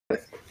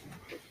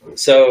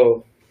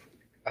So,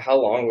 how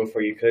long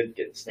before you could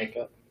get the snake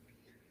up?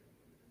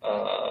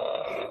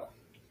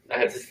 I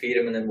have to feed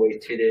him and then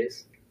wait 2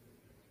 days.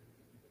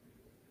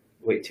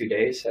 Wait 2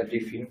 days after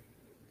you feed him?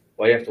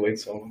 Why do you have to wait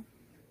so long?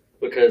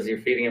 Because you're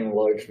feeding him a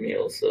large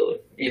meal, so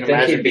You can think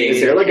imagine he'd be- being.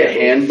 Is there like a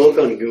handbook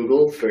on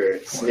Google for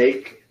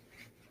snake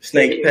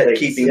Snake like,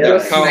 keeping. yeah,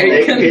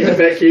 Snake.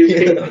 pet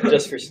keeping?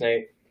 Just for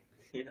snake.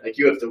 Like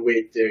you have to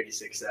wait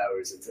 36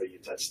 hours until you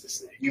touch the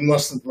snake. You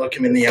mustn't look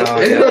him in the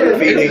eye.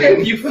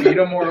 If you feed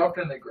them more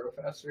often, they grow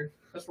faster.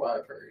 That's what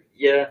I've heard.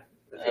 Yeah,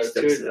 If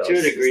to he steps a else,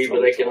 degree, it's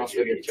but they can totally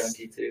also get it's-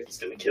 chunky too. It's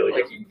gonna kill you.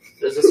 Like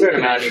there's a certain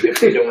amount you can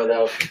feed them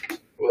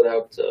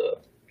without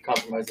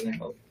compromising their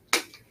health. I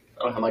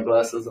don't have my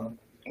glasses on.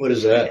 What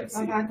is that?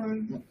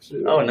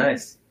 Oh,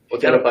 nice.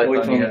 What kind of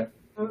python you have?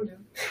 Oh, no.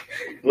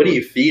 What do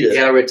you feed You it?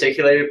 got a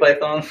reticulated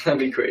python? That'd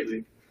be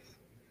crazy.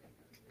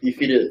 You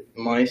feed it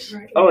mice?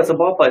 Right. Oh, it's a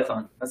ball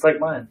python. That's like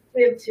mine.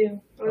 We have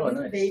two. Oh, One's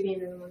a nice. baby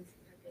and then one's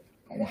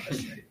I want a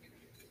snake.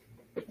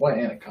 What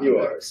anaconda? You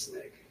are a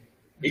snake.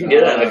 You can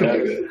get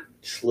anaconda.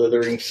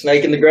 Slithering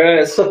snake in the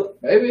grass.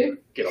 Maybe.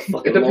 Get a It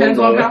fucking depends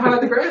on lawnmower. how high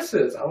the grass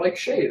is. I like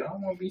shade. I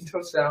don't want to be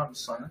toasted out in the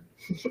sun.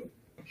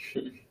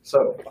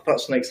 So, I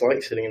thought snakes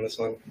like sitting in the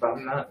sun. but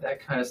I'm not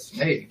that kind of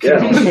snake. Yeah,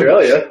 in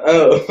Australia,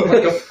 Oh.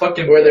 Like a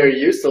fucking where they're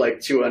used to like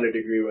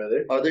 200-degree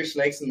weather. Are there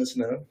snakes in the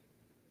snow?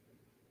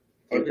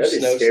 Are Dude, there that'd be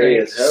snow scary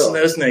snakes? as hell.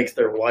 Snow snakes,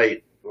 they're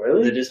white.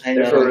 Really? They just hang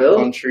They're out for real?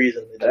 on trees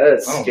and they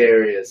That's oh,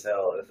 scary as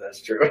hell if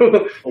that's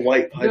true. a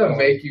white They're gonna python.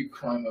 make you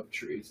climb up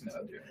trees now,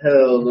 dude.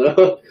 Hell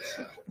no.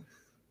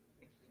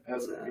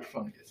 That's gonna be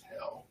funny as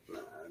hell. Nah,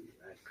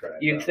 I'd cry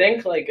You'd about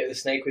think like a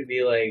snake would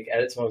be like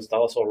at its most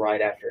docile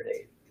right after it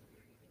ate.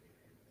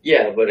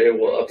 Yeah, but it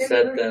will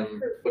upset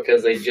them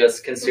because they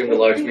just consumed a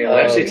large meal.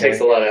 It actually Okay. takes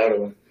a lot out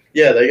of them.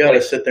 Yeah, they gotta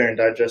Like- sit there and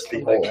digest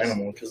the whole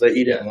animal because they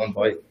eat it in one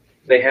bite.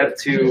 They have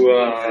to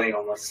depending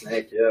on the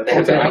snake, yeah. they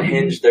have to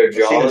unhinge their I've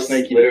seen a jaws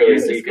snake eat literally a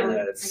so kid. you can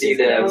Yeah, see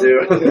that them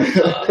too.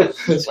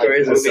 It's like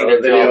crazy. I moving saw a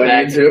their video jaw on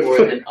back and YouTube.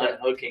 forth and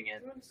unhooking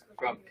it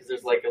from because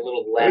there's like a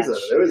little latch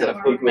There was kind a of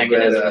hook people who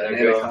had mechanism an in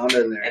their jaw.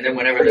 anaconda in there. And then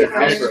whenever they're House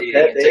finished for a eating,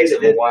 pet, it takes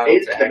them a while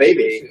ate to the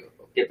baby. actually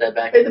get that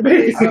back Ate in the the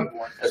baby. face,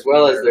 as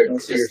well as their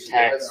Don't see just your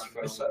tax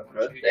from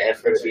the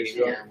effort of eating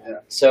the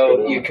animal.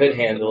 So you could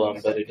handle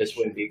them, but it just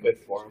wouldn't be good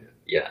for them.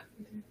 Yeah,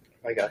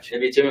 I got you.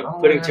 it'd be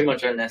putting too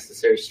much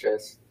unnecessary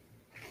stress,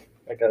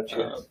 I got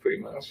you.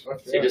 pretty much. Fuck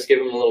So you yeah. just give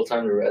them a little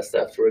time to rest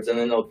afterwards, and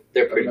then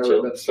they're pretty I've never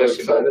chill, been so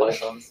especially ball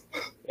excited. pythons.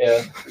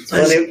 Yeah. It's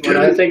funny, when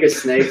I think of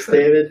snakes,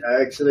 David,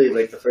 I actually,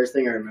 like, the first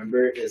thing I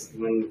remember is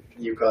when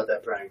you caught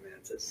that praying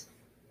mantis.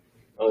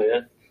 Oh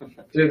yeah,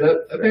 Dude, I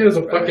think it was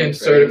a fucking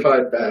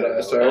certified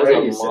badass, that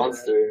alright? was a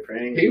monster.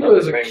 Praying? He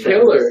was a Praying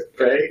killer.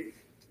 Praying?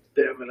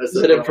 Damn it, I Is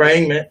said it a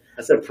praying man?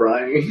 I said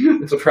prying.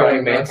 It's a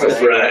praying mantis. mantis.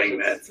 Praying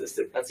mantis.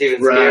 That's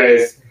even scarier.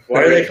 Rise.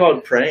 Why are they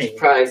called praying?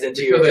 Pries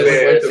into your Because they look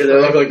beard. like Because they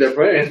look like they're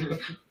praying.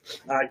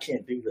 I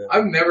can't do that.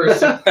 I've never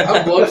seen,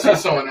 I'd love to see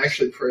someone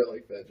actually pray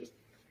like that. Just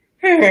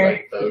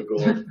Like, oh,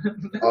 God.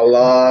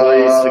 Allah,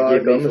 Please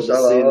forgive me for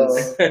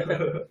the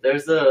sins.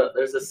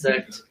 There's a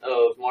sect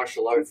of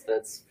martial arts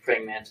that's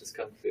praying mantis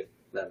kung fu,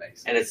 That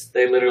makes sense. and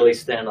they literally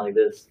stand like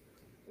this.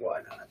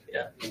 Why not?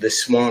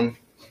 This one.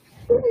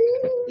 Did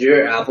you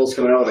hear Apple's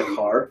coming out with a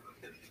car?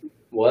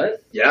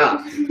 What?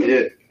 Yeah,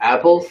 dude.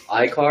 Apple,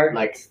 iCar?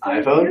 like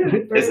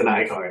iPhone, it's an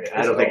iCar.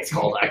 I don't think it's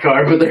called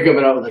iCar, but they're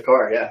coming out with a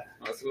car, yeah.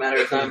 Well, it's a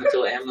matter of time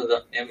until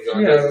Amazon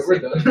yeah, does we're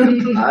it.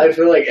 done. I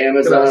feel like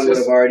Amazon It's would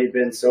just- have already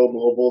been so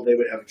mobile, they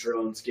would have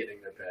drones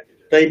getting their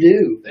packages. They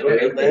do. They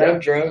do. They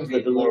have drones Be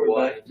that deliver more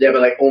back. wide. Yeah,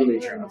 but like only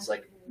drones,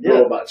 like Yeah,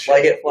 robots.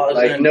 like it flies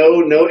Like in.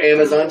 no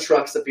Amazon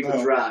trucks that people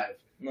No. drive.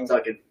 No. It's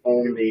like an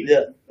only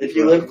Yeah, if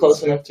you live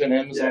close enough to an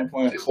Amazon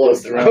plant,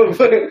 close they'll drone- enough.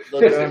 they'll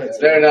drone it.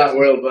 They're not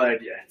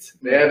worldwide yet.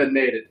 They haven't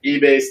made it.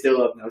 eBay's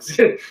still up now.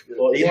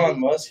 Well, Elon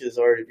Musk has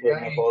already put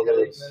up all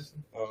those.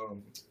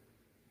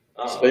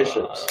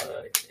 Spaceships.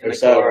 In Or the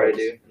car, I satellites.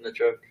 do. In the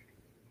truck.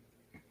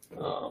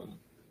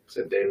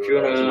 So David If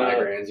you loves wanna-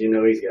 migraines. You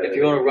know he's got If it.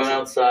 you want to run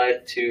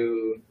outside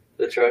to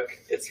the truck,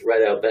 it's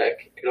right out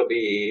back. It'll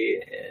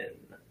be in.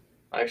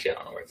 Actually, I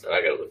don't know where it's at.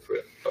 I gotta look for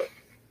it. But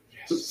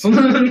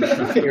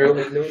You're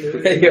like, no, no.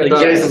 You're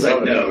like, Jason's yeah,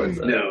 like, no, it's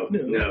no,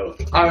 No. no.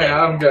 I mean,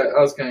 I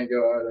was gonna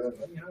go out of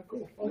it. Yeah,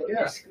 cool. Fuck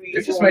yeah.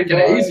 You're just making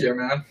it easier,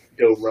 man.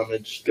 Go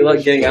rummage. Good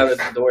luck getting out of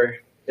the door.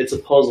 It's a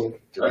puzzle.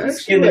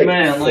 Skinny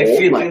man, like fold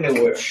feeling my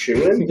the world.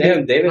 chewing?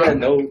 Damn, David had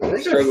no I think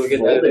struggle I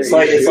getting out of there.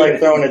 folded It's like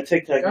throwing a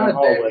tic tac in the God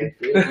hallway.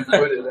 damn you.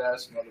 Footed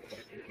ass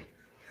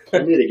motherfucker. I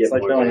need to get It's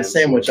like more throwing a damn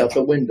sandwich out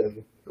the window.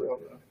 Real,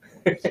 bro.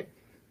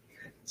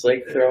 It's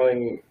like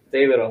throwing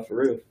David off the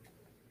roof.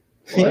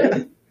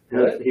 What?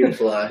 He would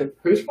fly.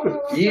 Who's flying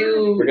off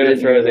You. We're gonna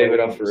throw David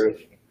off the roof.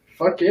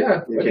 Fuck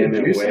yeah. You What came did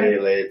in you say? way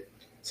late.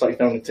 It's like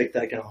throwing a tic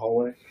tac in a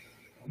hallway.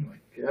 Oh my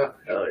god.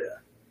 Oh yeah.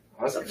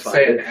 I was I'm gonna fine.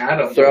 say an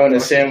atom. Throwing a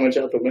sandwich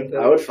out the window.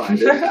 I would find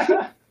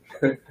it.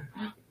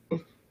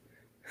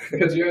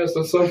 Because your ass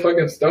was so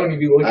fucking stoned, you'd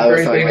be looking I for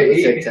was talking anything about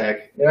to the Tic eat.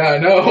 Tac. Yeah, I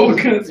know,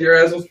 because your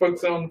ass was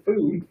focused on the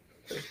food.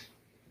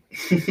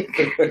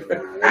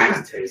 That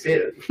just tastes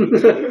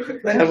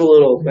good. They have a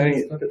little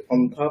thing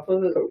on top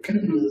of it.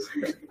 Just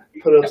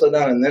put it upside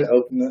down and then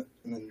open it,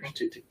 and then there's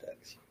 2 Tic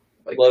Tacs.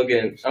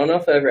 Logan, I don't know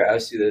if I ever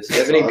asked you this. Do you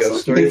have any That's ghost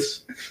awesome.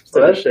 stories?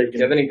 Instead of Do shaking.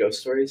 you have any ghost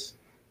stories?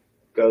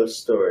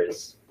 Ghost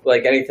stories.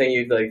 Like anything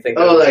you'd like think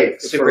Oh, of like,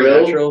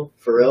 supernatural?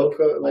 For real,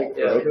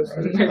 Yeah. ghosts?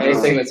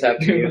 Anything that's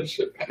happened to you.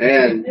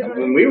 And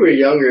when we were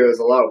younger, it was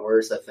a lot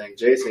worse, I think.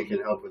 Jason can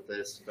help with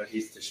this, but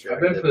he's I've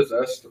distracted. been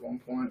possessed at one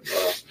point.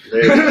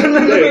 There you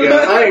go. There you go.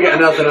 I ain't got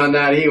nothing on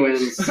that. He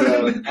wins. So.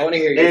 I want to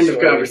hear your End of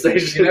story.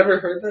 conversation. You never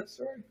heard that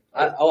story?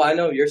 I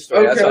know your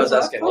story. That's what I was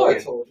asking I thought I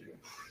Logan. told you.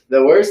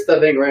 The worst, I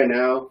think, right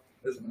now,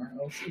 Is in our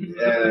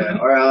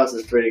house. our house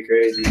is pretty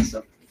crazy.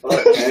 So, fuck,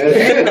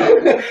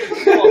 man.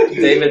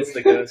 David's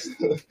the ghost.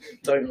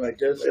 Talking about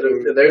ghosts.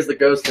 There's the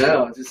ghost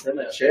now, just in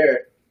a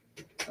chair.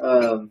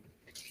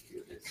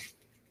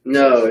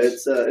 No,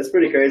 it's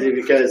pretty crazy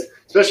because,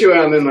 especially when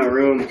I'm in my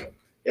room,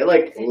 it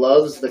like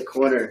loves the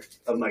corner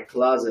of my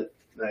closet,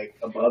 like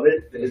above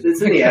it.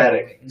 It's in the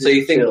attic. So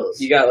you think Chills.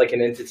 you got like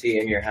an entity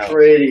in your house?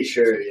 Pretty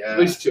sure, yeah. At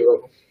least 2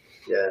 of them.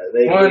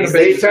 Yeah, One in the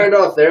they basement. turned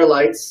off their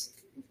lights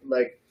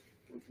like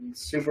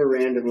super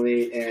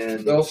randomly,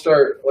 and They'll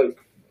start like,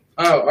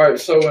 oh, all right.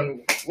 So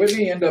when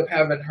Whitney ended up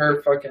having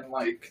her fucking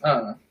like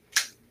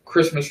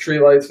Christmas tree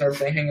lights and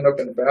everything hanging up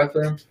in the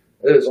bathroom,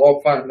 it was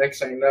all fine. Next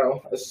thing you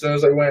know, as soon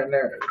as I went in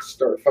there, it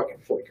started fucking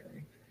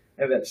flickering.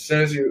 And then as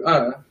soon as you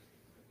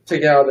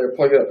take it out of there,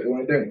 plug it up, it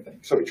wouldn't do anything.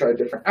 So we tried a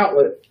different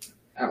outlet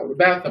out of the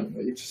bathroom.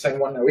 It's the same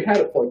one that we had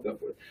it plugged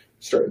up with.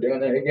 Started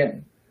doing it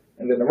again,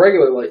 and then the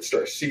regular light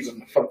starts seizing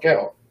the fuck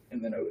out,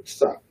 and then it would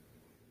stop.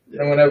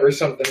 And whenever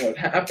something would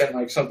happen,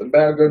 like something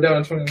bad would go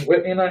down between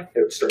Whitney and I,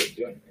 it would start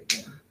doing it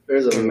again.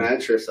 there's a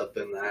mattress up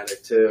in the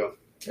attic too.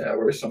 Yeah,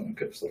 where someone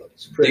could sleep.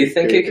 Do you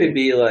think it could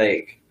be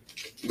like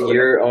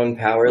your own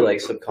power, like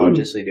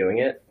subconsciously doing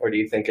it, or do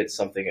you think it's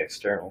something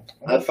external?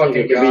 I think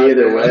it could be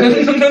either way.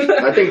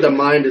 I think the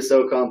mind is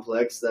so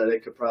complex that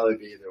it could probably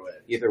be either way.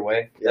 Either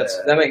way, Yeah.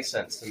 that makes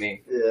sense to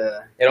me.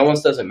 Yeah, It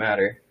almost doesn't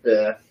matter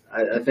yeah.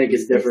 I think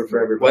it's different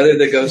for everybody. whether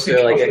the ghosts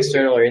are like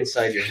external or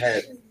inside your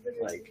head.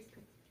 Like,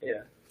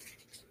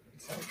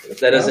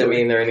 that doesn't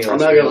mean they're any I'm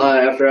less not real. gonna lie.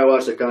 After I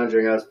watched The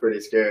Conjuring, I was pretty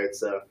scared.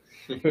 So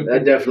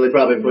that definitely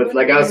probably put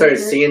like I started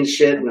seeing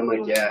shit, and I'm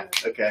like, yeah,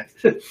 okay.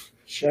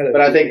 Shut up.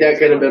 But I think that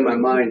could have been my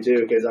mind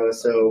too, because I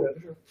was so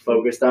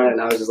focused on it,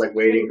 and I was just like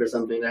waiting for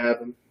something to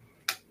happen.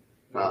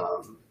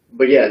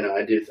 But yeah, no,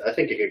 I do. I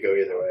think it could go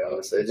either way.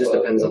 Honestly, it just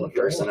depends on the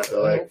person. I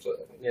feel like,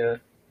 Yeah.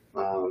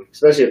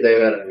 especially if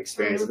they've had an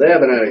experience. If they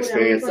haven't had an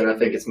experience, then I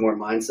think it's more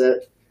mindset.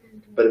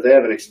 But if they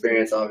have an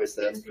experience,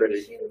 obviously that's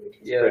pretty,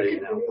 Yeah. pretty,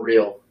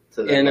 real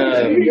to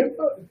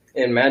them.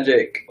 In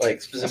magic,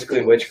 like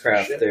specifically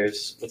witchcraft,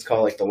 there's what's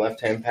called like the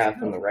left-hand path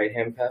and the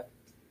right-hand path,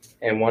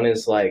 and one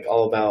is like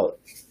all about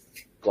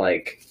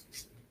like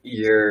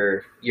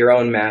your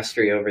own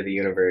mastery over the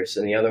universe,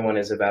 and the other one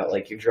is about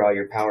like you draw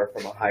your power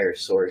from a higher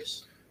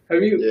source.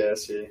 Have you? Yeah,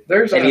 see,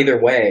 There's. And either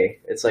way,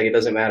 it's like it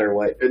doesn't matter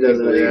what. it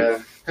doesn't. you believe.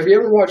 Yeah, Have you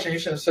ever watched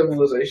Ancient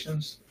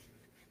Civilizations?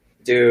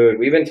 Dude,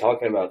 we've been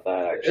talking about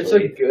that actually. It's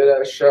a good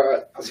ass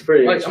shot. it's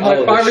pretty. Like I'm Oh, like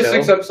the 5 or show?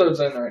 6 episodes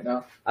in right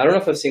now. I don't know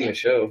if I've seen the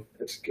show.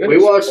 It's good. We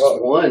as watched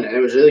fuck. one, and it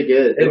was really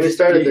good. Then we It's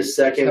started the deep.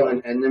 second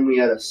one, and then we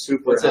had a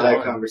super What's it high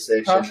on?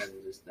 conversation, Huh? and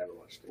just never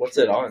watched it. What's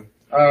it on?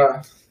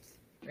 Yeah,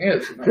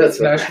 it's That's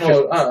what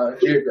National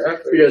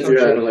Geographic. You or guys some are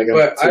shit. having like a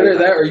But either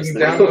that or you two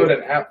can hours download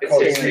an app It's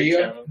called History Gaia,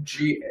 Channel.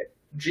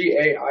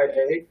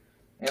 GAIA,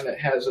 and it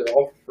has it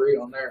all for free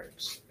on there.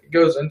 It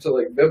goes into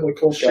like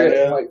biblical shit,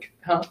 Gaia? like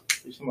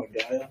You talking about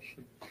Gaia?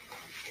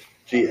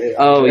 G-A.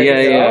 Oh yeah,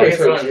 I yeah. always It's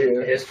heard on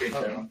Gaia. History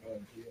Channel.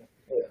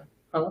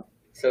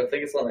 So I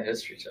think it's on the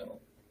History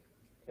Channel.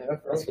 Yeah,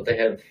 That's what they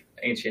have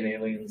ancient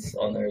aliens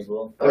on there as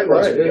well. I like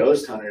Right, watching yeah.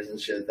 Ghost Hunters and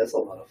shit. That's a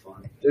lot of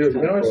fun. dude,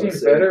 you know what Cool,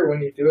 seems sick. better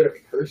when you do it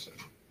in person.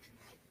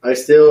 I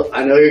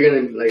know you're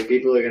gonna like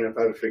people are gonna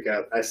probably freak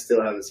out. I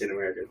still haven't seen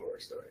American Horror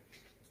Story.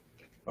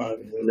 I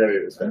haven't seen it. Never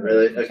even seen it.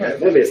 Really? Okay,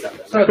 maybe it's not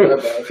It's not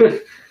that that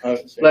bad. I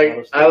haven't seen Like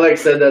it. I like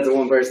said that to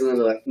one person, and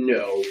they're like,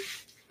 "No,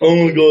 Oh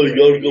my god, you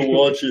gotta go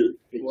watch it.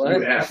 What?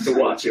 you have to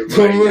watch it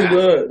Oh right my now."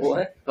 god.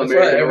 What? That's American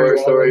what Horror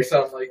everyone Story. would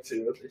sound like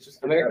too. They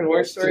just American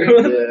Horror Story?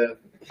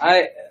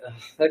 Yeah,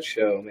 That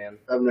show, man.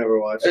 I've never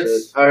watched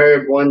It's- it. I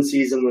heard one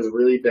season was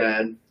really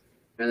bad, and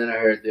then I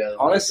heard the other.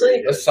 one was Honestly,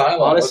 pretty good.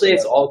 Asylum. Honestly, wasn't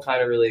it's it? all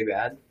kind of really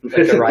bad.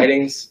 Like the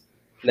writing's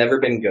never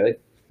been good,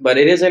 but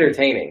it is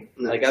entertaining.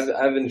 Like Nice.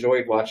 I've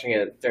enjoyed watching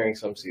it during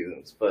some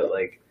seasons, but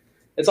like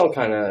it's all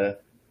kind of.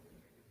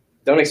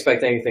 Don't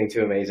expect anything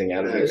too amazing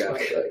out of It's it. not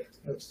great.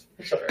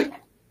 It's alright.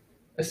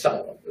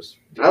 Asylum was.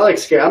 I like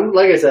scary.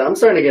 Like I said, I'm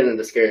starting to get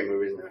into scary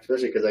movies now,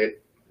 especially because I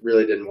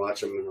really didn't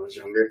watch them when I was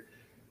younger.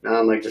 Now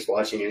I'm like just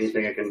watching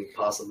anything I can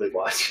possibly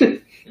watch.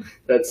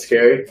 That's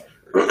scary.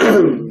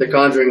 The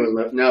Conjuring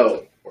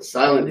was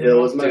Silent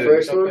Hill was my Dude,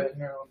 first one.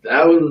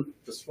 That one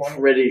was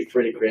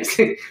pretty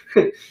crazy.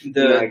 The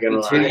Not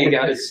gonna two lie. you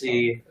got to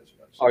see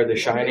are The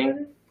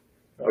Shining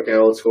Okay,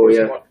 old school,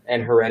 yeah.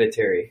 and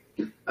Hereditary.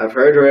 I've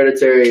heard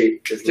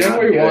Hereditary is Didn't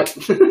not we good. watch-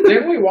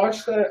 Didn't we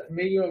watch that,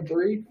 me, you, and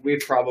Bree? We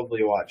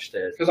probably watched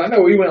it. Because I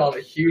know we went on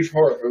a huge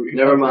horror movie.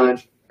 Never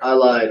mind. I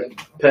lied.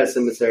 Pet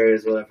Sematary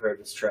is what I've heard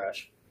is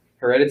trash.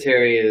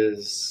 Hereditary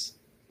is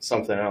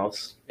something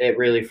else. It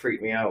really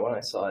freaked me out when I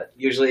saw it.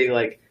 Usually,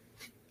 like,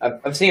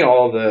 I've seen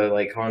all the,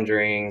 like,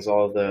 Conjurings,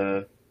 all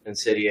the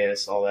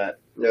Insidious, all that.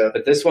 Yeah.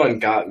 But this one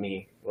got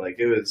me. Like,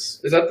 it was...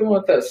 Is that the one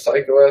with that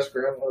psycho-ass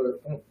grandmother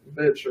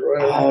bitch or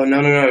whatever? Oh,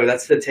 no.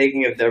 That's The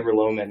Taking of Deborah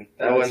Loman.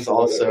 That That's one's what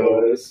also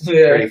it was.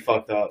 Yeah, pretty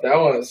fucked up. that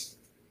one is...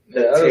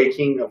 The Yeah,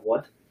 Taking of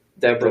what?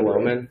 Deborah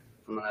Loman.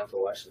 I'm gonna have to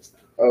watch this now.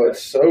 oh,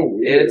 it's so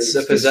weird. It's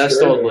a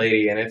possessed old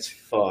lady, and it's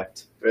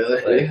fucked.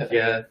 Really? Like,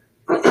 yeah.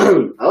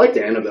 I like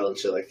the Annabelle and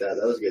shit like that.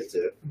 That was good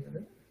too.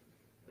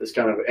 It's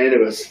kind of, and it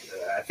was,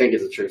 I think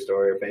it's a true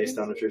story or based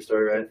on a true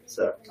story, right?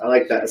 So I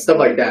like that stuff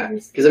like that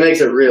because it makes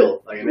it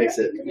real. Like it makes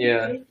it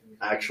Yeah.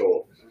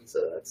 actual. So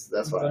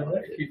that's why I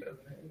like it.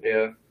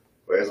 Yeah.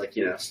 Whereas like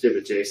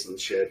stupid Jason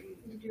shit,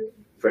 and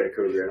Freddy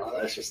Krueger and all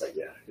that. It's just like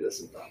this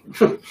is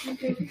dumb.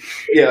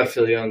 Yeah, I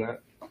feel you on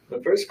that.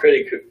 The first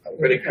Freddy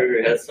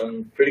Krueger had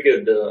some pretty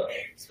good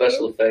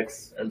special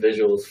effects and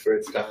visuals for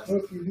its time.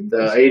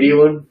 The 80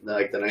 one,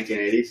 like the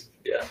 1980s.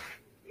 Yeah.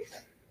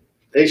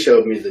 They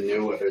showed me the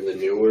newer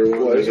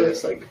one. What is it?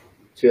 It's like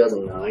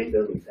 2009,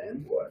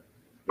 2010. What?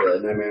 The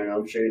Nightmare on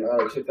Elm Street.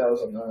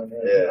 2009.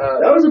 Yeah,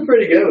 that was a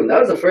pretty good one. That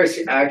was the first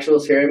actual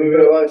scary movie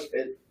I watched.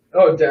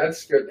 Oh, Dad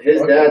scared the His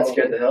fuck dad out of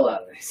scared me. the hell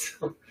out of me.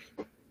 So.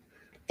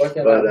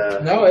 Fucking,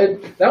 But, no,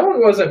 that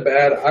one wasn't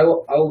bad. I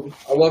love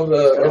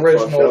the Kinda fucked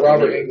original up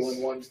Robert movies.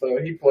 Englund ones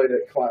though. He played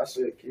it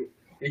classic.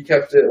 He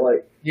kept it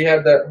like he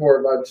had that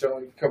horror vibe to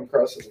him. He come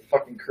across as a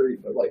fucking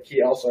creep, but like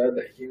he also had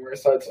that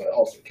humorous side, so it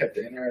also kept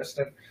it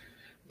interesting.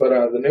 But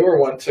the newer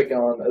one took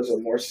on as a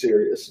more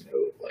serious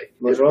note, like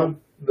Which one?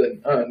 the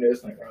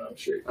newest Nightmare on Elm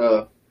Street.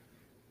 Oh,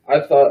 I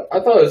thought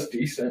it was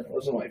decent. It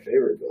wasn't my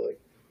favorite, but like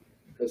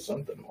it's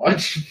something to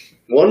watch.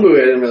 one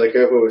movie I didn't really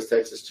care for was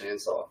Texas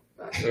Chainsaw.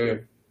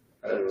 Mm.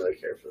 I didn't really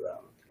care for that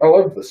one. I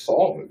love the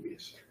Saw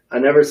movies. I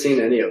never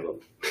seen any of them.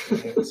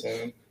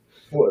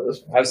 What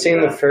this one? I've seen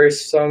Yeah. the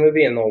first Saw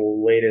movie and the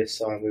latest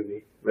Saw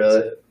movie. Really?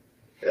 That's it.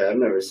 Yeah, I've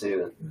never seen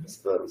it.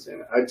 Still haven't seen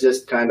it. I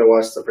just kind of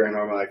watched the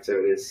Paranormal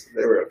Activities.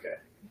 They were okay.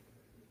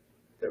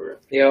 They were.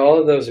 Yeah, all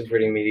of those are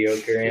pretty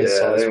mediocre, and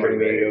Saw's they pretty weren't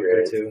very mediocre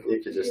great. too.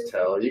 You could just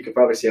tell. You could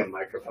probably see a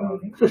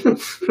microphone.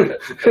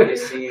 Have you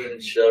seen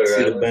Shutter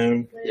See the Island?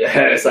 boom.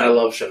 Yes, I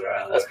love Shutter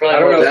Island. That's probably I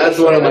don't know. That's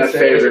one of my That's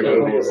favorite I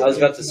movies. was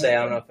about to say,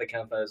 I don't know if I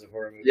count that as a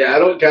horror movie. Yeah, I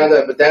don't count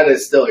that, but that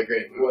is still a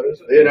great movie. What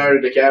is it?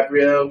 Leonardo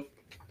DiCaprio,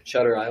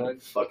 Shutter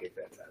Island. fucking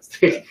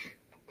fantastic.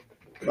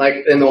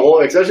 Like in the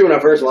whole, especially when I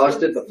first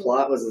watched it, the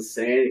plot was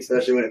insane.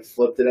 Especially when it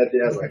flipped it at the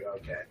end, I was like,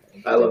 okay,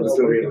 I love this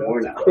movie even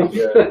more now.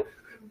 Yeah.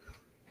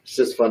 It's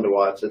just fun to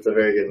watch. It's a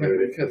very good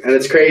movie, and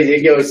it's crazy.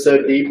 It goes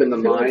so deep in the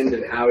mind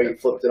and how he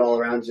flipped it all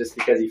around just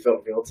because he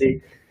felt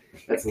guilty.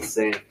 That's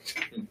insane.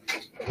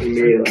 He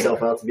made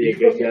himself out to be a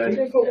good guy.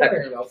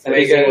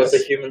 Amazing what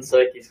the human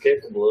psyche is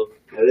capable of.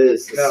 It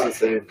is. It's No.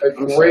 insane. A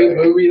great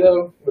movie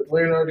though with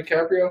Leonardo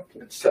DiCaprio.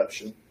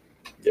 Inception.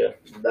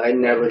 I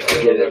never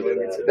could get into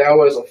that. That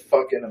was a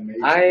fucking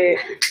amazing.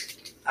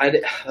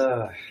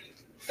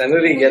 That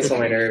movie gets on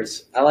my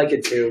nerves. I like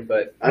it too,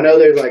 but I know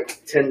there's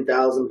like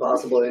 10,000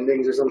 possible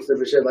endings or some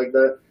stupid shit like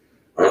that.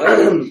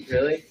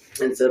 really,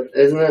 Inception,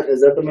 isn't that?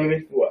 Is that the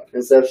movie? What?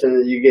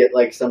 Inception. You get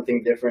like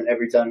something different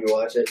every time you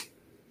watch it.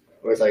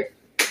 Where it's like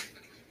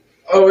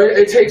Oh,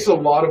 it takes a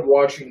lot of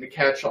watching to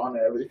catch on to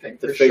everything.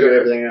 to For figure sure.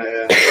 everything out.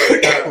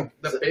 Yeah.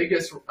 The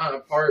biggest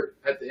part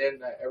at the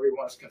end that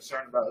everyone's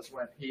concerned about is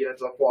when he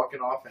ends up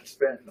walking off and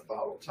spinning the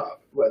bottle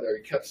top, whether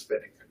he kept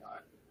spinning or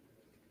not.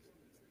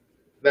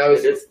 That It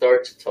was, did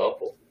start to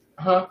topple.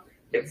 huh?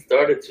 It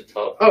started to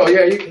topple. Oh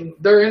yeah,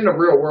 they're in the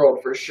real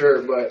world for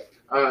sure, but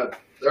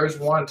there's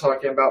one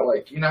talking about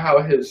like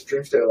how his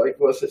dream state like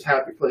was his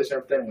happy place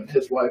and everything with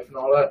his wife and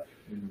all that.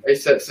 Mhm. They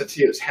said since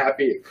he was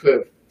happy,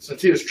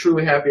 since he was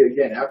truly happy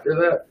again after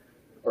that,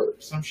 or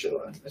some shit.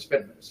 It's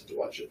been a minute since I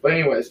watched it, but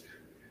anyways,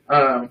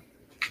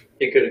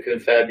 He could have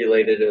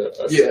confabulated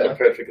a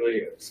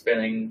perfectly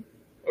spinning,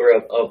 or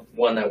a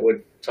one that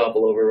would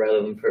topple over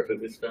rather than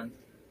perfectly spin.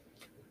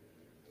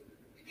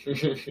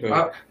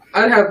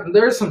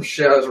 there's some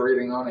shit I was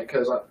reading on it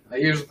because I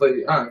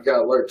usually got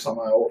alerts on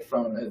my old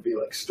phone and it'd be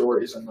like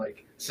stories and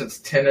like since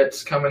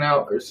Tenet's coming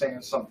out, they're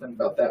saying something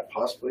about that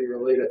possibly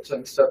related to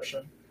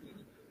Inception.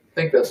 I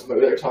think that's what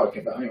they're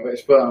talking about,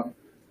 anyways. But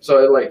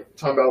so it like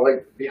talking about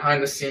like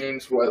behind the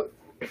scenes what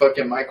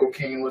fucking Michael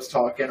Caine was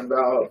talking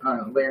about,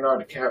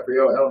 Leonardo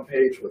DiCaprio, Ellen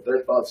Page, what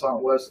their thoughts on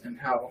it was, and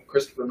how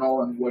Christopher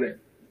Nolan wouldn't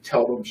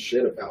tell them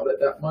shit about it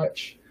that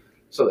much.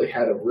 So they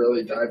had to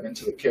really dive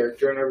into the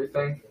character and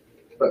everything.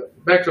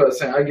 But back to what I was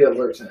saying, I get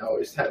alerts and I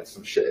always had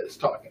some shit it's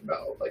talking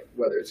about, like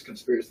whether it's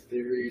conspiracy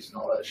theories and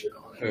all that shit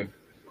on it.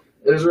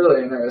 It is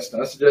really interesting.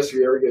 I suggest if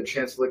you ever get a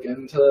chance to look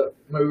into the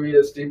movie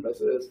as deep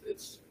as it is,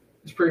 it's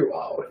pretty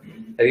wild.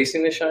 have you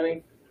seen The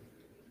Shining?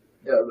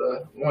 Yeah,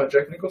 the one with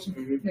Jack Nicholson?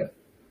 Mhm. Yeah.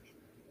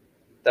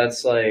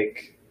 That's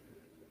like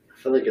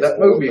feel like it's That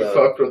movie old,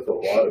 though. fucked with a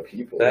lot of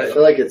people. That- I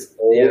feel like it's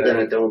old, Yeah. and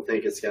I don't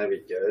think it's gonna be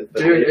good.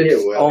 But Dude, maybe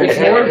it's- it will. oh it's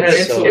my more God, It of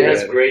has, so it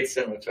has good. great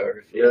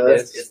cinematography. Yeah,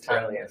 it's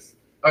timeless.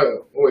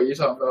 Oh, what are you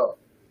talking about?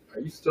 Are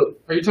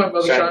you talking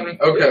about The Shining.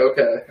 Shining?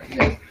 Okay.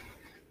 Yeah.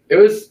 It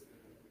was.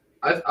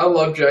 I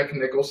love Jack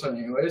Nicholson,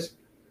 anyways.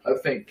 I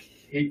think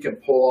he can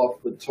pull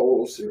off the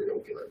total serial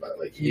killer vibe.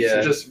 Like he's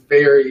Yeah. just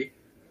very.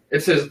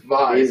 It's his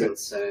vibe. He's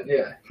insane.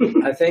 Yeah.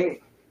 I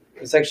think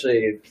it's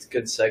actually a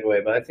good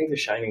segue, but I think The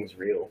Shining's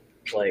real.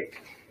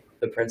 Like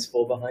the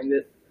principle behind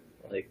it.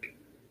 Like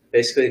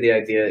basically the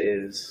idea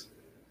is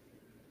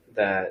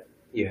that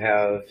you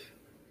have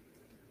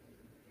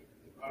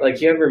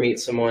like you ever meet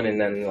someone and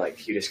then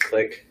like you just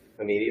click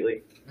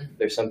immediately.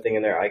 There's something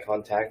in their eye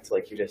contact,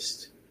 like you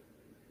just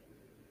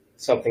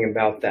something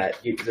about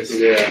that you just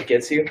Yeah.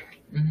 gets you.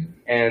 Mhm.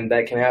 And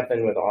that can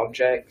happen with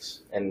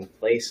objects and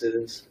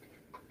places.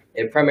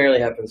 It primarily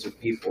happens with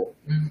people,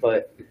 Mhm.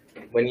 but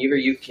whenever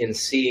you can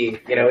see,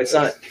 it's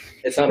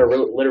not a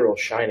real, literal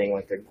shining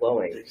like they're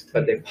glowing,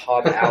 but they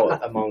pop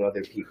out among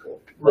other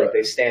people, like Right.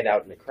 they stand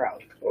out in the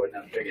crowd. Oh,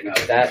 not big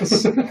enough.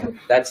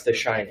 That's the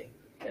shining,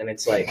 and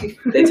it's like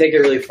they take it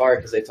really far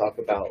because they talk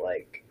about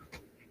like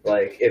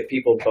if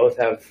people both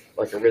have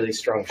like a really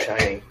strong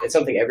shining, it's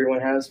something everyone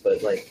has,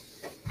 but like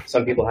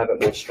some people have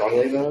it more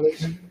strongly than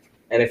others.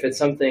 And if it's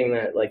something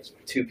that like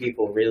two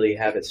people really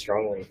have it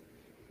strongly,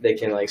 they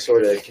can like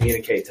sort of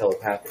communicate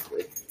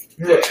telepathically.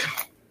 Right.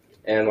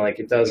 And like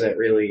it doesn't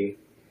really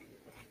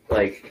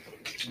like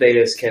they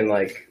just can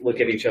like look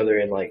at each other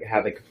and like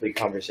have a complete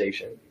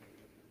conversation.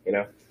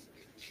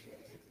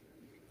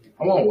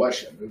 I want to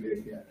watch that movie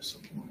again at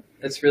some point.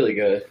 It's really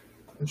good.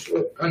 I'm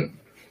sure. And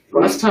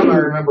last time I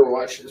remember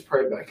watching is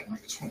probably back in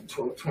like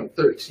 2012,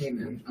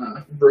 2013,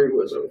 and Brie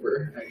was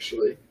over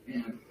actually,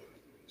 and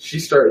she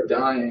started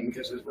dying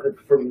because it was right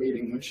before the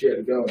meeting when she had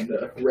to go, and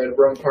the red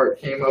rum part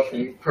came up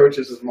and he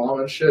approaches his mom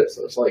and shit.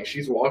 So it's like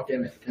she's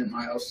walking in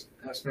my house,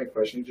 asking me a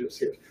question, just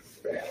hears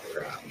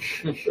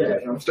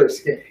and I'm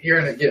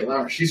hearing it get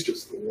louder. She's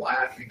just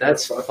laughing.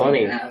 That's her fucking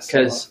funny ass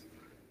because off.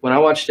 when I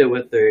watched it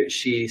with her,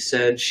 she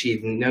said she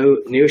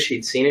knew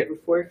she'd seen it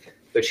before,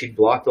 but she'd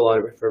blocked a lot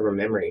of it from her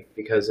memory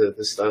because of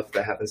the stuff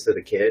that happens to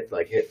the kid,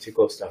 like hit too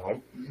close to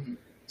home. Mhm.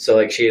 So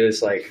like she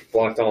just like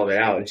blocked all of it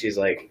out, and she's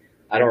like,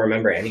 I don't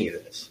remember any of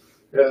this.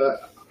 Yeah,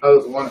 I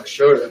was the one that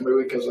showed her that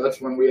movie because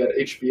that's when we had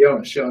HBO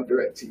and shit on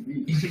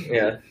DirecTV.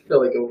 Yeah, I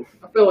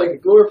felt like a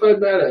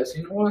glorified badass.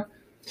 You know what?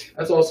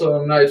 That's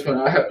also nice when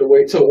I have to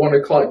wait till 1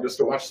 o'clock just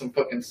to watch some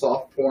fucking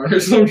soft porn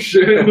or some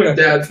shit when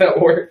Dad's at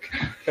work.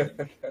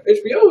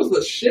 HBO was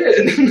the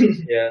shit.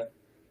 yeah.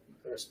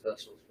 Their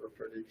specials were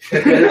pretty.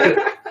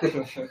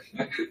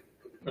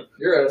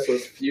 Your ass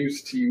was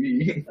Fuse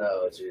TV.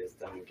 Oh, jeez,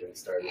 don't get me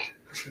started.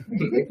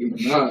 Nicki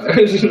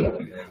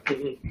Minaj.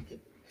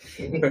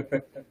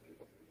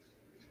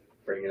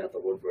 Bringing out the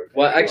woodwork.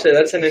 Well, actually,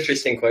 that's an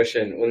interesting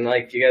question. When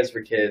like you guys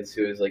were kids,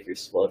 who was like your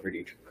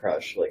celebrity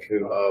crush? Like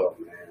who? Oh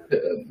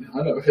man.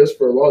 I know his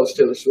for a while was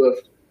Taylor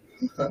Swift.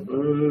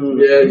 Mm.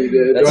 Yeah, you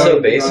did. That's so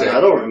basic.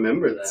 I don't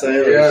remember that.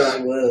 Taylor Yeah.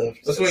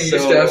 Swift. That's when you So-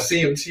 used to have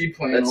CMT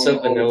playing that's all, so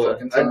all the vanilla.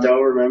 fucking I time.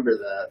 don't remember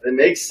that. It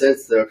makes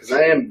sense though, because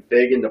I am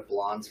big into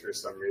blondes for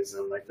some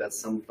reason. Like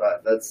that's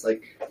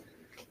like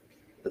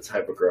the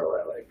type of girl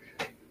I like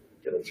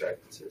get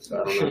attracted to.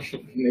 So I don't know.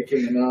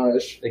 Nicki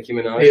Minaj. Nicki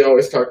Minaj. He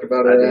always talked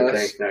about I her do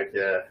ass. think that,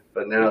 yeah.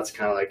 But now it's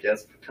kind of like, yeah,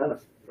 it's kind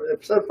of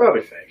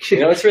probably fake. You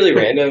know, it's really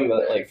random,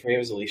 but like for me, it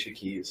was Alicia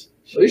Keys.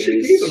 Alicia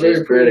Keys is very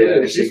she's pretty.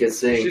 pretty. She's- She can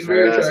sing. she's her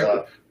very ass attractive.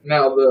 off.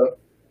 Now, the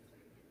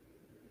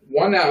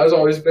one that I was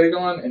always big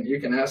on, and you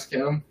can ask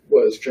him,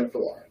 was Jennifer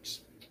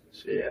Lawrence.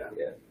 Yeah.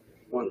 Yeah.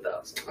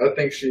 1,000. I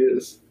think she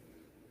is.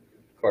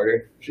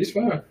 Carter. She's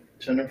fine.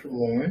 Jennifer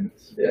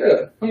Lawrence.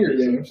 Yeah, Hunger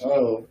Games.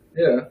 Oh,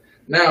 Yeah.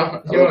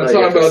 Now, I you love want how to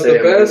talk have about say the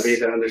a best? movie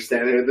to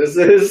understand who this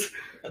is.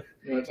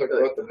 You want to talk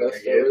about the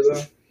best Hunger ever,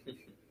 Games.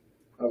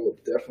 though? I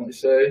would definitely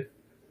say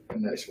a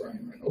nice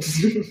Ryan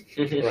Reynolds.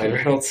 Ryan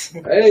Reynolds.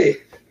 Hey,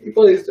 he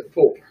plays the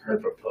Pope. Her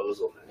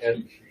proposal.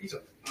 He's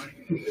a funny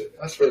dude.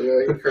 I swear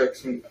to God, he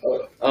cracks me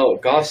up. Oh,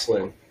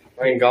 Gosling.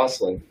 Ryan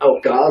Gosling. Oh,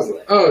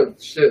 Gosling. Oh,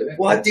 shit.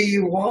 What do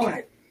you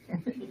want?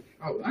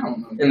 Oh, I don't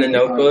know. In the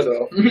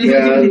Notebook?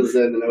 Yeah, it was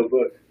in the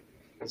Notebook.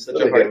 It's such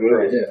That's a a good hard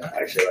movie. movie. Yeah.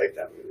 I actually like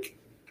that movie.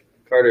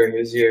 Carter,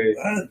 who's your?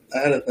 I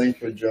had a thing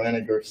for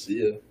Joanna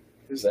Garcia.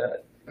 Who's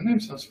that? Her name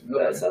sounds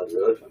familiar. That sounds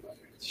really familiar.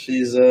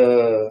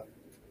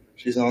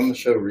 She's on the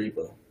show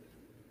Reba.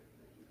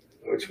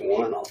 Which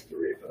one? All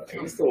three. I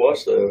used to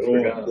watch that. I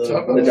forgot.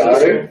 The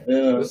daughter?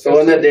 Yeah. The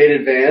one that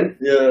dated Van?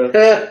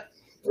 Yeah.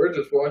 We're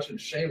just watching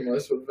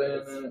Shameless with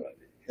Van in it.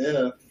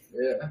 Yeah.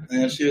 Yeah.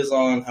 And she was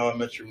on How I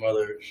Met Your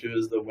Mother. She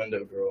was the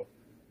window girl.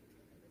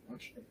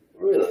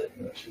 Really?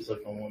 Yeah, she's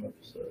like on one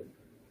episode.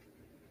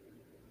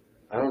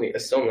 I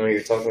still don't know who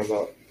you're talking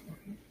about.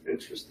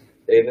 Interesting.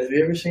 David. Have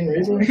you ever seen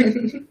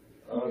Reba?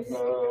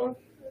 No.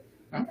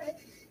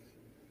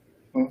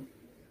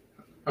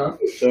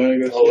 Joanna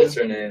Garcia. Oh, what's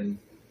her name?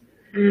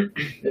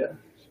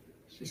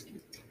 She's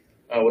cute.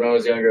 When I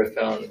was younger, I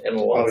found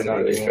Emma Watson not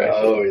really Emma.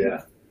 attractive. Oh,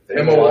 yeah.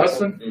 Emma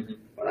Watson? Mhm.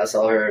 When I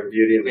saw her in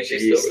Beauty I and the mean,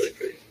 she's Beast. still really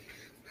pretty.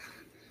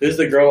 Who's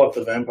the girl off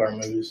the vampire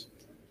movies?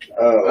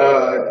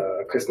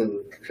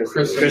 Kristen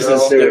Kristen Stewart. Kristen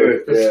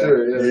Yeah.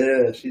 Stewart,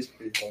 yeah. Yeah, she's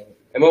pretty funny.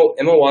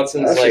 Emma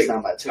Watson's That's just like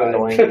not my too type.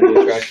 annoying to be She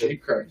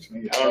attractive. cracks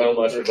me. I don't know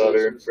much about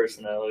her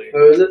personality.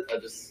 Who is it? I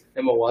just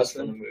Emma watched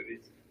in the Watson.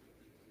 movies.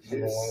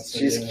 Emma Watson,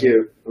 She's yeah.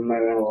 cute. I'm not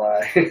gonna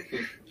lie.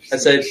 I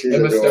said she's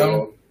Emma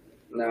adorable.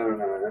 No,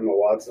 Emma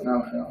Watson.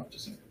 No,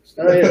 just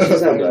Oh yeah,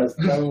 she's not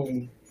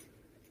bad.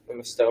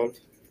 Emma Stone.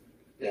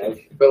 Yeah,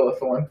 Bella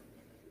Thorne.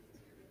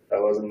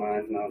 that wasn't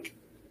mine. No.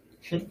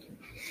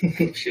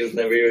 She was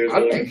never yours. I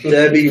either. think-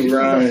 Debbie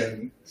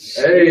Ryan.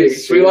 Hey, She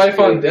Sweet was Life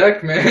on cute.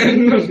 Deck,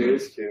 man. She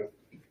was cute.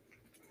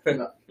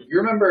 You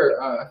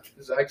remember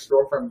Zach's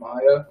girlfriend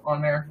Maya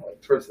on there,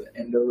 like towards the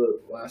end of the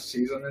last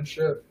season and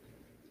shit?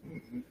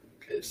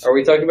 It's- Are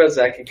we talking about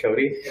Zach and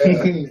Cody?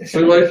 Yeah.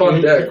 Sweet Life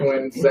on Deck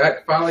when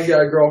Zach finally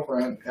got a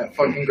girlfriend at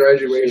fucking She was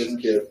graduation.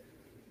 cute.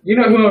 You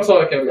know who I'm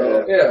talking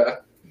about? Yeah.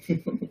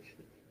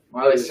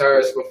 Miley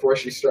Cyrus before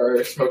she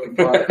started smoking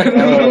pot.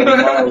 Oh,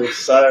 Miley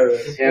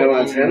Cyrus. Hannah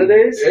Montana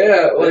days?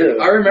 Yeah, like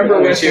I remember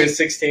When when she was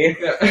 16.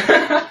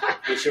 Yeah.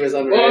 When she was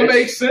underage? Well, it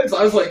makes sense.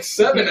 I was like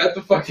 7 at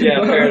the fucking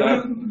Yeah, fair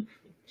enough.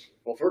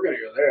 Well, if we're gonna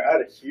go there, I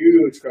had a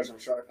huge crush on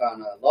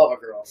Lava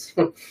Girls.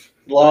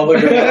 Lava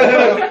Girl.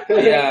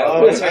 Yeah.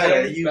 Oh, What's her I had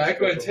a name? huge Back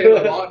when crush on Taylor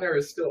her. Lautner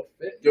is still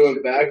fit. Doing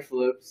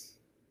backflips.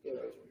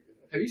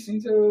 Have you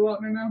seen Taylor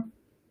Lautner now?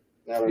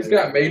 I don't He's even-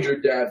 got major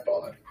dad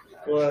bod.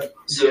 What?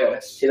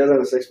 Yes. He doesn't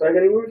have a six pack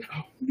anymore?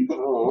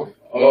 Oh.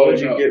 Why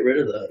would no. you get rid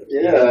of that?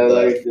 Yeah,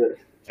 like,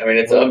 I mean,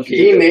 it's Well, upkeep.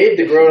 he made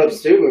the Grown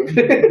Ups 2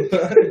 movie.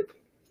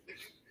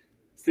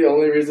 It's the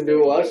only reason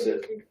people watched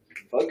it.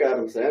 Fuck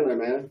Adam Sandler,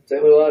 man.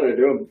 Taylor Lautner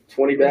doing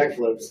 20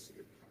 backflips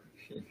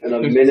in a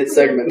minute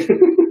segment.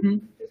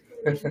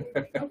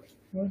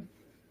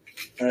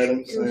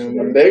 Adam The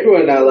Sandler. big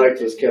one I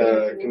liked was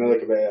Camila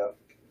Cabello.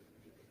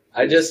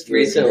 I just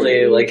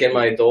recently, like in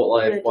my adult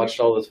life, watched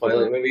all the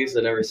Twilight movies.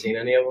 I've never seen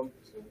any of them.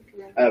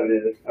 I haven't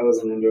either. I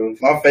wasn't into him.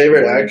 My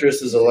favorite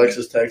actress is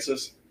Alexis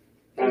Texas.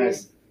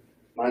 Nice.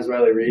 Mine's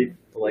Riley Reid.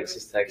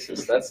 Alexis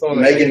Texas. That's the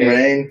one. Megan that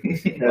Rain.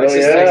 Hell Alexis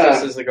yeah.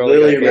 Texas is the girl.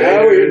 Lily that got Now,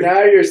 married.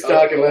 now you're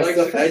stalking my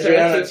Alexis stuff.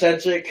 Adriana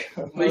Texas.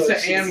 Chechik. Lisa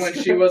Oh, Ann when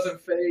Jesus. she wasn't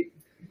fake.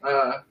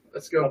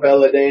 Let's go back.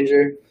 Bella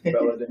Danger.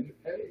 Bella Danger.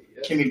 Hey,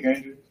 yeah. Kimmy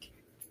Granger.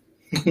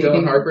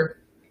 Dylan Harper.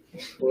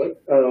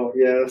 What? Oh,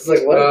 yeah. It's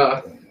like,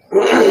 what?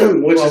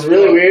 Which is well,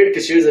 really weird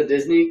because she was a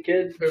Disney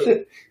kid.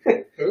 Who?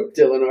 Who?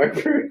 Dylan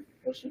Harper.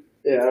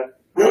 Yeah.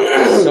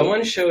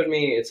 Someone showed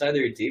me it's either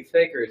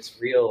deepfake or it's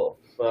real,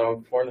 but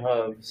on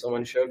Pornhub,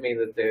 someone showed me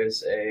that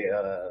there's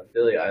a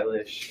Billie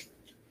Eilish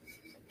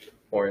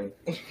porn.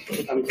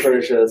 I'm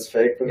pretty sure that's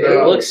fake. But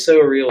Yeah. It looks so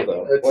real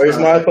though. It's Where's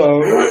not- my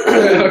phone?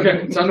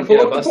 Okay, time to pull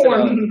Yeah, up the bust it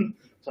porn.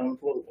 Time to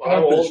pull How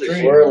up the old is stream.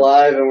 she? We're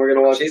live and we're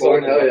gonna watch She's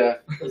porn. on Hell it.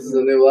 yeah. This is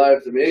a new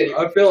live to me.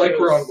 I feel like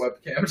we're on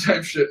webcam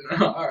type shit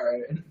now.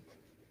 Alright.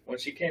 When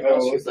she came Oh,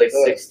 out, she was what's like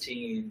that?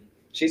 16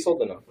 She's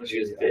old enough. when she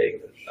was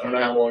big. I don't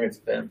know how long it's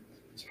been.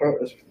 It's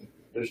probably,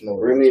 there's no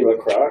Remy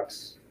LaCroix.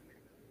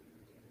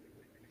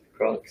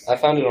 Crocs. I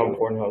found it on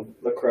Pornhub.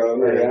 LaCroix.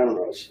 Maybe, I don't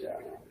know. Yeah.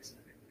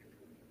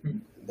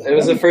 It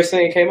was the first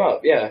thing that came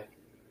up. Yeah.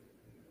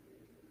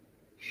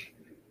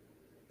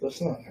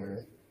 That's not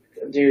her.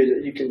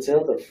 Dude, you can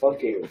tell the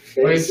fucking Let me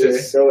face see.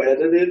 is so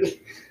edited. You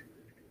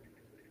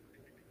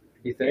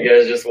You think?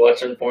 guys just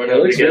watching porn It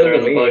looks together real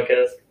on to the me.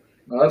 podcast?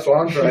 No, that's what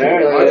I'm trying to Yeah,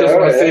 do. I just yeah,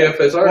 want to see yeah. if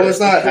it's Well, it's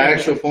not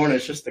actual porn.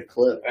 It's just a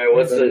clip. All right,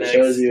 what's That the it next?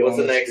 shows you What's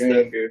the on the next screen.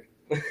 step here?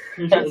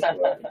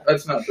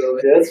 That's not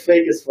Billy. Yeah, that's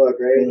fake as fuck,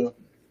 right? Yeah.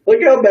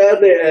 Look how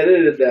bad they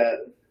edited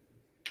that.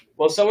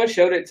 Well, someone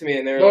showed it to me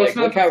and they were Well, like, it's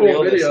not "Look the how full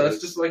real video. this That's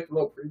is." just like a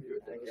little preview.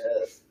 I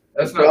guess.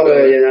 That's not Probably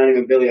Billy. not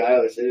even Billie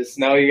Eilish. It is.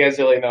 No, you guys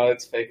are like, no,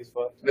 it's fake as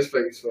fuck. It's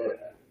fake as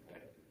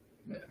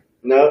fuck.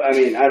 No, I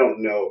mean I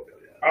don't know.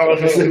 But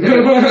she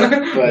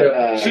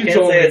I can't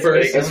told say me it's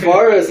first. fake. As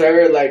far as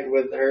her, like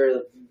with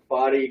her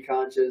body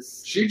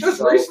conscious. She just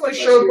self, recently that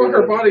showed she what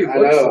her is. body I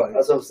looks know. like.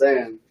 That's what I'm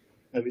saying.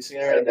 Have you seen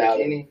her in a I doubt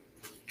it. bikini?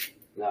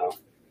 No.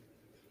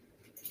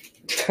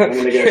 I'm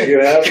gonna guess you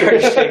have.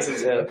 George shakes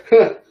his head.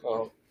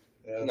 Oh,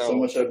 Yeah, No.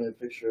 someone showed me a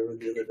picture of her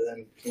the other day in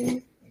a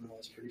bikini, and I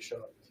was pretty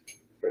shocked.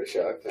 Pretty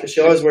shocked. Because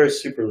she always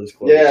wears super loose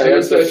clothes. Yeah, She that's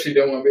just said what- she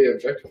didn't want to be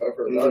objectified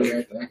for her body or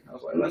anything. I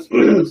was like, that's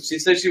weird. she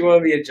said she wanted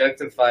to be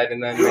objectified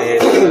and then made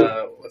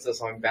what's that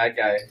song? Bad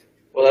Guy.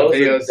 Well, that was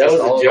Videos that just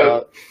was all a joke.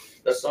 about-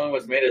 That song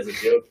was made as a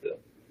joke, though.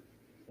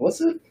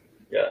 What's it?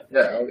 Yeah,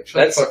 shut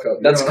That's- the fuck up.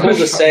 that's You know cool what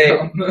to I'm say.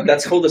 talking about.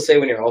 That's cool to say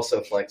when you're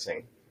also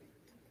flexing.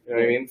 You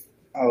know what I mean?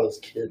 I was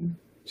kidding.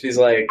 She's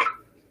like,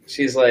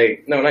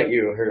 no, not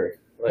you, her.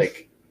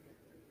 Like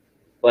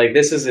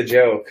this is a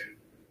joke,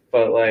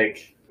 but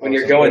like when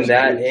you're Also, going that's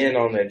that cool. in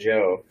on the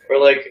joke, Or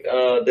like,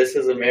 this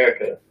is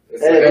America.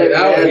 It's Hey, like,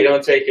 that was- you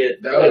don't take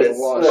it that was at a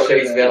lot its of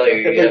face shit. value.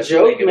 You If have a to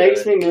joke think about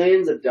makes it. me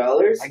millions of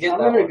dollars, I get I'm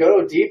that gonna one.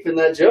 go deep in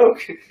that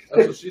joke.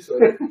 That's what she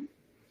said.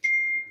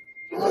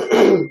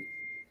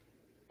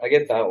 I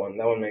get that one.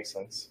 That one makes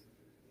sense.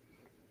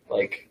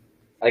 Like,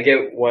 I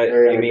get what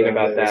They're you gonna mean go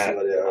about there, that.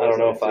 somebody else. I don't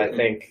know if I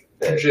think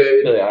that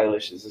Jade. Billie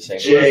Eilish is the same.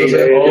 Jade.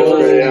 Elizabeth.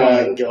 was pretty Oh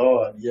hot. my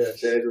god, yes.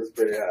 Jade was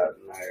pretty hot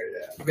in there,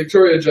 yeah.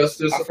 Victoria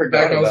Justice I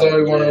forgot back on about Zoe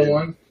Jade.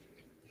 101.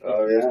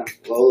 Oh yeah,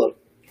 Lola.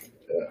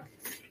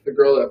 The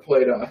girl that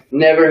played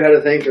Never had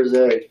a thing for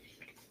Zoe.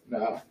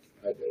 nah,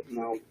 I did.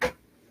 No.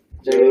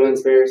 Jamie Lynn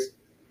Spears.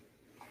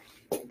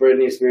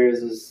 Britney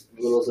Spears'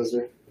 little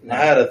sister. I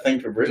had a thing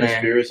for Britney Nah.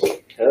 Spears.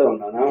 Hell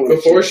no, no.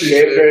 Before she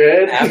shaved her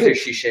head. After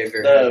she shaved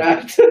her head.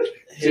 After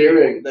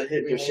shaving. The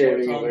Hit Me You're One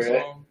shaving More it, Time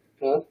right? song.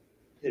 Huh?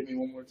 Hit Me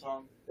One More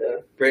Time.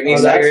 Britney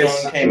Oh, that Spears.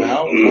 song came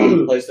out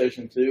on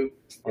PlayStation 2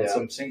 on Yeah.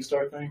 some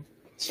SingStar thing.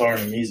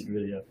 Starring a music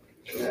video.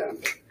 Yeah.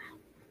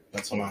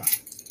 That's when I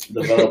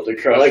developed a I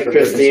crush like for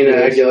Christina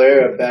Britney Spears.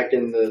 Aguilera back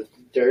in the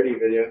Dirty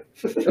video.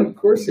 Of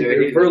course you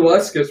do.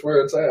 Burlesque is where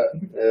it's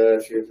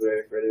at. She was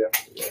very pretty.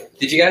 Yeah.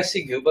 Did you guys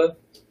see Gooba?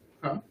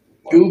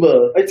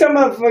 Gooba. Are you talking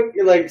about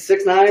fucking like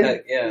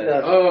 6ix9ine?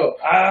 Yeah. Oh,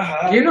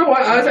 you know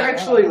what? I was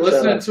actually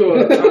listening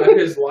to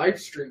his live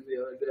stream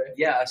the other day.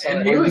 Yeah, I saw And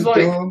that. he was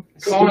like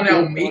calling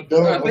out Stupid, Meek.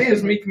 dumb. I think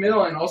it's Meek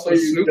Mill and also Are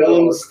Snoop you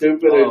dumb, Dogg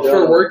stupid, Oh. or for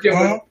dumb? working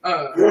Huh?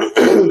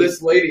 with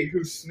this lady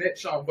who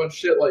snitched on a bunch of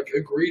shit, like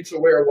agreed to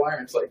wear a wire.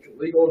 It's like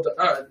legal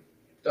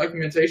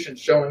documentation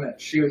showing that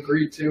she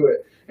agreed to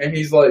it. And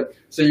he's like,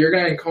 so you're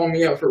going to call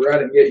me out for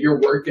ratting, yet you're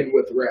working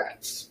with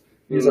rats.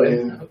 He's like,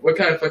 what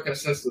kind of fucking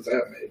sense does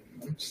that make?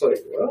 I'm just like,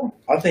 well,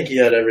 I think he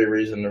had every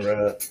reason to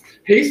rat.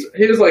 he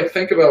was like,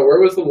 think about where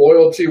was the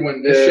loyalty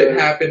when this Yeah. shit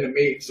happened to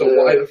me? So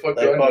Yeah. why the fuck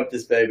They do I? fucked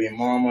his baby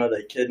mama.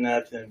 They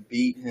kidnapped him,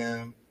 beat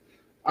him.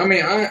 I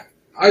mean,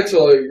 I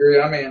totally agree.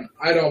 I mean,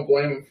 I don't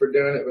blame him for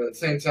doing it, but at the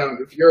same time,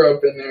 if you're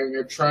up in there and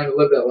you're trying to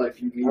live that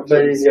life, you need I to.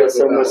 bet he's got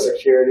so live much that way.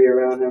 security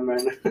around him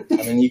right now.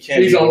 I mean, you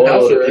can't He's be on loyal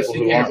house to arrest. people He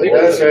who can't aren't leave.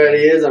 loyal. That's right,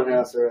 he is on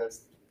house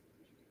arrest.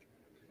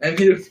 And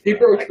he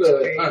broke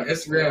the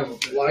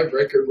Instagram live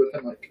record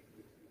within like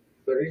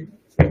 30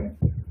 minutes.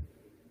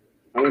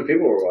 How many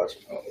people were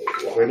watching?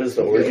 Oh, Where does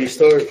the orgy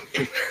start?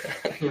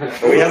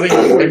 Are we having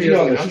I'm an orgy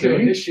on the doing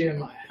stream? this shit in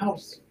my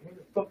house. What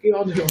the fuck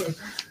y'all doing?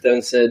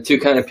 Devin said, two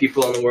kind of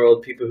people in the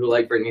world, people who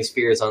like Britney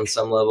Spears on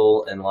some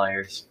level and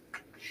liars.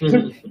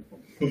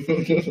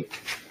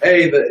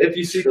 Hey, the If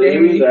You See True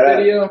Gaming that.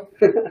 video.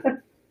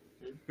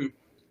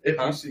 If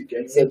Huh? You See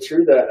Gaming. Said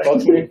true that.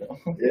 Fuck me.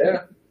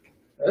 Yeah.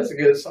 That's a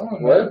good song,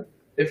 man.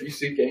 If You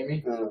See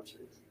Gaming. Oh,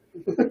 jeez.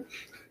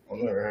 I've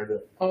never heard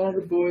it. All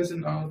the boys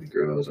and all the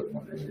girls are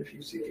wanting If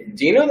You See Gaming.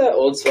 Do you know that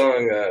old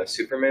song,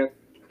 Superman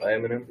by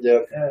Eminem?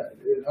 Yep. Yeah,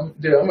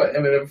 dude, I'm an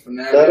Eminem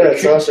fanatic. That had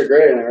Sasha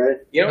Grey in it, right?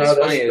 You know No, what's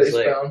that's funny is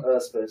like, Spacebound. Oh,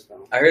 that's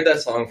Spacebound. I heard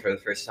that song for the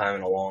first time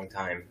in a long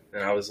time,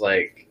 and I was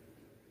like,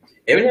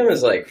 Eminem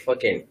was like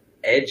fucking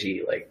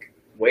edgy, like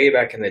way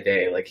back in the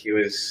day. Like he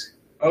was.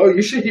 Oh,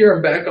 you should hear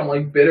him back on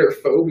like Bitter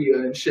Phobia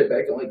and shit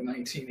back in like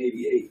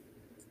 1988.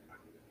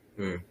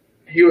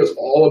 He was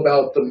all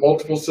about the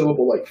multiple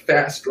syllable, like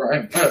fast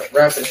rap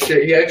and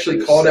shit. He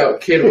actually called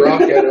out Kid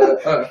Rock at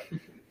a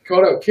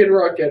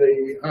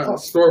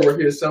store where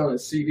he was selling a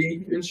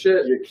CD and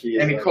shit. Your key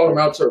is And he like- called him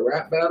out to a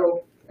rap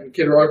battle. And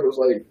Kid Rock was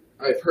like,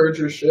 "I've heard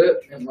your shit,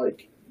 and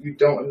like you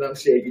don't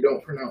enunciate, you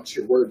don't pronounce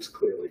your words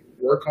clearly.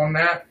 Work on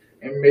that,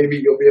 and maybe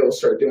you'll be able to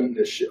start doing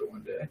this shit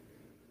one day."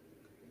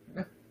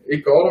 Yeah.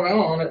 He called him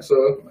out on it, so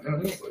I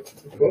was like,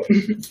 "What?"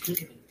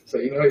 So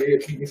you know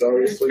he's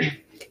obviously,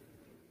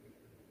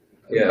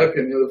 in my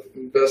opinion,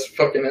 the best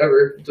fucking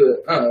ever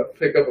to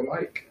pick up a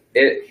mic.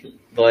 It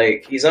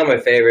like he's not my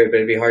favorite, but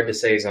it'd be hard to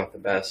say he's not the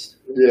best.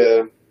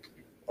 Yeah.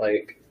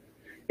 Like,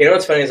 you know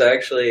what's funny is I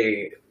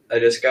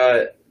just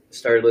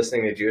started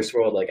listening to Juice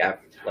WRLD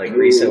like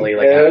recently,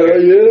 like Hell after,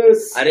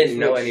 yes. I didn't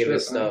know any of Shit,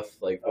 his man. stuff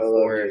like I love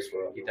before Juice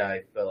WRLD. he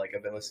died, but like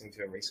I've been listening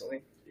to him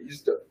recently. He's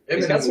He's got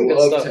Eminem some good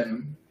loved stuff.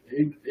 him.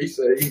 He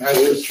said he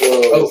mastered. Juice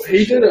WRLD. Oh,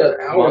 he did an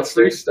hour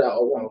Monster? freestyle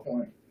at one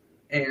point,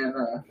 and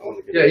I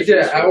wanna get Yeah, he a did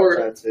an Juice hour-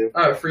 WRLD tattoo.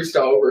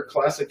 freestyle over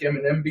classic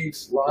Eminem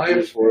beats live.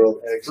 Juice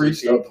WRLD XP.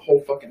 Freestyle the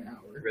whole fucking hour.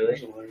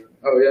 Really?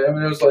 Oh yeah, I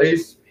mean it was like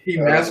he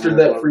mastered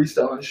that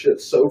freestyle and shit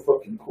so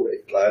fucking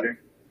quick. Glider.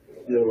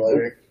 Yeah,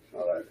 lighter.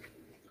 Alright.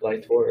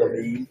 Light tour.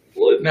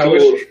 Now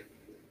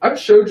I've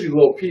showed you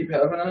Lil Peep,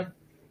 haven't I?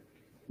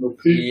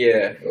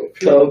 Yeah. Lil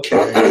Peep.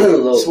 Okay.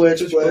 Little-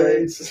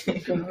 Switchblades.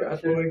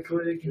 Got one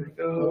click.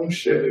 Oh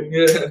shit.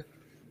 Yeah.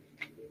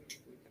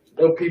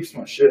 Lil Peep's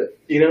my shit.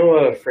 You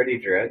know Freddie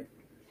Dredd?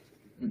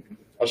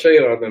 I'll show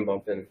you what I've been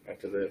bumping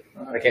after the.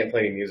 I can't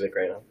play any music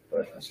right now.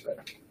 But that's fair.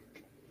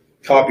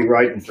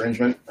 Copyright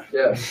infringement.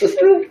 Yeah.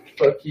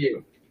 Fuck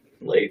you.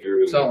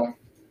 Later. Tell him.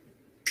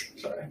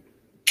 Sorry.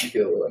 I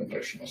get a little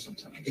emotional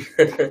sometimes.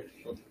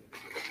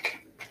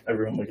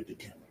 Everyone look at the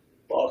camera.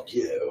 Fuck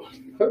you.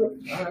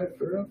 Alright,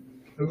 for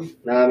real.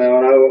 Nah, man,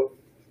 when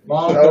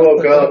Mom, I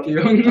woke fuck up, you.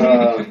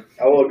 I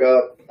woke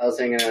up, I was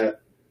hanging at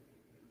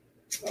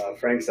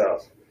Frank's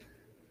house,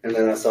 and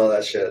then I saw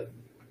that shit.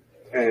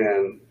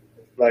 And,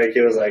 like,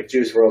 it was like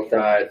Juice WRLD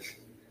died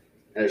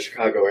at a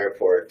Chicago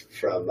airport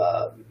from,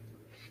 What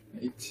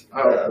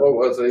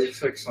was it? He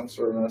took some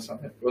sort of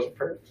medicine. Was it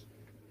perks?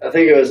 I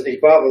think it was he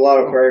popped a lot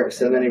of perks,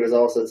 and then he was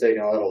also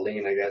taking a little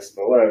lean, I guess.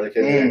 But whatever, the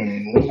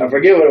kid. I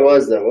forget what it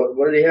was though.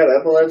 What did he have?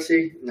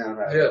 Epilepsy? No.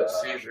 Yeah,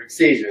 seizure.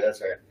 Seizure.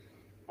 That's right.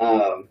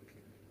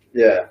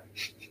 Yeah.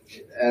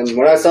 And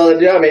when I saw the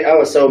dude, I mean, I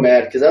was so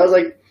mad because I was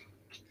like,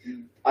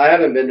 I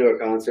haven't been to a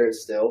concert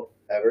still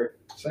ever,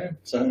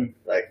 Same.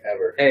 like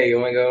ever. Hey, you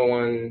want to go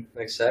one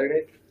next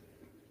Saturday?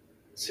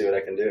 See what I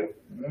can do.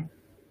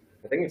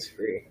 I think it's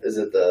free. Is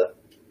it the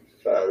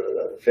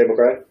Fable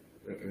Cry?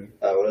 Mm-mm.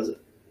 What is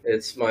it?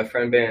 It's my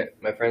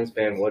friend's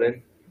band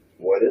Wooden.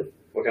 Wooden?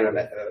 What kind of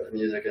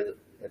music is it?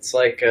 It's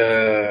like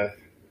Guar.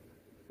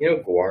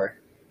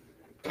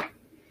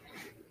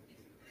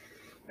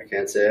 I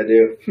can't say I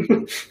do.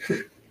 How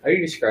do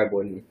you describe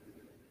Wooden?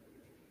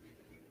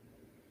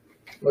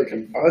 Like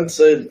I'd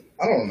say,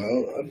 I don't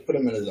know, I'd put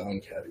him in his own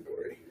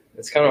category.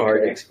 It's kind of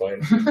hard to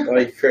explain.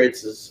 Like, he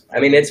creates his I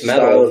mean, it's style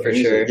metal of for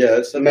music. sure. Yeah,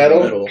 it's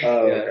Metal? metal.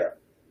 Oh, Yeah. okay.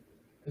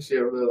 is he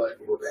over there like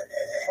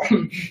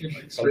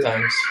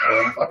Sometimes.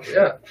 Fuck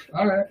yeah.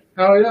 Alright.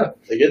 Hell yeah.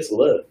 It gets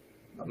lit.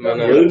 I'm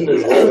gonna- Wooden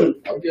is lit.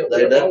 I'll get They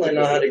lit. definitely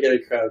know how to get a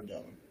crowd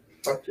going.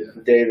 Fuck yeah.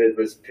 David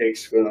was pig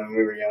squealing when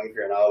we were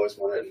younger, and I always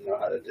wanted to know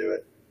how to do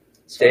it.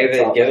 So I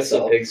David, taught give us a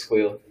myself. pig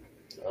squeal.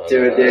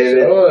 Do it, David.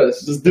 Show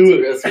us. Just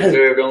do That's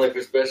reserved only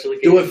for special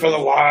occasions. Do it for the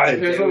live.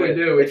 Here's what we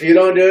do. If you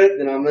don't do it,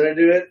 then I'm gonna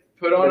do it.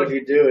 Put But on if a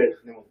you do it,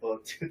 then we'll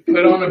both do it.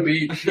 put on a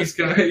beat. He's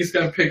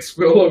gonna pick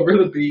squill over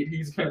the beat.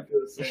 He's gonna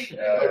do the same.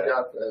 I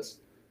got this.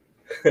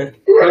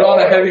 Put on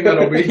a heavy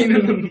metal beat.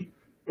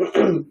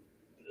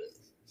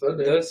 So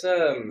dude, Those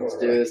Let's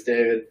do this,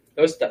 David.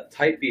 those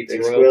type beats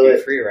Big are squill royalty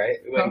it. free, right?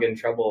 We Huh? wouldn't get in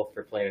trouble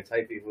for playing a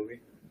type beat, would we?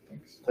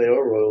 They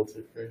are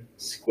royalty free.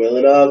 Squill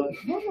it up.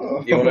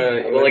 You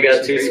wanna? I've only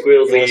got 2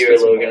 squeals a year,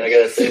 Logan. I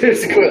gotta say. 2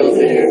 squills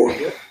a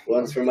year.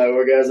 Once for my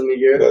orgasm a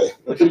year.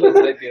 Look at the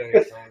type beat on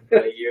your phone.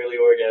 A yearly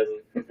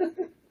orgasm.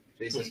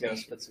 Jason's gonna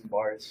spit some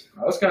bars.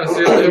 I was gonna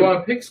say if they want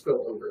a pig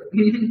squill over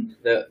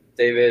it. That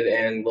David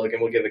and Logan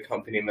will give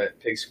accompaniment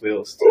pig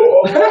squeals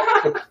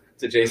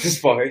to Jason's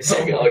bars.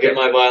 I'll get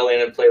my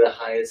violin and play the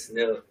highest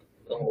note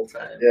the whole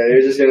time. Yeah,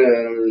 you're just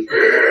gonna.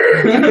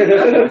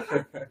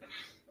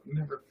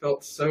 Never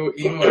felt so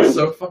emo and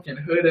so fucking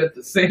hood at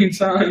the same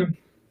time.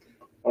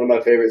 One of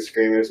my favorite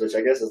screamers, which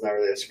I guess is not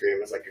really a scream,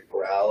 it's like a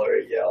growl or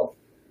a yell,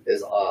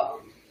 is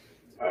God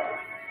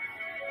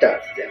damn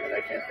it,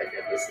 I can't think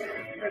of this name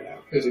right now.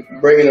 Who's it from?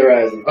 Bring Me the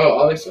Horizon. Oh,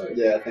 Ollie Sykes.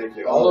 Yeah, thank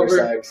you. Oliver?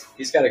 Sykes.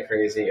 He's got a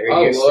crazy. Or I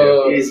he used to.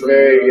 love He's Bring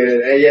Me very the Horizon.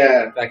 good. And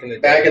yeah, Back in the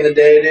day. back in the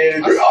day,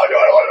 dude.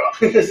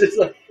 It's just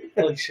like,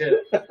 Holy shit.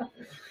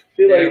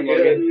 he like, Damn,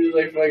 Logan. he's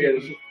like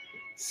fucking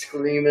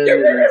screaming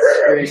Yeah.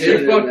 and He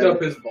screeching. fucked and-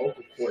 up his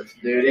vocal cords.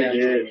 Dude, Yeah. he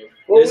did.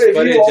 Well, There's if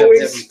footage you of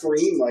always him-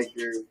 scream like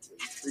you're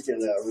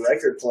freaking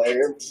record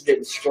player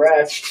getting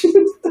scratched.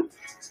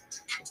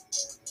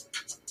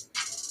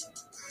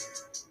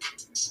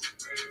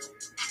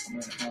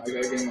 I gotta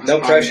get my No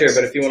time. pressure,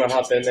 but if you want to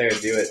hop in there,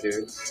 do it,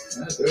 dude.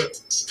 Yeah, do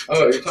it.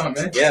 Oh, you're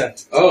talking me? Yeah.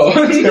 Oh.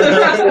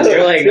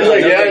 You're like, He's no,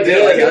 like, no yeah, big do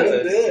deal, I it, got do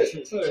this.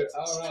 it. I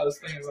don't know, I was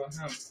thinking about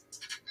him.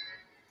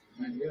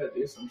 Man, you gotta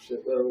do some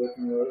shit better with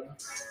me, Logan.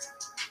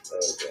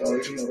 Oh,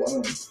 leave me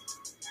alone.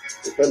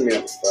 You're putting me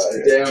on the spot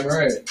here. Damn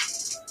right.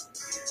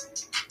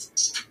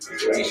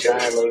 Be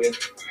shy, Logan.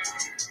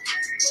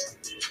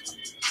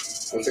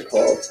 What's it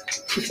called?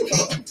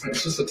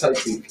 It's just a type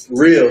beat.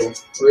 Real.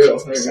 Real.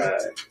 There you go.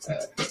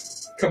 Alright,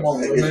 Come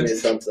on, that gives Lemon. me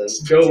something.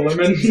 Go,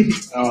 Lemon.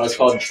 Oh, it's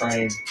called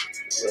Train.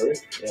 Really?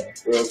 Yeah.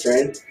 Real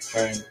train?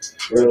 Train.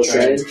 Real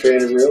train? Train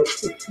is real?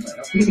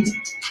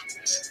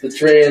 The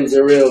trains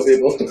are real,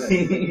 people.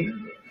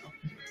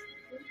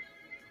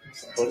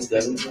 What's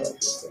that?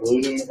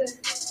 Looting?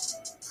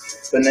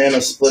 Banana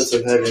splits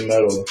of heavy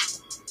metal.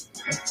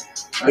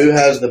 Who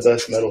has the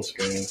best metal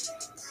screen?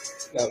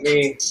 Not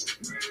me.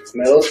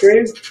 Metal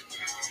screen?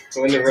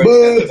 When the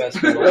road's got the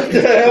best What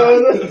the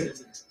metal. hell?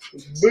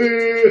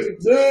 Boo!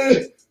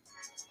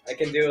 I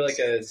can do like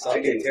a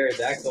zombie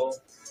pterodactyl.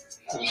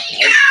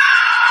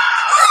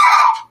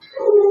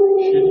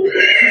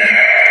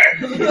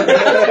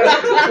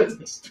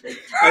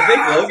 I think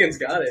Logan's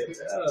got it.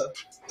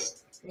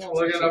 Come on,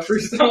 Logan, I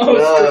freestyle.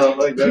 No,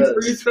 like that.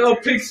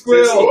 Freestyle pig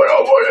squeal.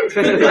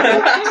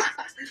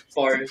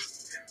 Bars.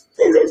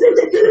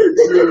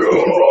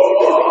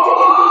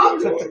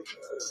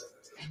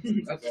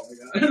 That's all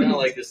I Kind got. of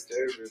like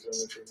Disturbed or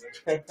something for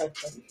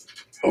me.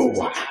 Oh,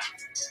 wow.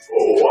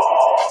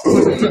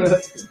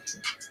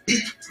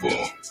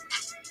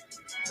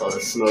 Oh, the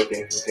smoking.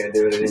 You can't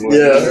do it anymore.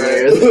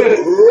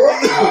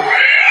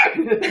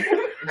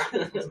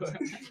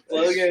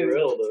 Logan.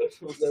 Real, though.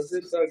 Does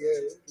it so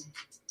good?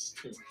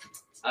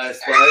 I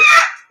aspire.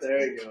 There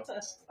you go.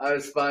 I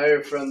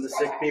aspire from the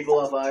sick people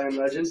of I Am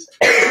Legend.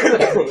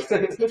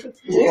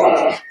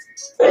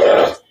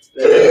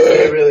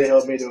 They really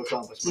helped me to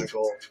accomplish my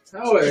goal.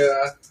 Hell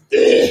yeah.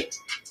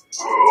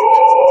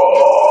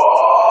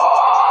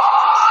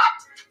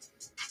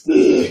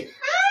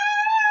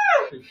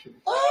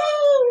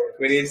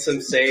 We need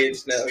some sage.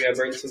 Now we gotta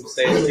burn some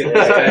sage. Get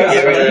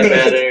Get rid of that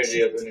bad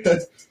energy up in here.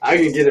 I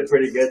can get it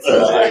pretty good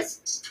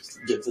sometimes.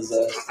 get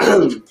possessed.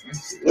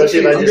 Especially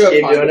if I I'm just gonna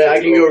keep find doing it. it, I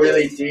can go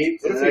really deep,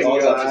 What and if I we can all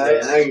go got high, and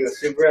possessed? I can go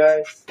super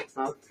high.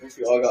 What if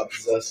we all got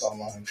possessed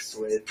online?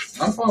 Sweet.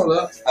 I'm fine with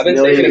that. I've been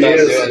Million thinking about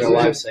views. doing a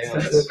live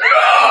seance.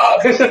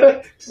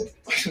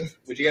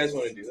 Would you guys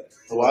want to do that?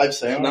 A live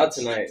seance? Not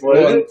tonight. What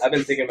is it? I've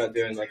been thinking about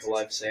doing like a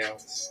live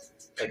seance,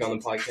 like on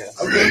the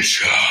podcast. Okay.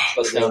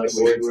 Bust down the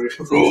board.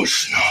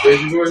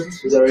 Crazy George.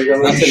 Is that what you're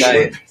talking Not about?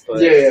 tonight,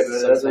 but Yeah,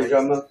 but that's what you're sometime.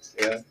 talking about?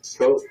 Yeah.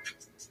 Cool.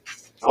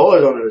 I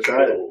always wanted to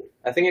try it.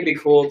 I think it'd be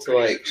cool to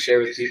like share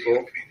with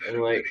people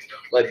and like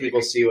let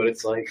people see what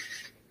it's like.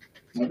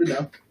 I'll be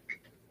down.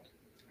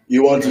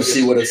 You want to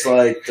see what it's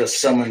like to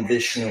summon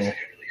Vishnu.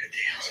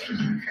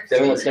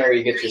 Devin, let's know where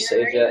you get your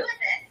sage at.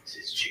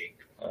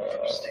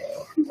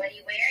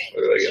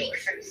 Where do I get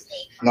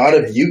my Not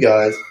of you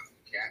guys.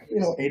 You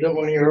don't eat up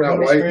one of your Not own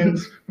white.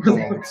 screens?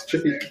 It's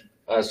tricky.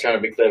 I was trying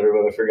to be clever,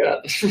 but I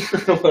forgot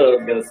what I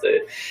was gonna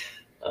say.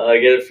 I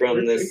get it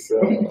from this.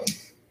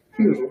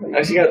 I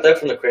actually got that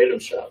from the Kratom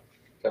shop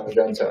down in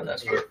downtown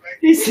Nashville.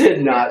 He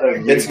said not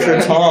of you It's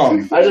guys.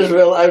 Kratom. I just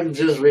realized, I'm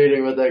just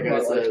reading what that guy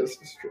Not like said. this.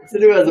 He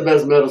said, who has the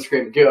best metal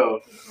scream? Go.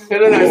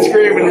 And then I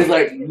scream and he's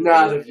like,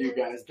 not of you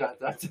guys. Dot,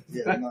 dot, dot.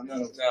 Yeah, no.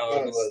 No,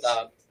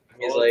 stop.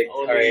 He's like,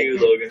 Only alright. you,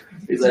 Logan.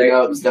 He's like,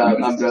 oh, stop,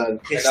 I'm done.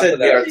 He Enough said of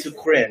they that. are too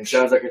cringe.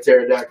 Sounds like a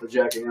pterodactyl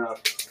jacking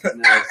off.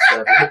 No,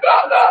 stop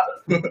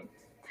it.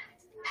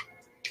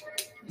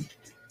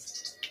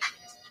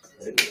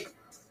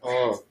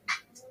 Oh,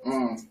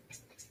 Mm.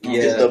 Get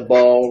yeah. the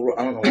ball.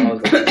 I don't know why I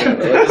was going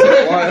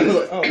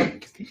to oh.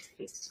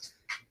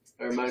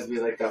 It reminds me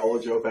of like that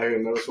old joke I heard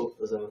in middle school.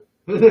 It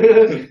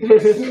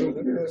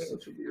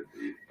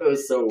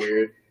was so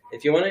weird.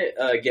 If you want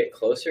to get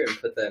closer and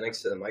put that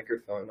next to the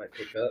microphone, it might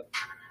pick up.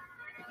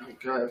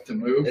 God, I have to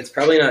move. It's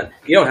probably not.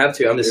 You don't have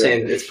to. I'm just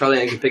saying it's probably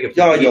not going to pick up.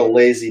 Y'all, you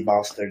lazy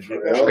bastard.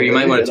 Or you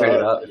might want to turn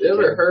it up. Have you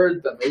ever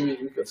heard that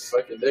maybe you could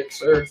suck a dick,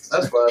 sir?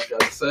 That's what I've got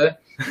to say.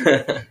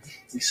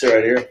 You sit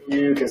right here.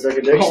 You can suck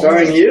a dick,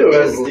 starring you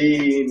as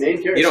the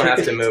main character. You don't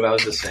have to move. I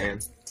was just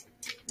saying.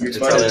 You're It's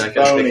probably not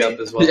going to pick up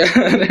as well. Yeah,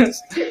 it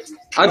is.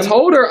 I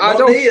told her I My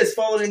don't. knee is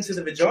falling into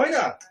the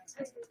vagina.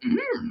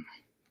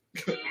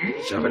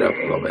 Shove it up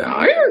a little bit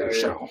higher.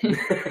 So.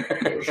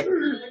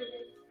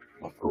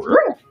 For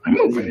real? I'm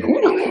moving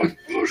on.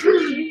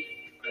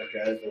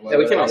 Yeah,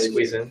 we can all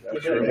squeeze in.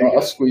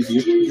 I'll squeeze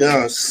you.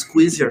 Yeah,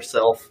 squeeze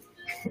yourself.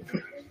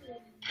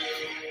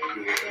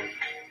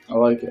 I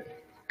like it.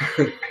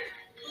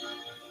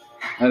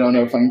 I don't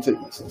know if I can take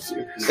myself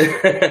seriously.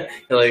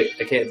 You're like,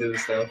 I can't do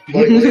this now.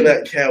 Look at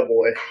that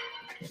cowboy.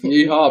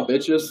 Yeehaw,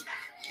 bitches.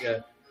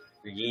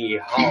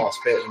 Yeehaw,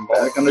 spitting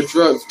Back on the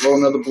drugs. Roll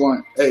another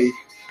blunt. Hey.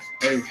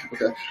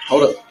 Okay.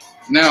 Hold up.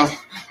 Now,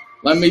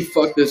 let me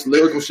fuck this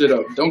lyrical shit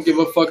up. Don't give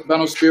a fuck about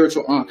no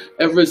spiritual.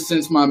 Ever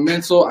since my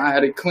mental, I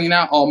had to clean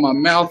out all my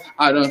mouth.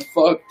 I done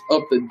fucked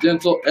up the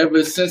dental.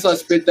 Ever since I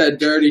spit that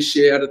dirty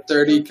shit out of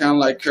 30, kinda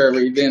like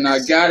curry. Then I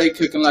got it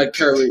cooking like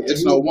curry.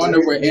 It's no wonder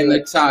we're in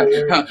the tie.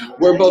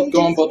 We're both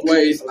going both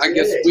ways. I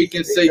guess we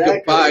can say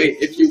goodbye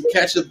if you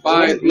catch a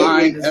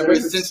byline. Ever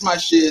since my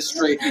shit is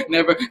straight,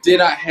 never did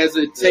I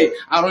hesitate.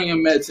 I don't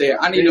even meditate.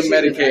 I need to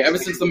medicate. Ever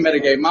since the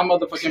Medigate, my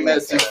motherfucking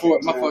medicine for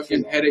my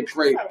fucking headache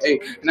great. Hey,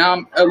 now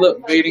I'm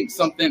elevating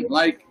something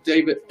like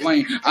David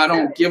Blaine. I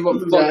don't give a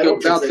fuck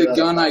about the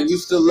gun. I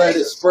used to let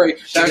it spray.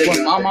 Back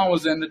when my mom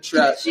was in the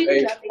trap.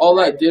 Hey, all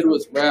I did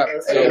was rap.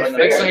 Hey,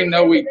 next thing you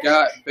know, we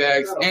got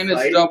bags and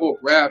it's double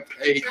wrapped.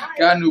 Hey,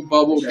 got a new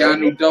bubble, got a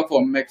new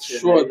duffel. Make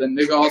sure the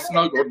nigga all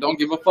snuggled. Don't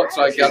give a fuck,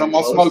 so I got them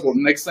all smuggled.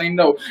 Next thing you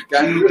know,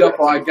 got a new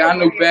duffel. I got a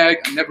new bag.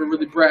 I never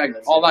really bragged.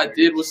 All I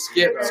did was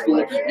skip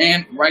school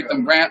and write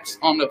them raps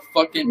on the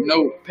fucking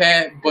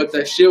notepad. But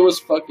that shit was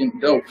fucking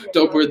dope.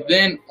 Doper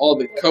than all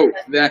the coke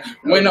that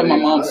went up my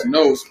mom's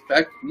nose.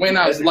 Back when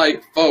I was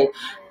like 4.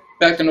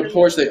 Back on the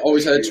porch, they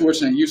always had a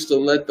torch and I used to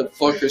let the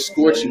fucker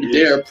scorch. You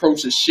dare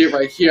approach the shit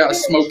right here, I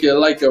smoke it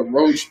like a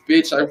roach,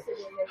 bitch.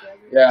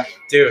 Yeah.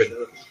 Dude.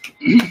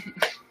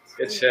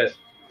 Good shit.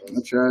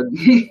 I tried.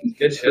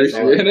 Good shit.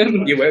 Appreciate Man.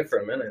 it. You went for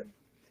a minute.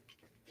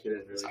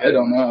 I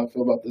don't know how I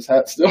feel about this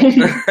hat still.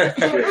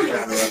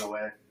 Run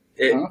away.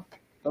 It, Huh?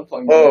 Don't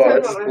plug me Oh, in. I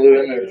just blew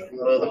in there.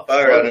 Oh, the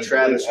fire out of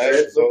Travis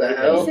Travis. Tritt, what the You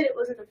hell? said it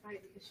wasn't a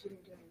fight because she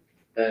didn't do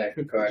it. Hey,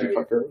 Did Carter. you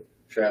fuck her?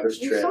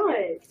 Travis You Tritt. saw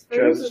it. It's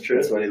Travis frozen. Tritt.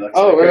 That's what he looks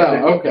Oh, like. yeah,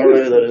 okay. I don't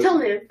know who that is. Tell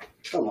him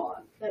Come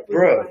on. that we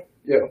Bro. were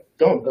fighting.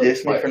 Don't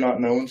diss me for not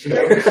knowing stuff.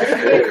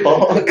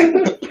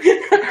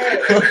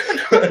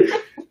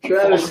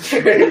 Travis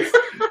Tritt.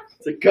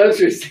 It's a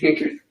country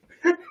singer.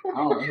 I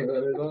don't know who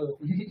that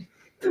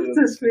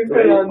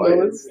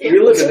is.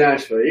 You live in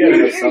Nashville. You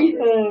gotta know something.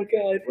 oh,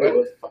 God. What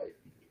was fight?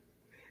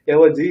 Yeah,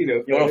 what do you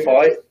know? You want to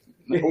fight?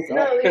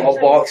 No, I'll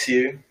box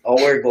you. I'll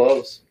wear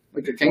gloves.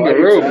 Like a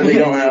kangaroo. And you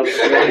don't have.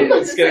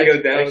 It's going to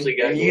go down. Actually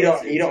got And you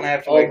don't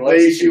have to I'll wear gloves.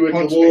 face you with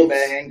punch the me wolves.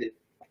 barehanded.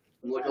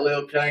 I'm like a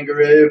little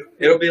kangaroo.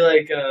 It'll be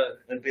like,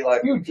 It'd be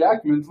like. Hugh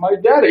Jackman's my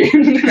daddy.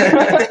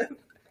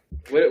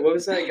 what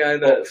was that guy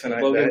that Boxing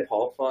like Logan that.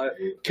 Paul fought?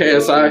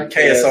 KSI.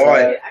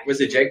 KSI. Was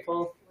it Jake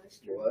Paul?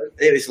 What?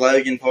 It was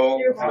Logan Paul.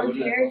 Your blonde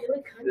hair, you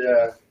look country.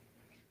 Yeah.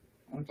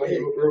 I'll tell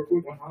you real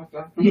quick one hot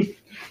time.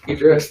 Get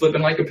your ass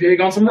slipping like a pig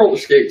on some roller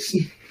skates.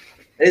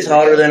 It's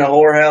hotter than a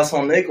whorehouse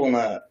on Nickel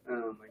Night.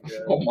 Oh my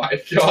god. Oh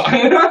my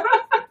god.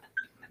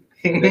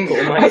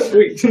 Nickel How Night.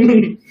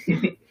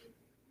 sweet.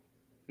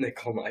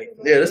 Nickel Night.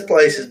 Yeah, this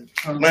place is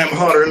damn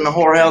hotter than the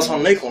whorehouse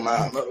on Nickel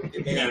Night. Look,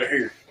 get me out of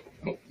here.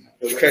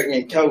 It'll crack me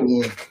a cold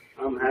one.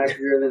 I'm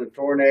happier than a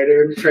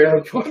tornado in a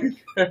trailer park.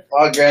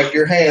 I grabbed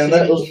your hand.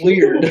 That was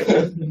weird.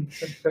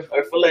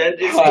 Our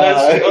phalanges Hi.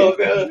 touched. Oh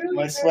god.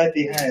 My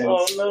sweaty hands.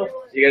 Oh no.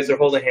 You guys are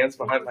holding hands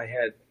behind my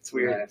head. It's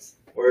weird. Nice.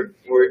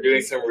 We're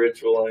doing some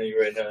ritual on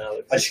you right now,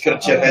 Alex. I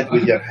scratch your head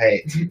with your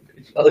hat.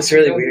 That looks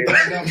really weird.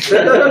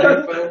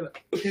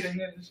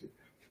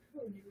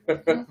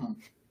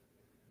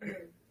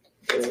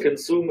 It's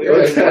consuming. Yeah.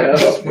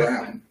 Chris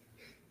Brown.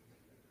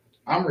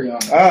 I'm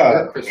Rihanna. Ah.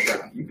 You're Chris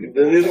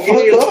Brown.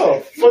 Fuck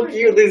off. Fuck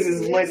you, this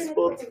is my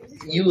spot.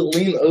 You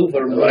lean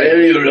over Why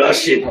are you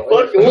rushing?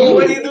 Fuck you,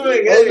 what are you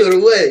doing? Other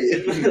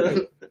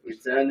way. We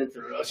turned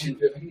into Russian.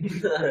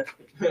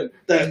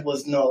 That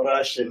was not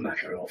Russian.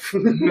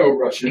 No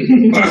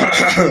Russian.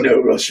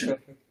 No Russian.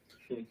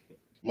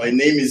 My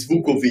name is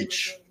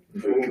Vukovic.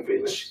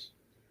 Vukovic.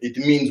 It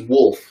means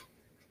wolf.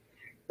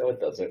 No, it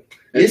doesn't.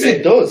 Yes,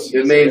 it does.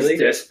 It means Really?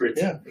 desperate.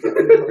 Yeah.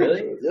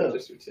 Really? Yeah.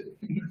 Just your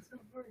titty.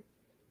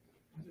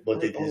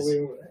 But it is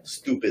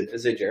stupid.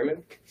 Is it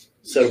German?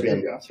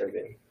 Serbian.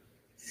 Serbian.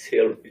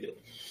 Serbia.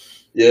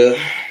 Yeah.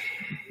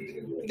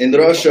 In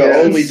Russia, Yeah,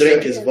 all we it's-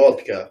 drink is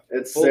vodka.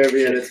 It's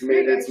Serbian.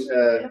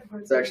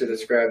 It's actually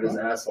described as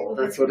asshole.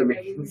 That's what it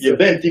means.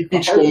 Jebem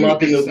pičko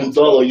matinu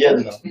budalo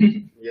jedna.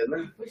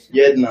 Jedna?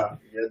 Jedna.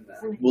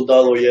 Jedna.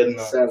 Budalo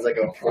jedna. Sounds like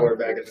a whore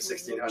back in the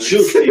 1600s.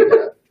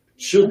 Šuti.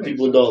 Šuti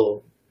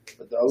budalo.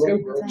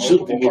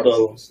 Šuti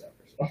budalo.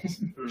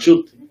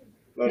 Šuti.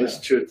 What is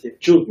chuti?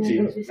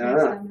 Šuti.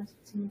 Ah.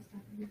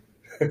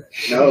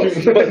 No.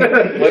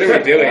 What are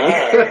we doing?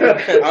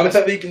 I'm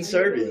speaking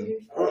Serbian.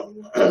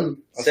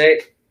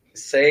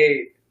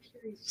 Say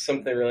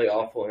something really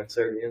awful in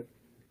Serbian.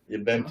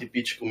 Jebem ti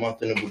pičku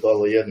matinu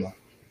budalo jedna.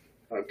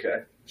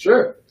 Okay.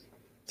 Sure.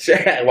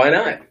 Why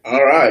not?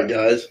 Alright,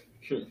 guys.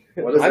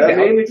 What does I'm that down.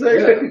 mean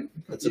exactly?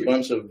 It's a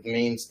bunch of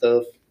mean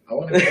stuff. I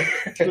want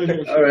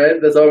to All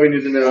right, that's all we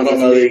need to know. I don't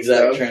know the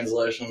exact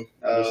translation.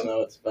 I Uh, just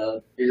know it's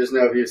bad. You just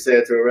know if you say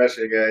it to a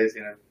Russian guy, he's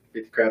gonna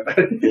beat the crap out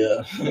of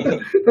you.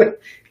 Yeah.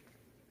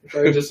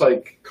 Or just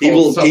like He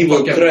will- some he will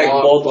fucking crack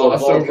bottle of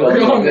boss over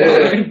vodka.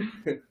 online.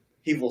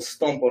 He will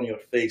stomp on your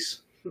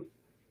face.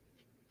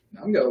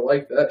 I'm gonna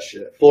like that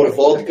shit. Pour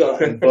vodka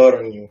and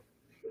burn you.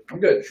 I'm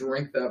gonna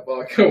drink that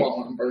vodka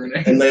while I'm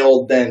burning. And they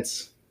all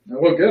dance.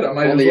 Well, good. I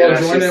might On as the well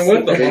ashes. join in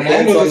with them. They My mom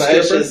dance on was the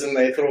a stripper. ashes and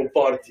they throw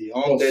party.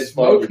 On I'll dead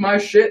smoke body. my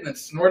shit and then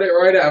snort it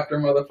right after,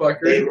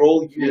 motherfucker. They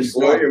roll you You in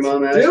snort your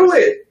blunt. mom out. Do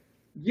it!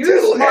 Use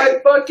Do my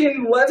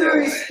fucking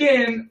leathery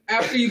skin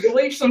after you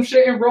bleach some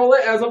shit and roll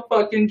it as a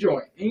fucking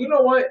joint. And you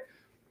know what?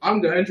 I'm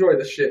gonna enjoy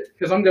the shit.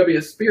 Because I'm gonna be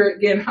a spirit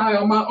getting high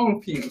on my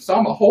own fumes. So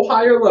I'm a whole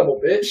higher level,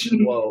 bitch.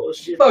 Whoa.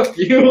 Fuck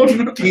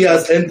you. He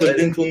has entered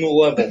into new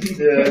level.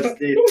 Yeah, that's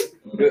deep.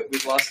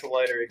 We've lost the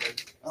lighter again.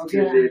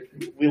 Too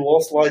deep. We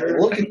lost light.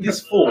 Look at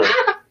this fool.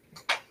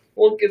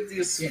 Look at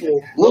this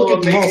fool. Look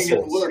at making it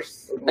muscles.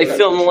 worse. I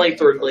feel the light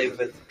through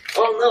David.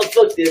 Oh no,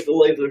 fuck the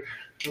laser.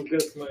 I'm good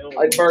to my own.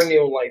 I burn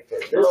you light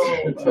through.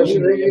 No.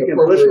 You think you can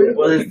push me?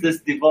 What is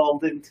this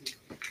devolved into?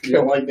 You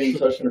don't like being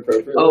touched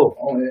inappropriately? Oh,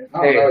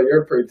 I don't know,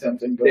 you're pretty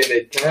tempting, but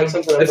David, can I have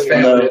something up It's in your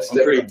family. No, It's I'm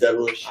pretty different.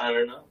 devilish. I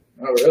don't know.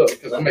 oh really?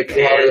 Because I'm making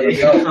it hotter than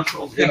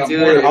hell. And I'm Dude,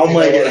 bored. I'll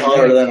make it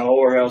hotter than a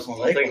whorehouse on I'll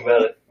Lake. think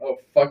about it. Oh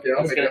fuck it,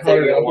 I'll It's make gonna it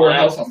hotter take than you a a while.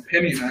 warehouse on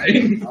Penny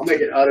Night. I'll make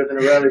it hotter than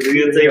a rally. It's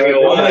gonna take you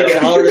a I'll while. make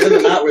it hotter than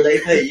the night where they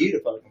pay you to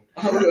fuck them.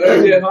 I'm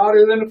gonna get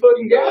hotter than a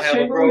fucking I gas have a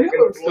chamber in broken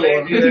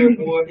Yellowstone. flange there,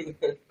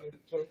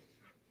 boy.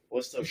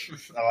 What's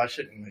the? Oh, I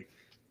shouldn't make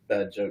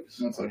bad jokes.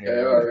 That's on okay,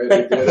 here.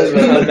 alright.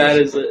 How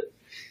bad is it?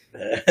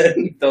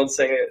 Don't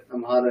sing it.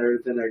 I'm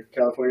hotter than a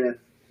California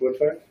wood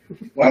fire.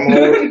 I'm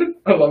hotter.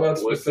 I love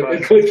that What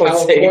specifically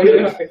Don't say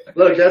California. it.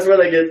 Look, that's where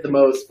they get the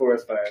most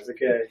forest fires.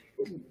 Okay.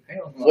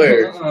 Hell no.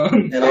 Where?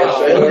 In In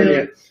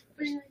Australia?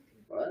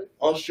 What?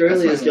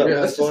 Australia's got Yeah,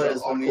 more that's just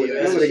fires than the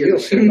awkward. Nobody US.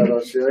 gives a shit about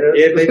Australia.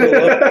 Yeah, people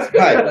love.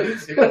 Hi,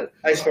 I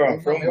that's where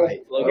I'm from,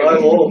 mate.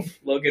 Logan,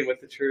 Logan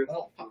with the truth.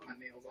 don't pop my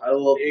nails I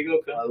love. There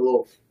you go, I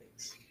love.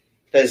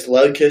 There's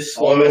locusts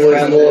swarming Always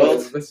around the love.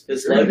 world.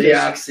 There's The locusts.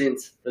 accent.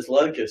 There's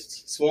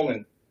locusts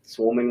swarming.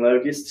 Swarming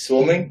locusts.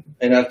 Swarming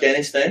in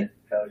Afghanistan.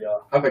 Hell yeah.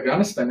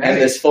 Afghanistan, And eh?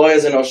 there's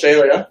fires in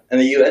Australia. And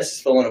the US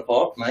is falling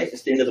apart, mate.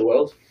 It's the end of the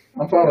world.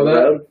 I'm fine with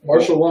that.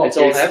 Martial law. It's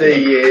all It's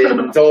happening. the end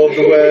of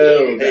the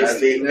world. It's as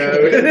the- we know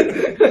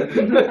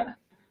it.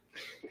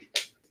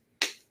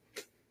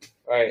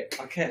 Alright.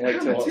 I can't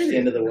wait to watch the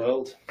end of the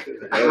world.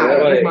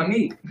 Where's my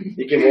knee?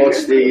 You can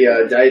watch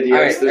the Day Alright,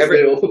 Dios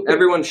Bill.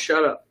 everyone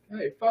shut up.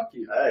 Hey, fuck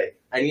you. Hey,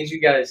 I need you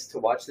guys to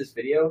watch this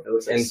video. it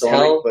looks like And Sonic,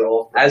 tell- but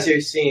all. As you're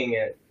seeing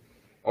it,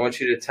 I want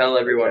you to tell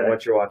everyone Okay.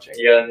 what you're watching.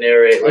 You gotta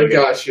narrate I like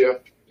got you.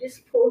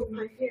 Just pulled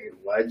my hair.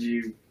 Why'd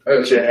you Oh,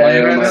 put is your it playing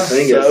hand right on my now?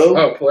 fingers? So-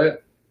 Oh, play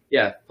it.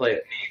 Yeah, play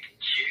it.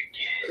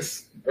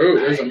 Oh,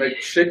 there's a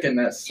McChicken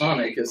that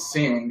Sonic is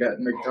seeing at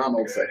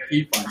McDonald's that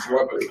he finds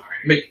lovely.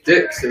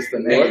 McDicks is the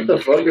name. What the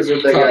fuck is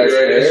with that guy's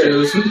Copyright hair?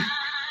 issues.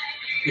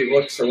 He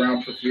looks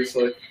around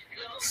profusely,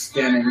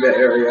 scanning the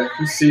area.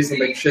 He sees the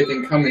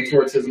McChicken coming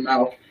towards his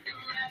mouth.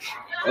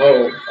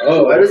 Oh.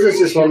 Why does this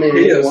just want me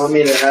He is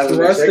to have a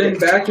thrusting McChicken?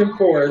 back and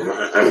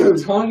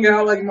forth, tongue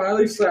out like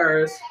Miley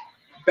Cyrus,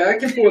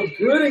 back and forth,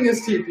 gritting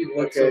his teeth. He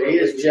looks Okay, he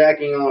over, is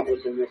jacking off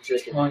with the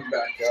McChicken. tongue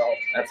back out.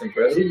 That's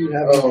impressive.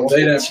 Oh, they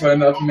didn't put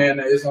enough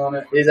mayonnaise on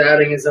it. He's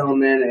adding his own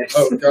mayonnaise.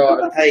 Oh,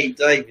 God. Hey,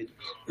 David.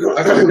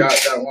 I forgot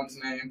that one's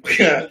name.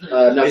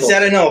 Knuckles. Is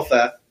that enough,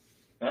 that?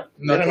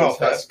 Knuckles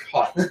has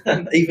caught.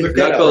 Even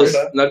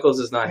Knuckles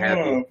is not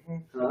happy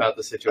about the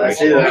I see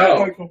situation. that.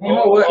 No. You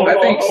know what?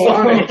 I think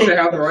Sonic should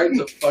have the right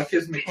to fuck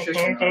his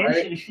McChicken,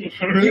 alright?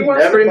 He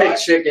wants Every to buy-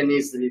 McChicken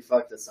needs to be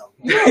fucked at some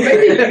point. No,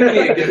 maybe you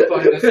need to get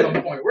fucked at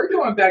some point. We're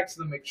going back to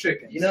the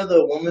McChicken. You know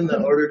the woman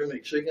that ordered a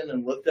McChicken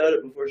and looked at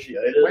it before she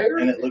ate it, Where?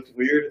 and it looked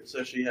weird,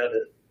 so she had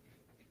it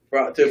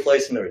brought to a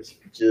place and there was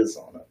jizz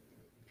on it.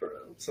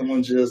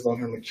 Someone jizzed on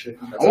her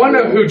McChicken. I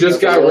wonder who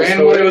just That's a got real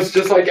randomly. story. It was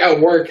just like at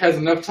work, has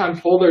enough time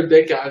to pull their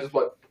dick out. Just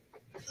like,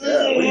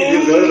 Yeah, what do you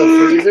do? Go to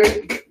the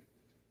freezer?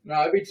 no,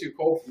 it'd be too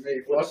cold for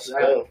me. Fuck Let's that.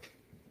 go.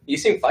 You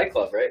seen Fight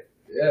Club, right?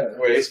 Yeah.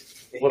 Where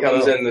he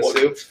comes in the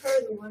soup.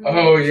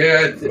 Oh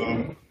yeah.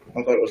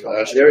 I thought it was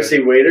last You ever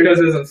see Waiter? Because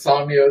his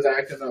insomnia is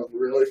acting up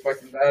really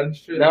fucking bad and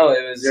shit. No,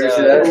 it was. You ever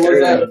see that? what was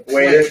that?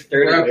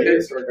 Waiter? Rap Waiter.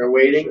 case or- Or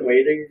Waiters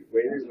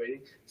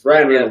waiting? It's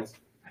Ryan Reynolds.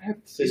 I'd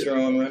have to see Cesar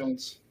Owen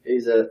Reynolds.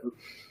 He's a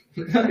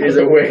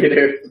it.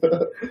 waiter.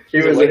 He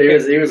was a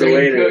Green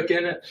waiter. Cook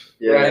in it.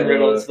 Yeah. Ryan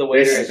Reynolds, the They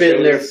waiter. spit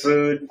in their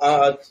food.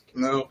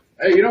 No.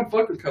 Hey, you don't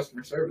fuck with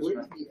customer service, Where's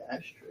man. the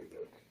ashtray go?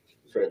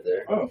 It's right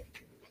there.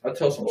 I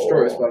tell some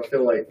stories, but I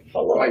feel like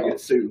I might get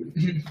sued.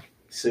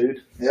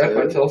 Sued. Yeah, if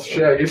I tell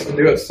shit I used to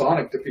do at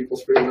Sonic to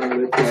people's food.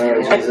 Oh,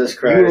 Jesus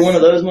You were Christ. one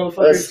of those Let's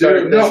motherfuckers? start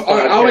Dude, this no,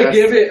 I would podcast.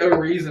 give it a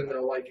reason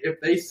though. Like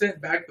if they sent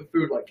back the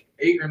food like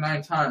 8 or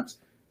 9 times,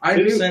 I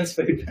Who knew sends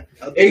food?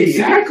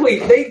 exactly.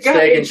 They got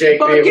Steak a and shake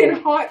fucking people.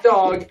 hot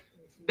dog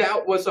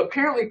that was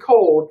apparently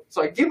cold.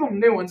 So I give them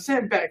new one,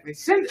 send it back. They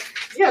send it.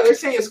 Yeah, they're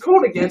saying it's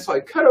cold again. So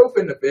I cut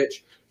open the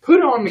bitch, put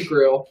it on the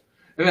grill,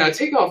 and then I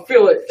take off,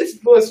 feel it. It's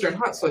blistering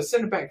hot. So I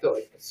send it back. They're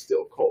like, it's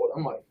still cold.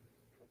 I'm like,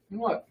 you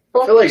know what?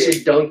 I feel like Fuck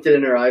she dunked it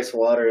in her ice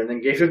water and then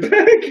gave it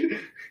back.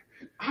 it.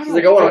 She's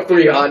like, I want a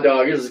free hot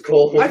dog. This is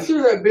cold. I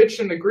threw that bitch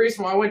in the grease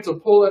when I went to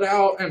pull it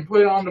out and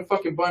put it on the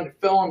fucking bun. It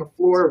fell on the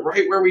floor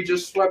right where we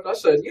just swept. I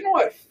said, you know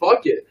what?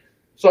 Fuck it.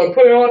 So I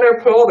put it on there,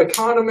 put all the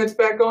condiments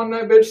back on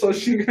that bitch so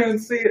she couldn't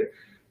see it.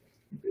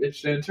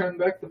 Bitch didn't turn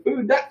back the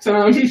food that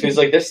time. She's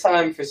like, this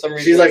time for some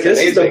reason. She's like, it's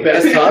this is the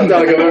amazing. best hot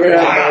dog I've ever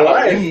had in my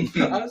life.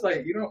 I was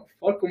like, you don't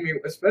fuck with me,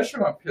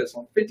 especially when I'm pissed.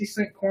 On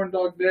 50-cent corn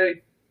dog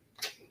day,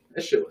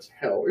 that shit was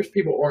hell. There's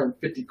people ordering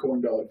 50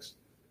 corn dogs.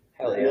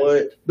 Hell yeah.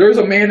 What? There was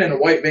a man in a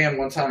white van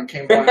one time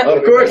came by.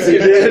 Of course he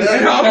did.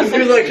 And I was He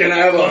was like, can I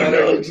have Corn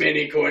 100 dogs.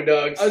 mini corn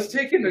dogs? I was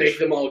taking the. Make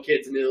them all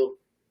kids' meal.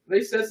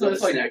 They said something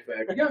With a like, snack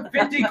bag. I got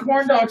 50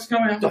 corn dogs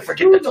coming out. I'm Don't like,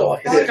 forget who the the toys.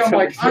 fuck? I'm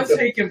like, I'm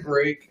taking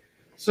break.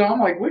 So I'm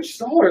like, which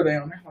stall are they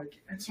on? They're like,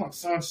 it's on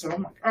so.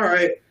 I'm like, all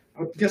right.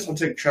 I guess I'll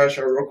take the trash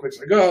out real quick.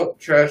 So I go out,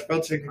 trash,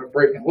 about to take my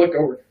break, and I look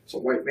over. It's a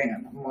white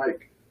van. I'm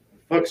like,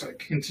 fuck. So I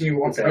continue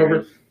walking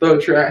over, throw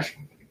the trash.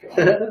 Oh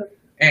my God.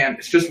 And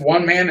it's just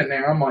one man in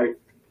there. I'm like,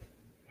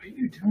 what are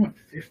you doing?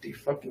 50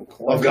 fucking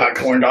corn I've got dogs?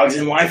 corn dogs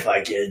and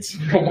Wi-Fi, kids.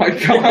 Oh my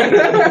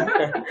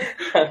God.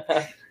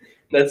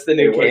 That's the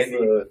new What's candy.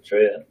 the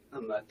tray at?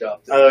 I'm not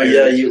adopted. Oh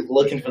yeah, you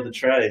looking for the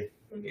tray?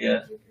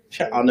 Yeah.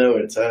 I know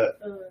where it's at.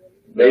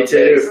 Me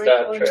too.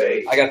 Stop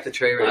tray. I got the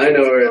tray right I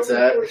know where it's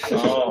at.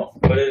 Oh,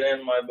 put it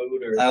in my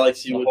booter.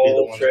 Alex, you The would be the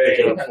whole one to tray.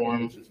 pick it up for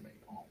him.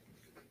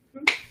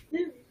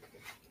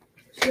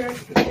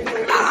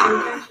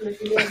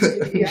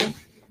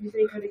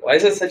 Why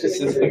is that such a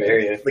sensitive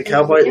area? The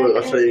cowboy, look,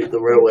 I'll show you the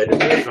railway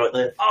is right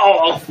there.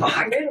 Oh,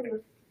 fuck.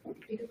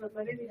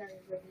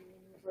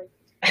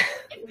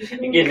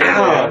 You get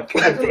Ow.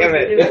 God damn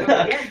it.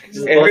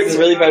 It hurts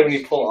really bad when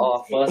you pull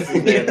off. Bust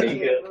his damn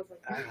ego.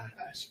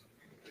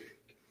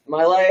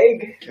 My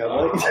leg.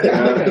 Cowboy?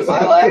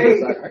 My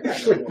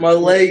leg. My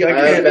leg, I I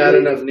have can't. bad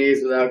enough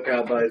knees without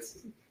cow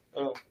bites.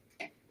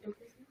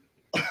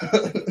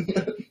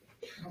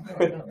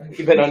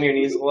 You been on your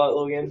knees a lot,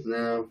 Logan?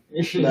 No.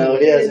 No,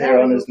 he has hair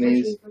on his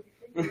knees.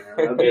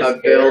 I've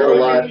built a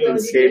lot in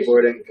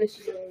skateboarding.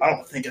 I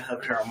don't think I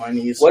have hair on my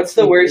knees. What's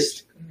the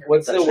worst?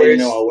 What's the That's how you worst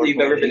know I work you've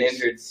my ever been knees.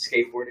 injured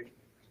skateboarding?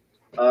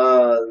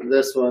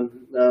 This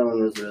one. That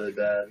one was really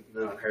bad.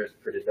 No, it hurts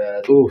pretty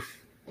bad. Oof.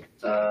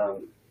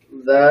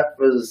 That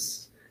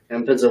was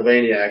in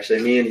Pennsylvania,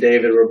 actually. Me and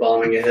David were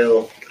bombing a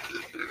hill.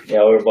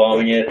 Yeah, we're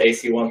bombing it.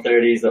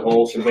 AC-130s, the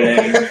whole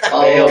shebang.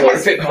 All They of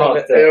almost it.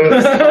 fucked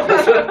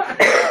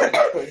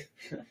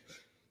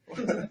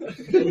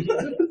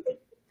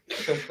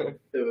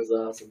It was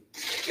awesome.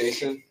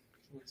 Jason,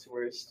 what's the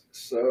worst?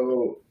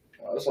 So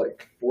I was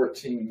like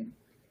 14.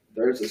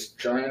 There's this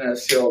giant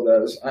ass hill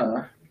that is by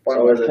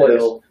So my is a place.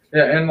 hill.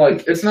 Yeah, and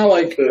like it's not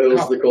like The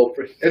hill's the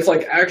culprit. it's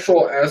like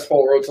actual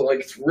asphalt roads, so like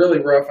it's really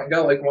rough. I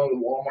got like one of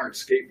the Walmart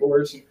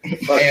skateboards.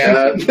 Fuck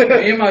And that.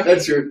 me and my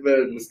That's your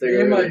bad mistake.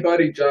 Me and my already.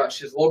 buddy Josh,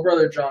 his little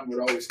brother John would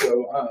always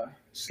go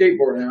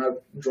skateboarding, and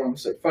I joined him.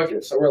 Said, "Fuck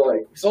it!" So we're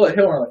like, we saw the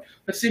hill, and we're like,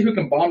 "Let's see who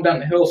can bomb down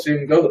the hill, so you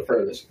can go the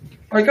furthest."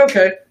 I'm like,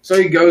 okay. So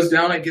he goes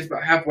down it, gets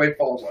about halfway,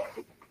 falls off.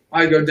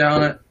 I go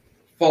down it,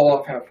 fall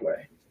off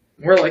halfway.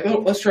 And we're like, "Oh,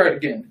 let's try it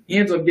again." He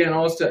ends up getting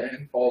almost to the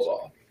end, falls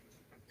off,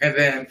 and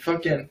then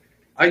fucking,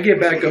 I get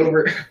back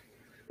over.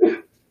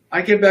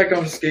 I get back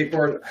on the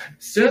skateboard.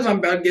 As soon as I'm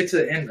about to get to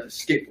the end, the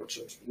skateboard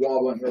starts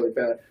wobbling really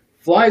bad.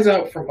 Flies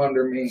out from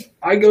under me.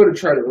 I go to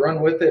try to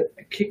run with it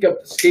and kick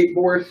up the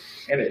skateboard,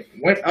 and it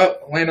went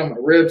up, landed on my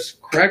ribs,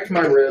 cracked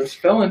my ribs,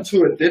 fell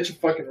into a ditch of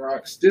fucking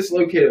rocks,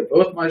 dislocated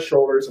both my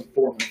shoulders and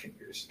 4 of my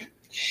fingers.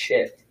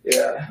 Shit.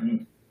 Yeah.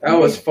 That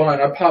was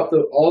fun. I popped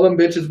all them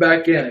bitches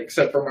back in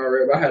except for my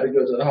rib. I had to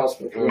go to the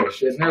hospital for that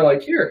shit. And they're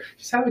like, here,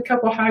 just have a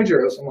couple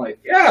hydros. I'm like,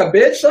 yeah,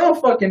 bitch, I'll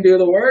fucking do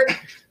the work.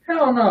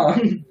 Hell no.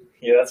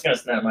 Yeah, that's gonna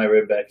snap my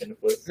rib back into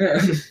place.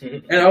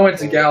 And I went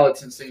to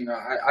Gallatin, so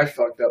I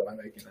fucked up by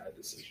making that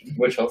decision.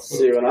 Which hospital?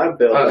 See, when I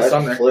built, I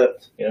Sumner.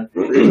 flipped. Yeah,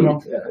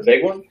 The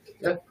big one?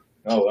 Yeah.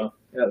 Oh wow.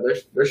 yeah,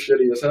 they're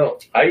shitty as hell.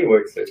 Heidi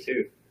works there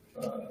too.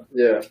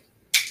 Yeah.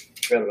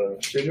 Forgot about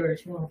that. Should you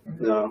explore?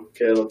 No,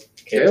 Caleb.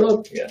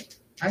 Caleb? Yeah.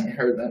 I ain't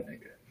heard that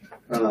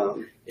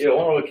nigga. Yeah, I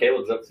wonder what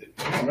Caleb's up to.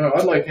 I don't know.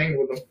 I'd like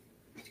hanging with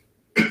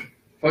him.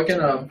 Fucking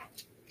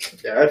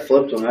Yeah, I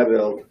flipped when I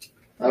built.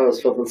 I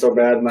was flipping so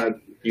bad, my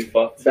You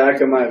fucked. back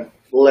of my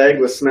leg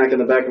was smacking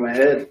the back of my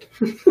head.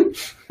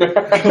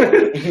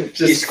 You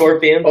Just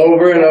scorpion.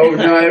 over and over.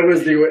 No, it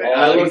was the.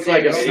 I Oh, you looked see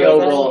like a videos of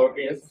snowball.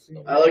 scorpions?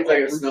 I looked like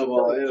a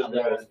snowball. It was I've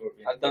never had bad. a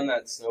scorpion. I've done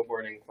that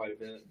snowboarding quite a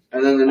bit.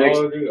 And then the next,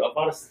 Oh, dude, I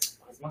bought is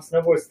my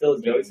snowboard still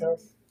at Joey's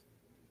house?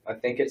 I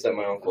think it's at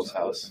my uncle's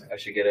house. I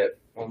should get it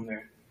on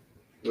there.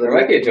 the Or it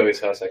might be at Joey's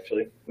house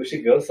actually. We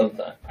should go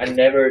sometime. I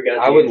never got.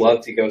 I would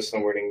love to go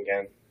snowboarding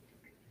again.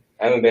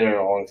 I haven't been in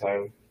a long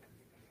time.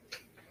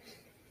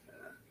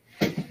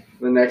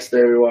 next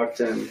day we walked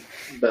in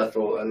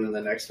Bethel, and then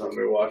the next one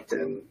we walked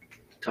in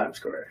Times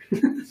Square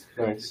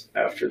Nice.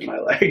 after my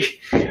leg.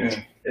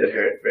 It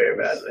hurt very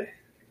badly.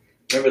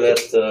 Remember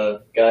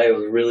that guy who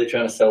was really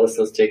trying to sell us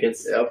those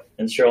tickets? Yep.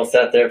 And Cheryl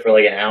sat there for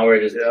like an hour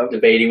just Yep.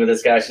 debating with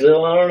this guy. She's like,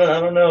 I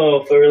don't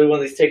know if I really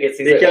want these tickets.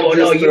 He's He like, kept oh no,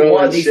 just you throwing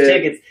want these shit.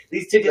 tickets.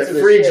 These tickets Like are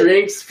the free shit.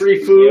 drinks,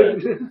 free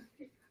food.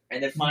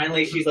 And then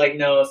finally she's like,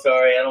 no,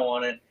 sorry, I don't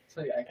want it.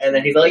 So, yeah, And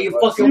then he's like, you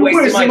fucking You're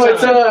wasted my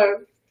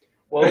time.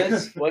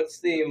 What's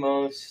the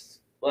most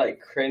like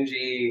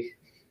cringy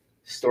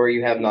story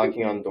you have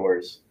knocking on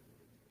doors?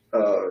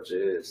 Oh,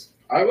 jeez.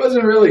 I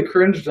wasn't really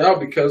cringed out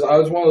because I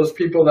was one of those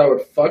people that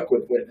would fuck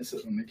with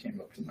witnesses when they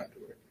came up to my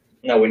door.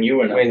 No, when you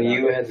were not. When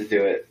you had to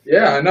do it.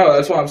 Yeah, I know.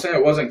 That's why I'm saying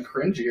it wasn't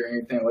cringy or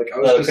anything. Like I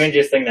was No, the just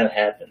cringiest thing that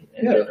happened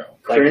in Yeah. general.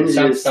 Like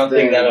Cringiest something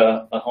thing. that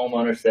a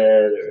homeowner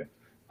said or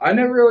I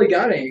never really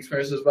got any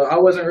experiences, but I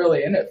wasn't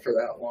really in it for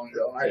that long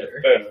though yeah, either.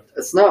 fair enough.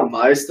 It's not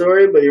my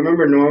story, but you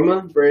remember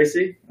Norma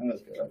Bracy? That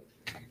was good.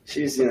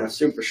 She's,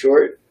 super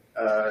short.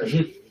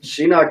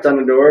 She knocked on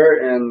the door,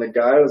 and the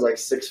guy was like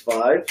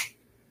 6'5",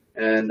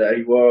 and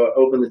he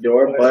opened the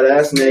door, butt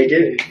ass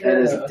naked, and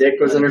his dick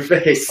was in her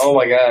face. Oh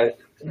my god.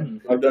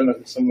 I've done that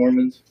with some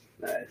Mormons.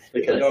 Nice.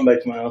 They kept going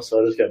back to my house,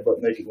 so I just got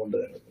butt naked one day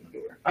and opened the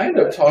door. I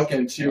ended up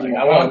talking to Like, one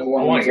I want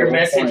woman your at one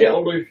message, point.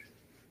 elder.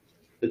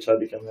 They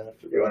tried to come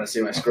after You want to see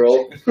my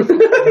scroll?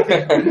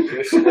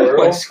 Your squirrel.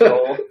 My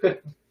scroll.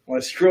 My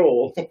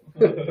scroll.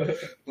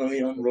 Let me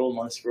unroll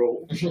my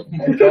scroll. Oh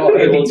my God.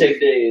 It will take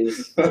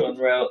days to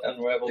unravel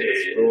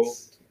this scroll.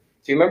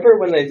 Do you remember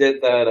when they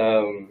did that?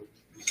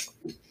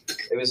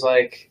 It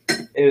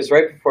was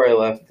right before I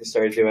left. They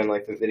started doing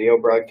like the video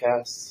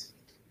broadcasts,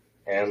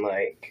 and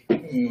like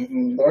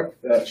Fuck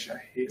that shit. I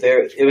hate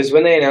there. It was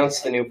when they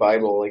announced the new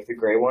Bible, like the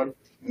gray one,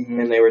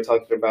 Mm-hmm. and they were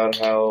talking about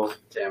how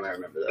Damn, I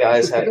remember that.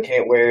 guys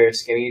can't wear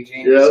skinny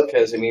jeans Yep.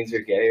 because it means you're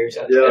gay or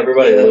something. Yep.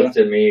 Everybody looked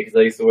at me because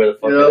I used to wear the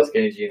fucking Yep.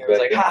 skinny jeans It was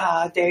back like, then.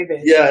 ha,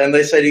 David. Yeah, and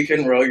they said you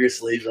couldn't roll your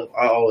sleeves up.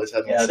 I always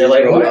had my Yeah, sleeves they're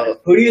like, rolled what?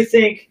 up. Who do you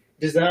think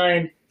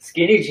designed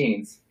skinny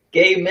jeans?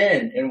 Gay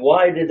men. And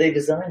why did they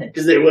design it?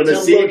 Because they want to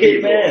To see look at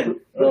people. men.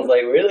 And I was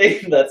like, really?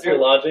 That's your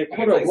logic?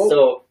 Hold Like, on, what-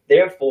 so,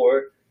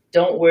 therefore,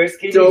 don't wear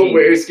skinny Don't jeans.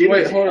 wear skinny Wait,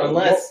 jeans. hold on.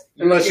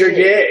 Unless you're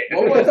gay.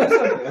 What was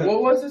this?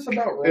 What was this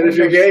about? And if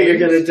you're gay, you're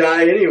going to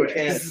die Can't.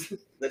 anyways.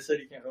 They said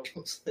you can't roll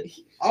your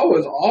sleeves. I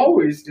was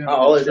always doing. I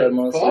always that had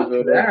my shit. sleeves Fuck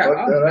rolled up. that. Fuck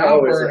I'm that, I not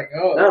always- burning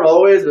up. Not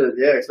always, but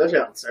yeah, especially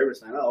on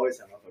service, man. I always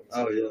have my fucking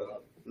Oh, sleeves yeah.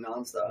 up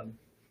nonstop.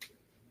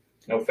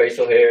 No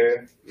facial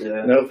hair.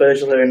 Yeah. No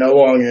facial hair, no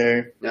long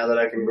hair. Now that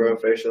I can grow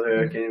facial hair,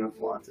 I can't even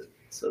flaunt it.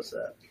 It's so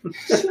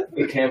sad.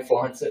 You can't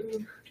flaunt it.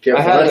 Can't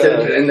I had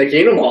flaunt it in the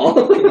Kingdom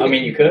Hall. I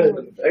mean, you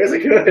could. I guess I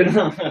could.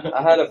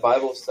 I had a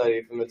Bible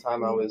study from the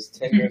time I was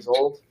 10 years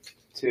old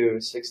to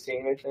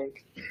 16, I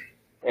think.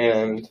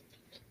 And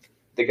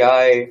the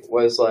guy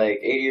was like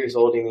 80 years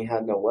old and he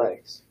had no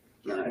legs.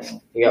 Nice.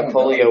 He got Oh,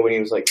 polio when he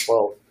was like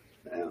 12.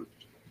 Damn.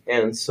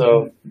 And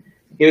so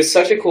He was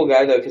such a cool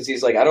guy though, because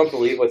he's like, I don't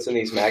believe what's in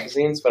these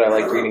magazines, but I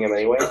like reading them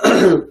anyway.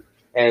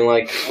 And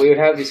like we would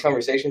have these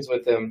conversations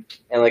with him,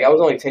 and like I was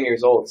only 10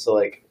 years old, so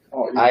like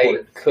I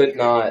could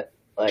not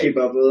like Keep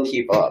up with him.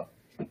 keep up.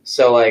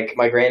 So like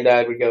my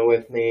granddad would go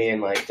with me,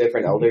 and like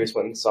different elders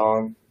went and saw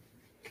him.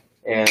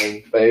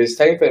 But it was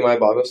technically my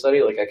Bible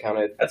study. Like I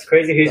counted. That's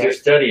crazy. He's your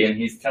study, and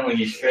he's telling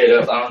you straight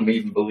up, I don't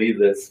even believe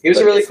this. He was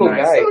a but really it's cool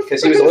nice. guy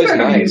because he was always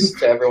nice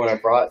to everyone I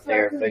brought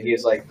there. But he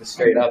was like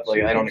straight up,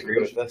 like I don't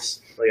agree with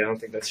this. Like I don't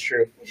think that's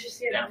true. You should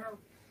see it now.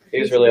 He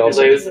was really It was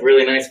awesome. like this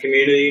really nice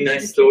community,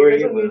 nice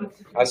story. But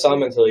I saw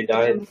him until he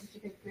died.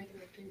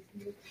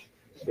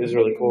 It was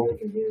really cool.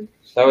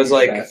 That was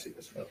like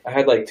I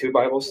had like 2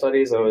 Bible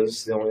studies. That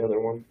was the only other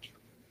one.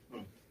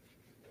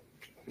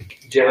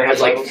 Did you ever I had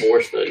have like Bible?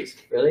 4 studies.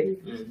 Really?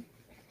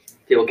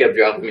 People kept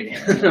dropping me.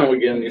 I would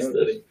get a new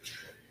study.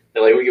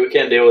 They're like, we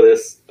can't deal with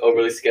this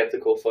overly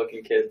skeptical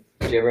fucking kid.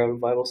 Did you ever have a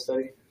Bible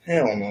study?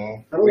 Hell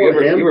no. I don't Were you, want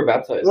ever, him. you were I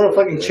baptized. want a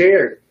fucking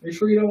chair. Are you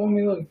sure you don't want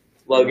me to?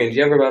 Logan, did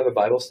you ever have a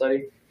Bible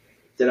study?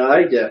 Did I?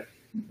 Yeah.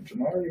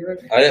 Jamal, are you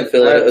ready? I didn't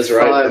feel I like had it was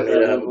right 5 for me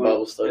to at have a one Bible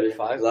point. study. At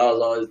 5? 'Cause I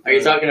was always Are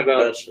you talking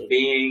about that shit.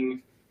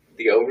 being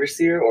the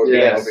overseer or being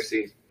Yes.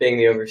 overseas? Being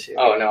the overseer.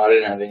 Oh, no, I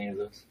didn't have any of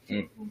those.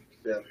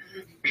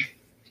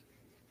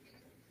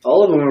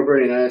 All of them were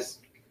pretty nice.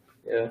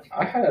 Yeah.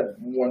 I had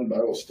one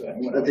Bible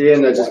study. At the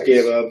end, I just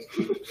gave up.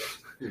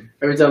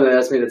 Every time they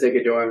asked me to take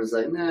a dorm, I was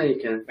like, nah, you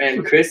can't.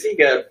 Man, Chrissy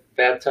got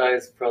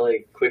baptized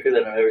probably quicker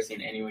than I've ever seen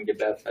anyone get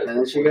baptized. And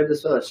then she before. got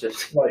this fellowship.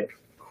 Like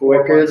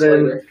Quicker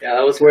than Yeah,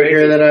 that was quicker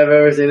crazy. than I've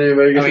ever seen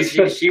anybody I mean,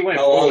 get she went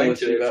How full long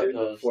was into she it. too.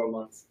 baptized? 4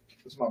 months.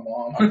 It's my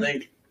mom. I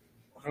think,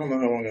 I don't know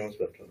how long I was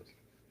baptized.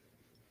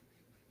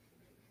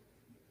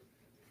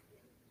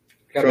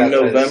 Got From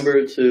baptized.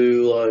 November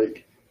to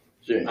like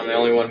June. I'm the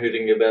only one who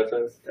didn't get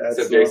baptized. That's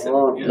Except not Jason.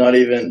 long. Yeah. Not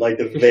even like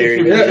the very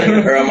Yeah.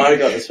 beginning. Or I might have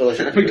got this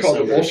fellowship. We called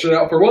the December. bullshit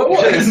out for what it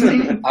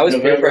was. I was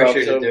peer November,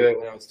 pressured to October. do it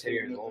when I was 10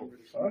 years old.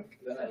 Fuck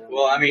that.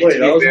 Well, I mean, Wait, to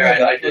that be was fair,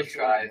 my I did baptism?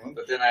 try,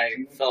 but then I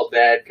felt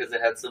bad because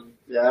it had some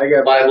Yeah, I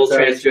got Bible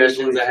baptized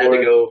transgressions. I had to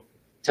 24, go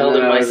tell And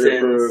them then I my was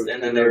sins, reproved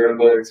and then in they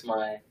November. revoked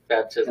my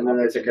baptism. And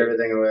then they took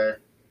everything away.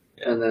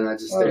 Yeah. And then I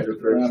just Oh, stayed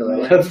with her until I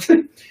yeah. left.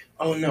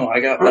 Oh no, I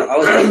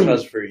was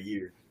baptized for a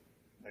year.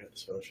 I got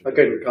this fellowship. I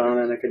couldn't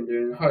comment. I couldn't do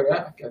anything. Oh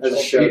yeah. I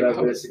just showed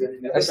up, basically.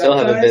 I still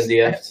haven't been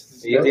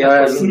DF'd. You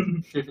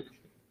DF'd?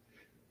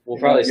 We'll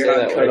probably say You're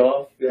that not cut way.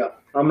 off. Yeah,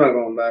 I'm not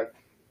going back.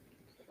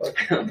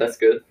 That's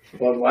good.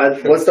 Well,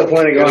 what's the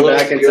point of You're a going little-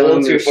 back and you're a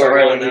little telling them you're too far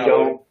sorry gone when you now.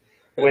 don't?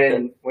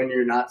 When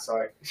you're not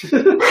sorry.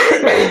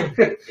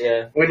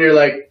 Yeah. When you're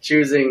like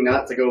choosing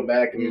not to go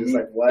back and you're just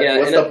like, what? Yeah,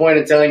 What's and the point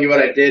in telling you what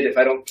I did if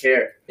I don't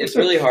care? It's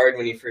really hard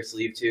when you first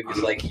leave too,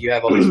 because like you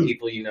have all these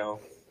people you know,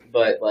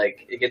 but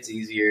like it gets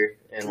easier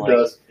and It like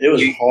does. It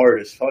was You- hard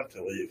as fuck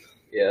to leave.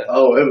 yeah.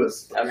 Oh, it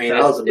was. I mean,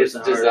 1000% it's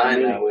hard.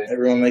 designed that way.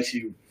 Everyone makes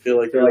you feel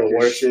like Feel you're like the you're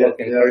worst shit,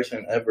 fucking yeah.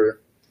 person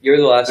ever. You're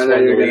the last And one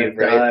then to you're leave,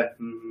 gonna right? die.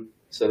 Mhm.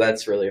 So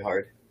that's really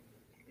hard.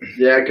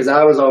 Yeah, because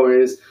I was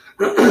always.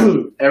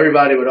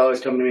 Everybody would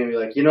always come to me and be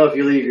like, you know, if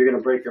you leave, you're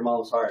gonna break your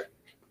mom's heart,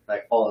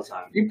 like all the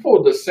time. You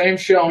pulled the same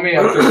shit on me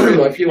after free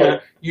life. You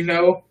like, you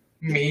know,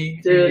 me,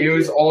 Dude. you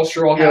is all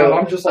sure I'll You have. know,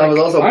 I'm just like, I was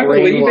also I'm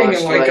leaving brainwashed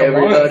in like by a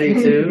everybody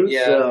month. too.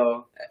 Yeah.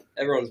 So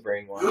Everyone's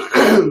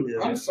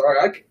brainwashed. I'm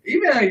sorry.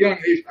 Even at a young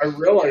age, I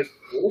realized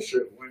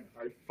bullshit when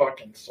I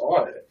fucking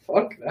saw it.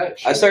 Fuck that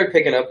shit. I started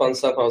picking up on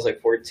stuff when I was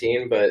like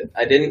 14, but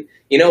I didn't.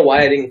 You know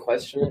why I didn't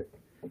question it?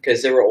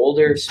 Because there were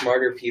older,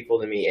 smarter people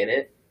than me in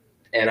it,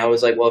 and I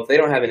was like, well, if they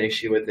don't have an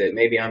issue with it,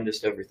 maybe I'm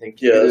just overthinking.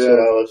 Yeah, that's Yeah. what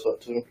I always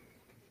thought too.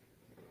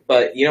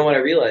 But you know what I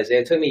realized? And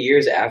it took me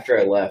years after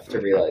I left to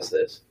realize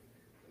this.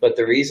 But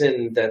the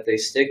reason that they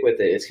stick with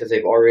it is because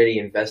they've already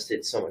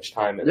invested so much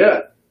time in it. yeah,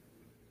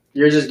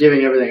 you're just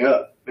giving everything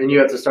up, and you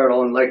have to start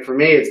all. Like for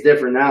me, it's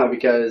different now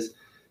because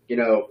you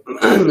know,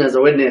 as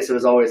a witness, it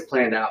was always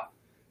planned out.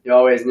 You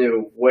always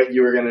knew what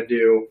you were gonna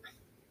do,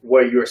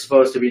 what you were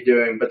supposed to be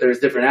doing, but there's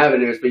different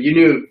avenues. But you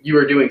knew you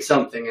were doing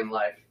something in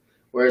life.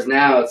 Whereas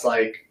now it's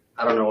like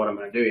I don't know what I'm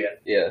gonna do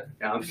yet. Yeah.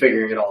 You know, I'm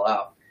figuring it all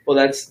out. Well,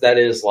 that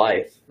is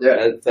life. Yeah,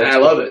 That's and I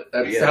love it.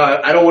 That's yeah.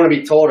 how I don't want to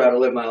be told how to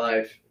live my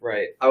life.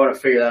 Right. I want to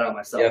figure that out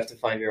myself. You have to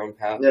find your own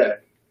path. Yeah.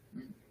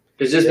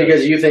 Because just Yeah.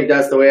 because you think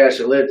that's the way I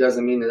should live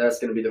doesn't mean that that's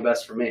going to be the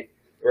best for me.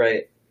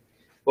 Right.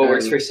 What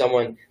works And- for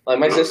someone like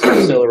my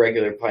sister's still a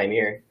regular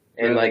pioneer,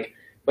 and Yeah. like,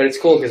 but it's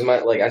cool because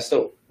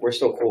we're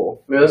still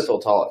cool. Yeah. We still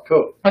talk.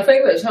 Cool. I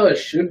think that's how it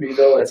should be,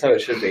 though. Like, That's how it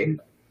should be.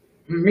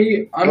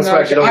 me, I'm That's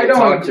not. why you don't I get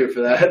talked don't. to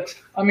for that.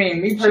 I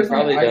mean, me She probably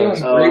personally, I don't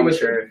does. Oh, agree I'm with.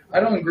 sure. I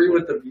don't agree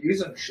with the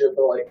views and shit.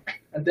 But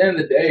like, at the end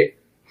of the day,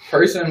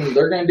 person,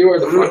 they're gonna do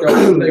whatever the fuck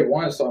else they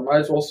want. So I might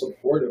as well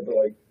support it. But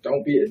like,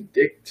 don't be a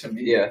dick to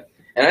me. Yeah.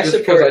 And I Just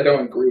support. because I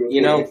don't agree with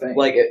You what know, you think.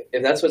 like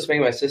if that's what's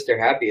making my sister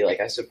happy,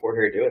 like I support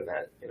her doing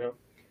that. You know,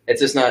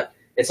 it's just not.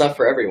 It's not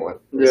for everyone.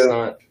 It's Yeah.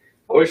 not.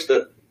 I wish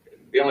that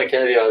the only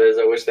caveat is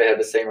I wish they had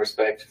the same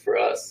respect for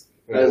us.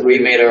 As We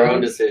made our own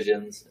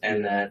decisions,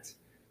 and that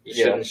you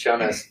Yeah. shouldn't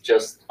shun us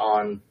just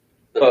on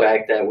the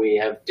fact that we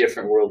have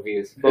different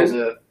worldviews. But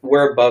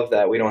we're above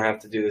that. We don't have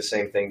to do the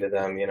same thing to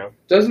them, you know?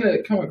 Doesn't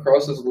it come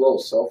across as a little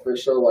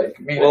selfish? So, like,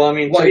 Well, I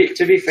mean, like,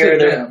 to be fair,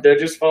 them. they're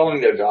just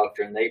following their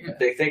doctrine.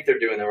 They think they're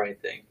doing the right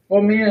thing.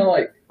 Well, me and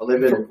like,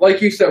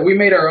 like you said, we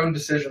made our own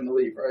decision to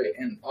leave, right?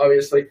 And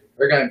obviously,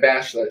 they're gonna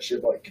bash that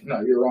shit. Like, no,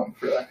 you're wrong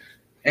for that.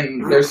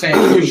 And they're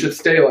saying you should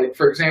stay. Like,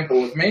 for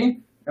example, with me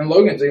and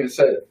Logan's even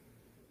said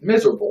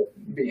miserable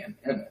being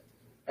in it.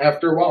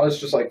 After a while, it's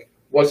just like,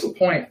 what's the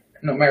point?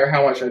 No matter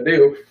how much I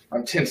do,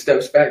 I'm 10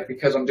 steps back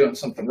because I'm doing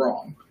something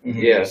wrong.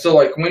 Yeah. So,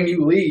 like, when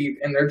you leave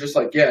and they're just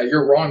like, yeah,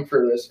 you're wrong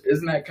for this,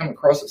 isn't that come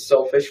across as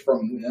selfish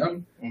from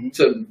them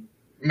to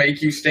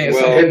make you stay in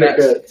something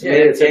that's...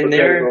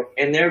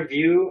 In their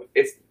view,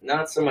 it's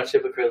not so much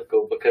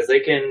hypocritical because they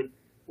can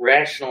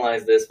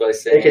rationalize this by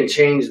saying... They can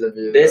change the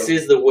view. This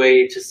is the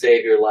way to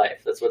save your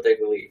life. That's what they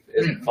believe,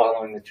 is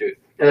following the truth.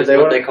 That's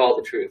what they call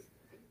the truth.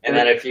 And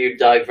that if you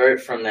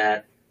divert from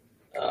that,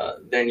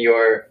 then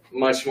you're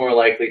much more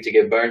likely to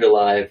get burned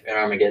alive in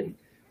Armageddon.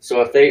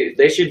 So if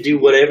they should do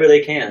whatever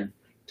they can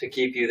to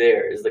keep you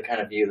there is the kind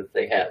of view that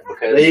they have.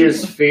 Because they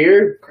use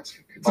fear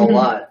a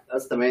lot.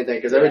 That's the main thing.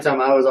 Because every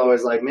time I was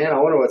always like, man, I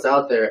wonder what's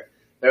out there.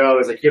 They're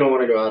always like, you don't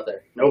want to go out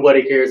there.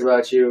 Nobody cares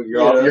about you.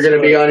 You're going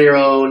to be on your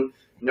own.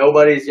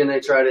 Nobody's going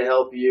to try to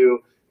help you.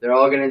 They're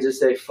all going to just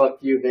say, fuck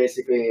you,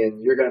 basically,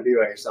 and you're going to be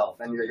by yourself,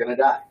 and you're going to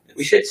die.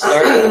 We should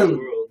start...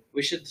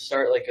 We should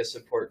start like a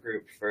support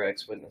group for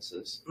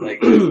ex-witnesses,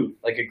 like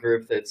a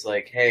group that's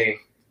like, hey,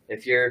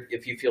 if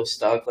you feel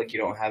stuck, like you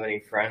don't have any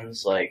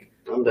friends, like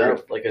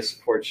like a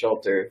support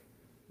shelter,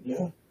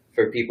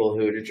 for people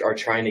who are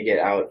trying to get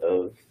out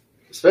of.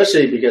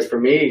 Especially because for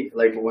me,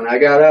 like when I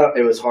got out,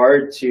 it was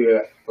hard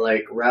to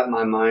like wrap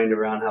my mind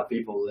around how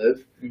people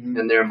live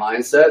and their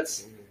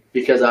mindsets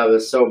because I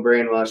was so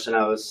brainwashed and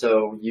I was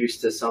so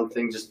used to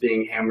something just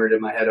being hammered in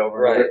my head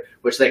over and over,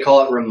 which they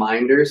call it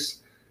reminders.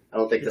 I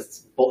don't think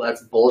that's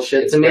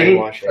bullshit to me.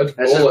 That's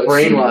just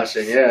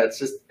brainwashing. Yeah, it's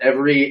just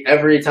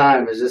every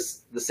time it's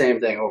just the same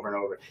thing over and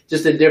over.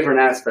 Just a different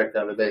aspect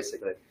of it,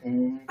 basically.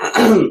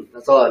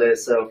 That's all it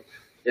is. So,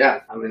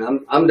 yeah, I mean,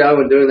 I'm down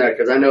with doing that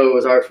because I know it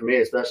was hard for me,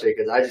 especially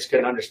because I just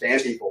couldn't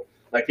understand people.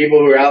 Like people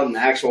who are out in the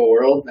actual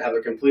world have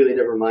a completely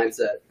different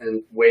mindset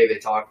and way they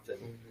talk to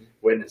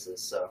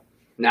witnesses. So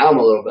now I'm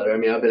a little better. I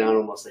mean, I've been out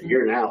almost a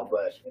year now,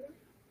 but.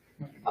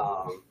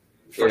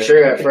 For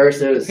sure, at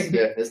first it was,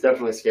 it's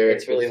definitely scary.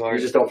 It's really hard.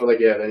 You just don't feel like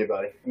you have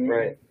anybody.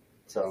 Right.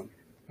 So.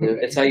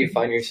 It's how you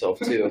find yourself,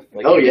 too.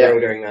 Like,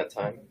 during that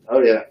time.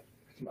 Oh, yeah.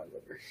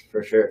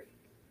 For sure.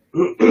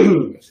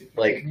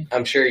 Like,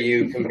 I'm sure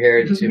you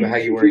compared to how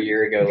you were a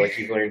year ago, like,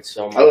 you've learned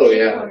so much. Oh,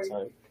 yeah.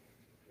 A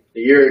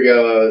year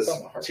ago, I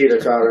was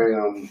teeter-tottering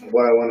on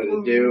what I wanted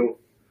to do,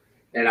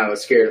 and I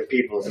was scared of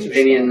people's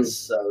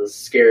opinions. I was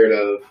scared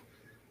of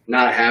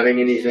not having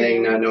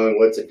anything, not knowing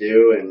what to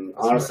do, and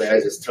honestly,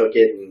 I just took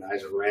it and I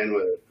just ran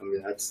with it. I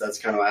mean, that's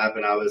kind of what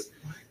happened.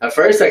 At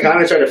first, I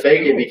kind of tried to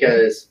fake it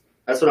because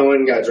that's when I went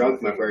and got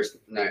drunk my first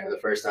night, the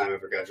first time I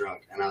ever got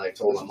drunk, and I like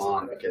told my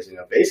mom because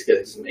basically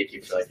they just make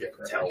you feel like you have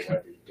to tell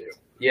whatever you do.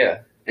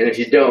 Yeah. And if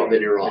you don't,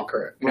 then you're wrong.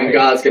 And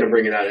God's gonna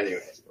bring it out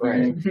anyways.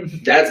 Right.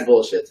 That's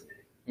bullshit to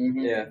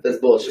me. Yeah. That's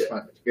bullshit.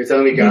 You're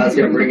telling me God's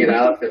gonna bring it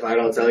out if I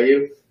don't tell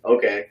you?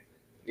 Okay.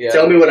 Yeah.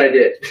 Tell me what I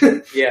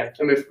did. Yeah.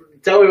 I mean,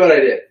 tell me what I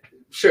did.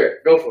 Sure,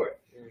 go for it.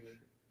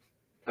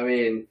 I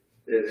mean,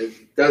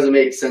 it doesn't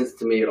make sense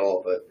to me at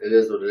all, but it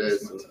is what it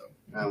is. And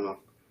I don't know.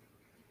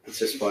 It's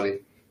just funny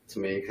to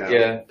me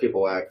how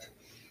people act.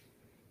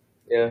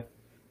 Yeah.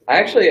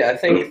 I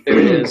think there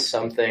is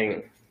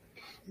something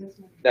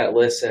that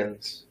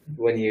listens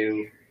when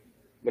you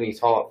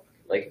talk.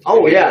 Like.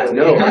 Oh, yeah,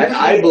 no.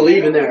 I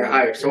believe in their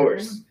higher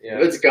source. Yeah.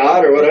 If it's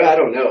God or whatever, I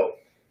don't know.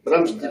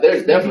 But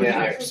there's definitely a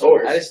higher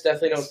source. I just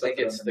definitely don't think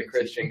it's the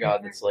Christian God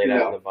that's laid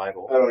out in the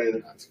Bible. I don't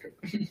either.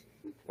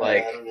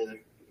 Like, I don't either.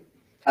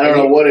 I don't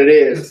know what it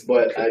is,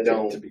 but I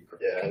don't.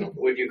 Yeah, I don't.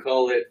 Would you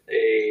call it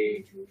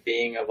a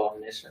being of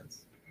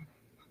omniscience?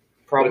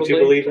 Probably. Would you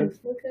believe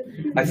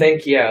in? I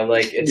think,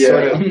 like, it's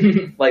sort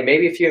of, like,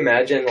 maybe if you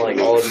imagine, like,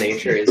 all of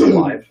nature is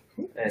alive,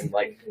 and,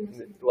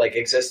 like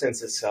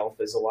existence itself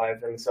is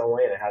alive in some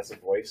way, and it has a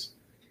voice.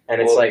 And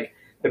it's like,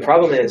 the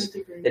problem is,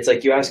 it's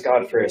like you ask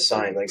God for a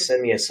sign, like,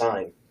 send me a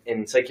sign.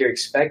 And it's like you're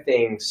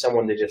expecting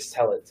someone to just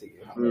tell it to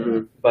you. Mm-hmm.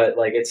 But,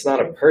 like, it's not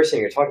a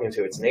person you're talking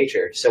to, it's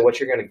nature. So what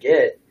you're going to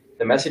get,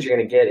 the message you're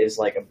going to get is,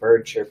 like, a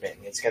bird chirping.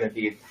 It's going to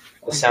be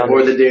the sound.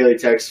 Or the daily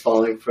text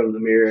falling from the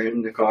mirror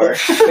in the car.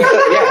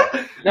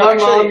 Yeah. No, my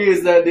mom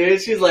used that,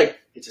 dude. She's like,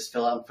 it just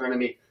fell out in front of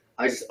me.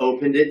 I just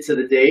opened it to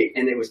the date,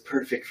 and it was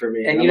perfect for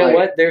me. And you know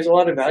what? There's a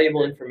lot of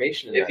valuable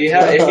information in that.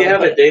 If you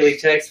have a daily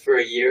text for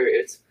a year,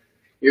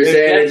 You're there's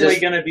saying definitely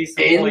it going to be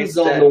some just points ends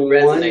on that the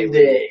resonate one with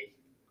day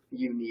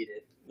you need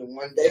it. The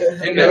one day.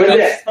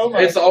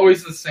 It's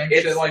always the same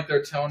shit, like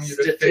they're telling you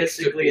to fix it.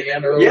 Statistically Yeah,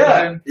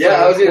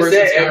 I was gonna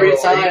say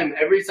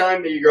every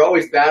time you're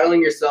always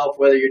battling yourself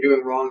whether you're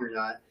doing wrong or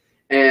not,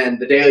 and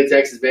the daily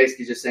text is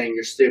basically just saying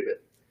you're stupid.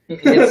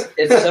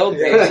 It's so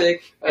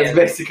basic. That's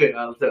basically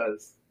how it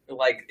does.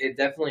 like it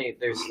definitely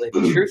there's like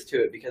truth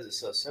to it because it's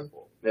so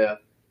simple. Yeah.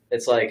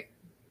 It's like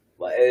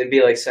it'd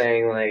be like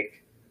saying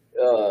like,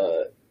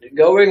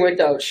 going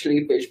without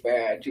sleep is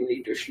bad. You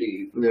need to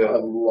sleep. I Yeah.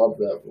 love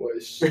that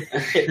voice.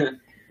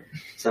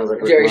 Sounds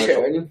like Jerry Rick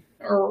Marshall.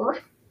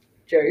 Sharon.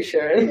 Jerry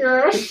Sharon.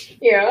 Yes.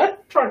 Yeah.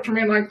 Talk to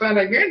me like that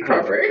again,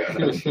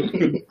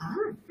 puppy.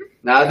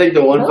 Now I think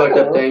the one fucked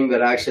up thing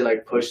that actually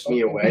like pushed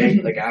me away,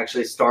 like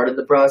actually started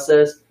the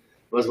process,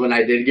 was when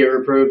I did get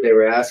reproved. They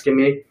were asking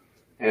me,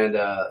 and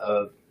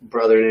a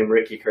brother named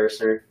Ricky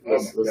Kirshner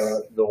was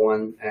the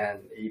one, and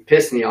he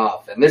pissed me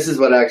off. And this is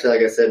what actually,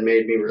 like I said,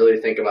 made me really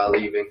think about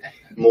leaving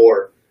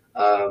more.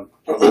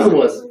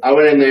 Was I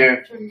went in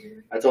there,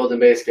 I told them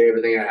basically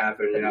everything that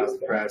happened, and I was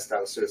depressed, I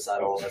was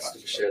suicidal, all that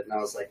stupid shit. And I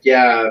was like,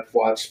 yeah, I've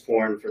watched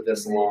porn for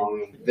this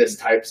long, this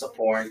types of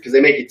porn, because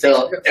they make you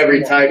tell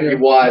every type you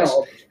watch,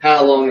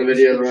 how long the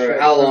videos were,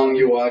 how long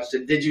you watched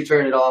it, did you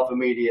turn it off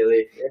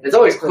immediately? There's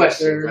always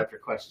questions after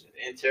questions.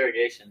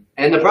 Interrogation.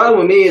 And the problem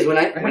with me is when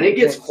it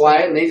gets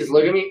quiet and they just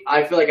look at me,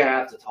 I feel like I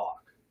have to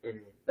talk.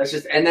 Mhm. That's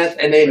just and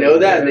they know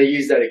that and they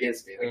use that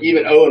against me. Like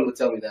even Owen would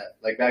tell me that.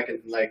 Like back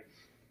in like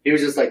he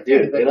was just like,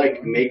 dude, they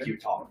like make you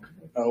talk.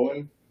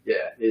 Owen?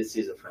 Yeah, he's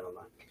a friend of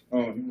mine.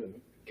 Oh,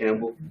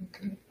 Campbell.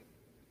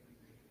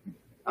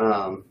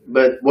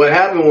 But what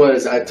happened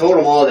was I told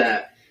him all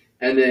that,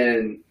 and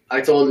then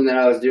I told him that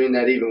I was doing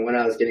that even when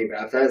I was getting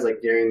baptized,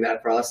 like during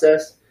that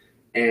process.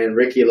 And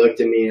Ricky looked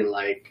at me and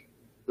like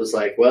was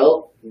like,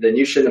 well, then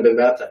you shouldn't have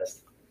been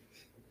baptized,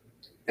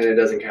 and it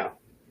doesn't count.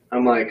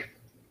 I'm like,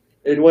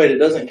 wait, it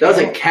doesn't count?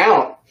 doesn't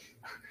count.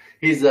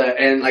 He's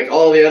and like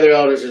all the other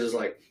elders are just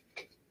like.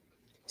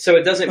 So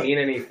it doesn't mean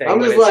anything. I'm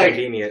when just it's like,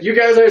 convenient. you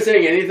guys aren't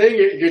saying anything.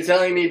 You're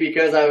telling me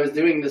because I was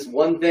doing this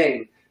one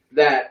thing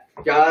that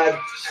God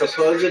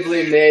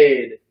supposedly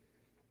made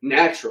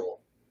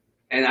natural,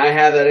 and I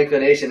have that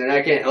inclination, and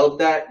I can't help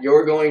that.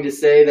 You're going to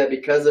say that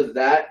because of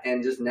that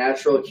and just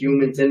natural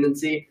human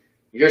tendency,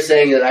 you're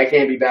saying that I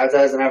can't be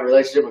baptized and have a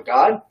relationship with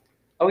God?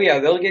 Oh yeah,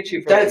 they'll get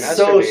you for That's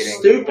so masturbating.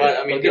 stupid. But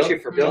I mean, They'll get you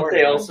for don't porn.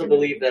 they also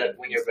believe that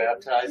when you're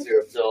baptized, you're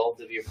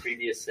absolved of your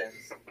previous sins?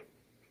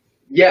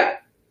 Yeah,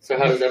 So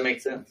how does that make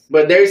sense?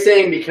 but they're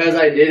saying because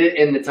I did it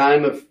in the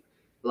time of,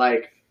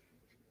 like,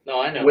 No,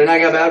 I know. when I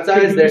got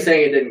baptized, they're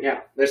saying it didn't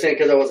count. They're saying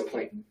because I wasn't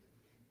clean.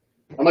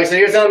 I'm like, so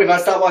you're telling me if I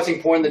stopped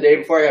watching porn the day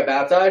before I got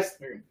baptized,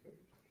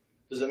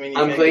 Does that mean you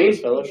I'm can't clean? get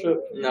this fellowship?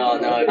 No.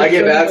 I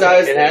get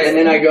baptized It has- and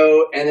then I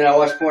go and then I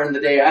watch porn the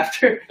day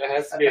after? There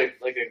has to be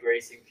like a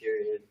gracing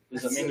period.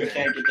 Does that mean you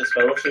can't get this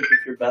fellowship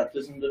if your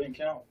baptism didn't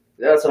count?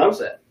 Yeah, that's what I'm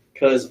saying.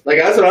 Because Like,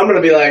 that's what I'm going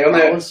to be like. I'm I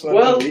like, was smoking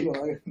well, weed when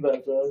I got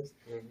baptized.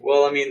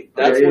 Well, I mean,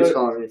 yeah, that's he was what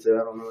calling me too.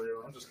 I don't know what he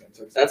I'm just gonna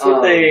text.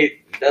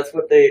 that's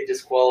what they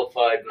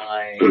disqualified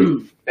my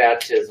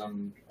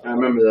baptism. I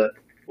remember that.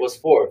 Was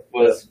for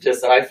was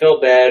just that I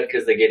felt bad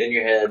because they get in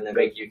your head and they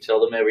make you tell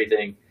them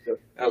everything. Yep.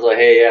 I was like,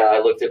 hey, yeah, I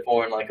looked at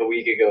porn like a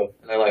week ago,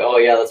 and they're like, oh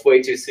yeah, that's way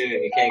too soon.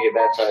 You can't get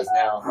baptized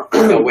now.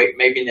 No, wait,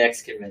 maybe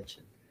next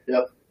convention.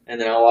 Yep. And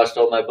then I watched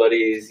all my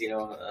buddies, you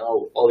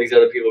know, all these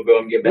other people go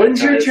and get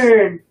baptized. When's your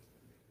turn?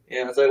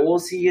 Yeah, I was like, we'll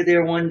see you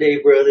there one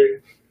day,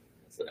 brother.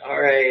 I said,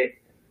 all right.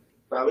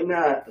 Probably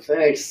not.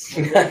 Thanks.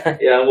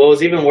 Yeah, what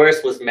was even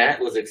worse was Matt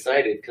was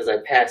excited because I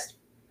passed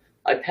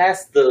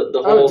the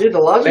Oh, whole dude, the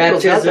logical's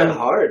not baptism- that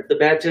hard. the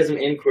baptism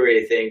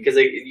inquiry thing because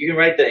you can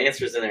write the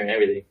answers in there and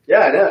everything. Yeah,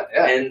 I know.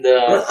 Yeah. And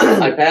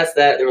I passed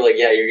that. They were like,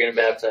 "Yeah, you're gonna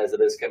baptize at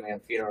this coming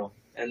up funeral."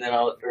 And then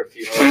funeral.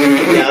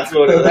 Yeah, that's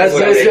what. That's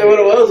what basically it what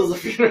it was a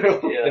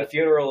funeral. Yeah. The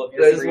funeral of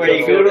your This is free where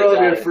you will. go to Funeral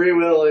of your die. free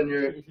will and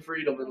your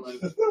freedom in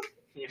life.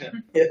 Yeah.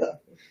 Yeah.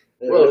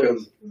 It Welcome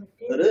is.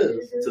 It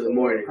is. to the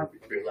morning of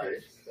your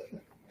life.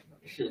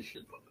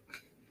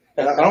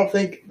 And I don't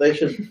think they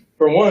should.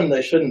 For one,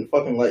 they shouldn't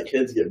fucking let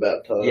kids get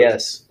baptized.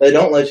 Yes. They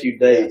don't let you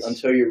date Yes.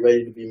 until you're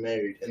ready to be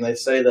married, and they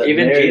say that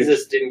Even marriage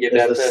Jesus didn't get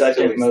is the baptized until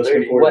second he was most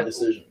 30. important What-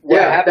 decision. What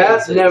Yeah, happens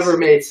that's is- never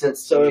made sense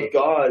So to me.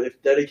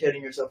 if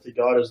dedicating yourself to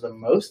God is the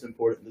most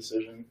important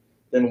decision,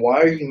 then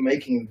why are you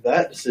making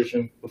that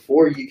decision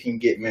before you can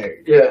get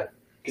married? Yeah.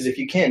 Because if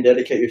you can't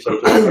dedicate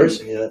yourself to a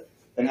person yet,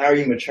 then how are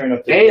you mature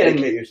enough to And-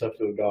 dedicate yourself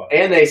to a God?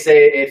 And they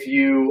say if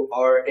you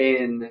are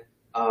in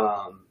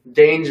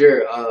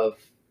danger of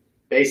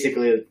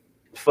basically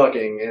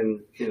fucking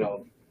and, you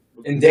know,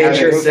 In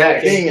danger having of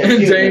sex, Being a In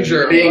human.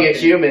 danger. being a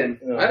human.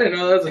 You know, I didn't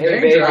know that was a Hey,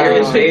 danger. baby, I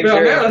didn't think about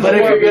danger. that. But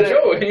if you're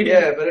Joey. gonna,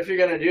 yeah, but if you're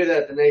gonna do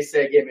that, then they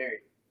say get married.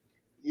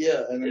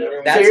 yeah, and then Yeah.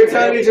 everyone- That's so you're what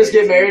telling it me is. just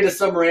get married to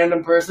some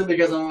random person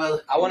because I'm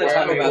like, I want to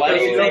talk about Why that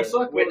do a you little think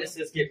bit.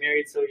 witnesses get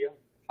married so young?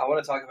 I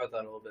want to talk about that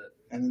a little bit.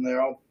 and then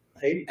they're all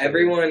hate each other.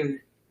 Everyone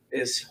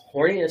is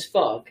horny as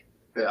fuck,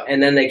 Yeah.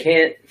 and then they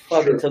can't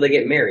fuck True. until they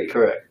get married.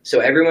 correct, So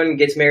everyone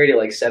gets married at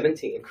like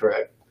 17,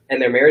 correct.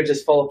 and their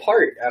marriages fall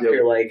apart after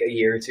Yep. like a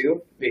year or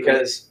two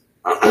because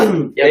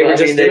Yeah, They were but I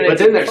just mean, doing it But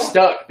then they're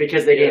stuck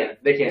because they Yeah.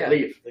 can't Yeah.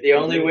 leave. the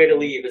only way to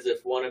leave is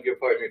if one of your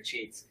partner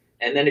cheats.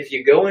 And then if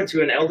you go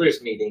into an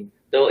elders meeting,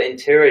 they'll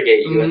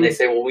interrogate you and they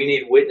say, well, we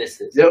need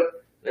witnesses. Yep.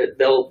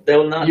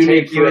 They'll not You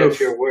need take you proof. at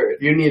your word.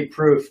 You need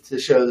proof to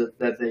show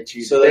that they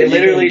cheated. So They that you can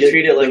literally get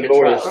treat it like a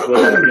divorced trial.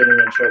 without getting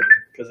in trouble.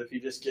 Because if you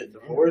just get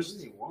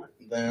divorced,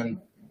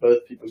 then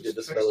both people get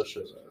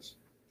disfellowship.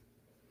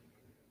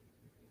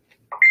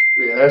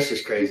 Yeah, that's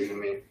just crazy to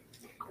me.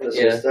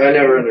 Yeah. I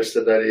never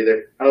understood that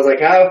either. I was like,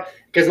 how?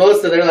 Because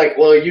most of they're like,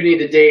 well, you need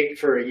to date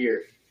for a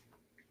year,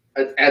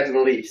 at the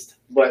least,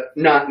 but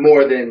not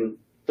more than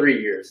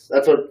 3 years.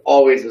 That's what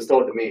always was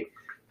told to me.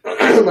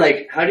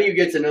 Like, how do you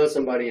get to know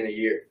somebody in a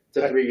year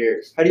to 3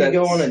 years? How do you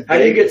go on a date How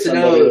do you get with to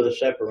somebody know- with a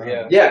chaperone?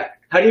 Yeah. Yeah.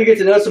 How do you get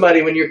to know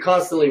somebody when you're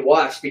constantly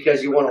watched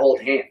because you want to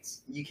hold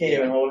hands? You can't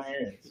even hold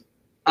hands.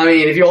 I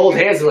mean, if you hold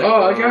hands, it's like,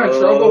 Oh, I got in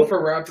trouble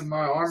for wrapping my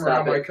arm Stop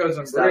around my it.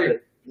 cousin Stop Bree.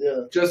 it.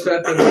 Yeah. Just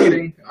at the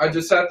meeting, I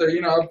just sat there,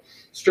 I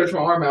stretched my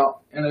arm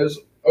out, and it was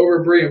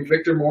over Bree, and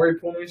Victor Mori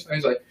pulled me, and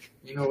he's like,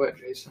 you know what,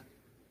 Jason?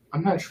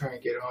 I'm not trying to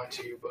get on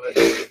to you, but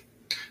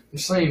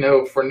just so you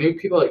know, for new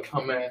people that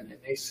come in and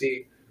they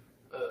see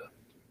a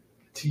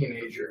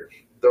teenager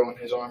throwing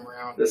his arm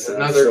around This is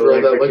another so girl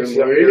like that Victor looks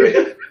Mori.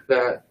 younger,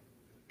 that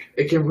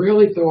it can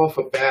really throw off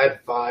a bad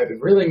vibe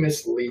and really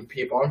mislead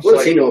people. I'm just What does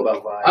like, he know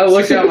about vibes? I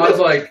looked at him, I was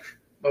like,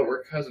 but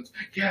we're cousins.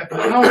 Yeah,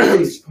 but how are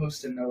we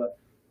supposed to know that?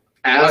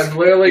 Ask, I've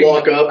literally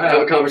walk up,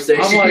 have a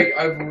conversation. I'm like,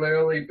 I've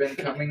literally been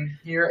coming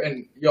here,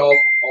 and y'all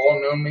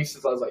all known me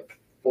since I was like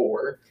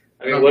 4.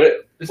 I mean, what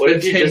It's if been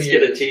you 10 just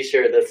get a years.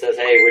 T-shirt that says,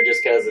 "Hey, we're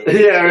just cousins"?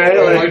 Yeah, right?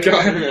 Oh Like, my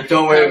god!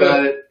 don't worry Have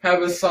about it.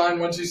 Have a sign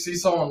once you see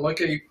someone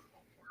look at you.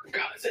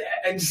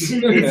 Cousins.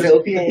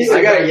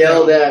 I got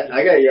yelled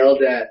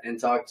at and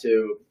talked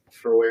to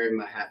for wearing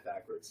my hat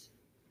backwards.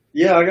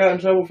 Yeah, I got in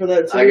trouble for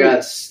that too. I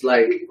got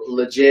like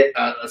legit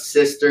a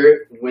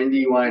sister,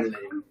 Wendy Weinling,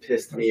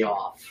 pissed me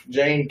off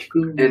Jane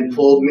Coon. and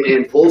pulled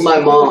my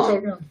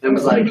mom and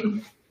was like,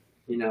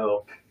 you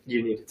know,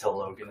 you need to tell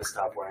Logan to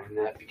stop wearing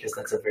that because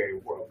that's a very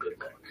worldly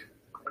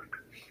look.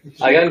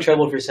 I got in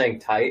trouble for saying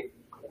tight.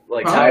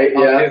 Like Huh? Tight,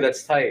 oh, yeah. dude,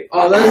 that's tight.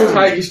 Oh, that's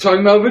tight. He's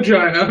talking about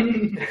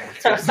vagina.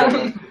 That's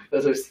what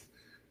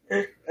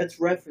That's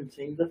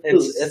referencing the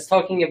It's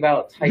talking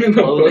about tight The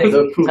clothing,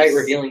 poops. tight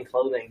revealing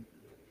clothing.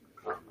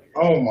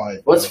 Oh my.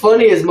 What's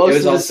funny is It most was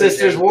of the also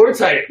sisters Jane. wore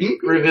tight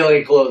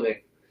revealing clothing.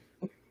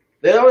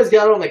 They always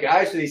got on the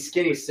guys for these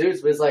skinny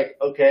suits, but it's like,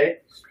 okay,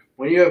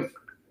 when you have,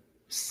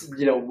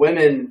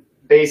 women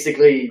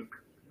basically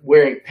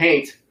wearing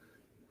paint.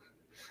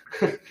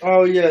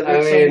 Oh yeah, I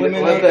there's mean, some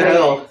women what out the there-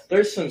 hell?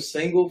 There's some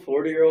single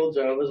 40-year-old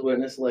Jehovah's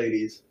Witness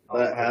ladies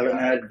that haven't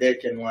had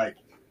dick in like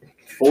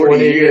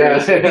 40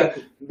 years. Yeah.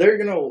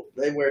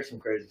 They wear some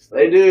crazy stuff.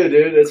 They do,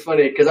 dude. It's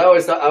funny because I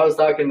was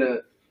talking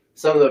to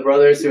some of the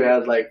brothers who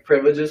had like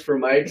privileges for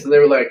mics, and they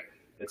were like,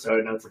 "It's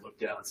hard not to look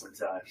down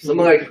sometimes." I'm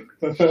like,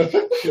 and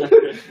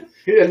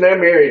they're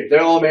married.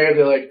 They're all married.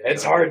 They're like,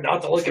 It's hard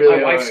not to look It's at really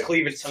my wife's hard.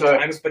 cleavage Sorry.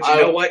 sometimes, but you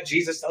know what?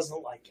 Jesus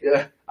doesn't like it.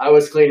 Yeah, I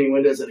was cleaning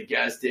windows at a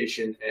gas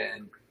station,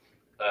 and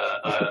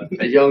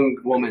a young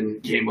woman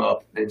came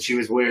up, and she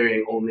was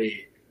wearing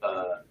only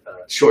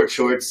short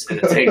shorts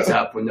and a tank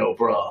top with no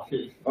bra.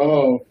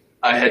 Oh,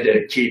 I had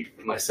to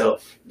keep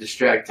myself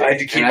distracted. I had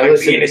to keep and my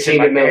listened to penis in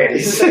Kingdom my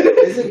Melodies.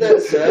 isn't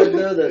that sad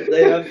though that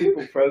they have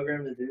people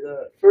programmed to do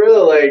that? For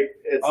real, like,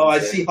 it's Oh, I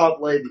insane. see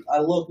hot lady. I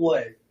look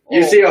away.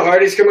 You Oh. see a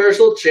Hardee's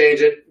commercial, change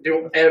it.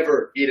 Don't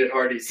ever eat at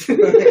Hardee's.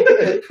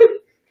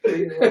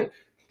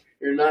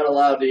 You're not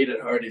allowed to eat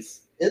at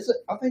Hardee's.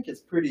 I think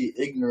it's pretty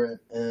ignorant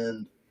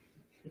and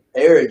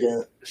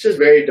arrogant It's just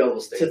very double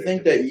to standard.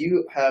 think that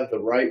you have the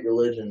right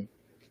religion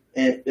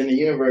in a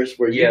universe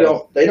where Yeah.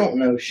 they don't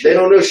know shit. They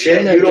don't know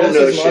shit. They You don't just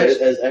know as much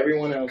shit. as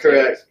everyone else.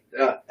 Correct. does.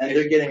 Yeah. And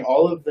they're getting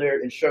all of their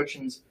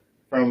instructions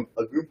from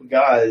a group of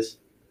guys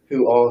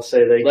who all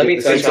say they Let get me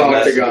the touch same on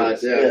talk to that. God.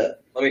 Yeah.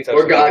 Let me touch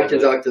Or on God that can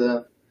a little talk to them.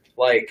 bit.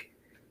 Like,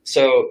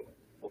 so,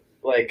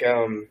 like,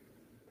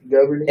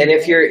 Governing. and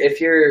if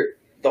you're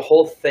the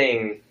whole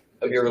thing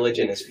of your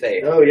religion is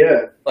faith, Oh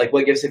yeah. like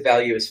what gives it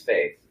value is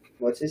faith.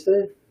 What's he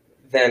say?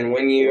 Then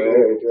when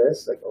you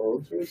dress like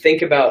old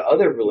think about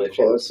other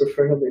religions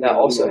that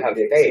also have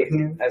faith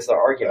as the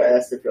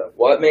argument,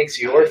 what makes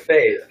your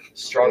faith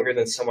stronger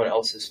than someone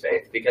else's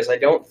faith? Because I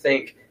don't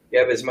think you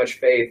have as much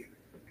faith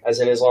as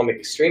an Islamic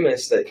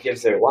extremist that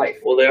gives their life.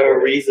 Well, there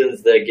are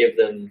reasons that give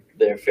them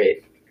their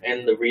faith,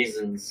 and the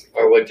reasons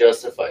are what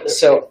justify their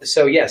faith.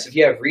 So yes, if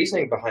you have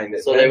reasoning behind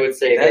it, So then, they would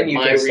say then that you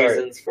my can start.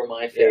 reasons for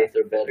my faith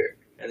are better,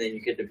 and then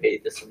you could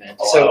debate the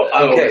semantics. So,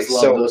 I okay, always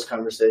love so- those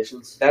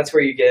conversations. That's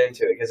where you get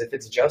into it, because if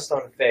it's just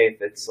on faith,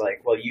 it's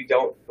like, well, you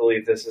don't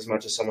believe this as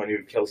much as someone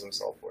who kills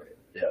himself for it.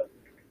 Yeah.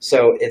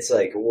 So it's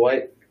like,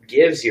 what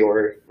gives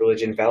your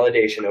religion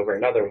validation over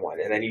another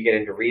one? And then you get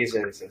into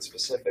reasons and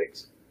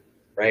specifics,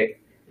 right?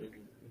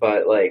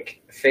 But,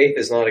 like, faith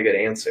is not a good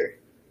answer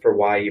for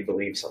why you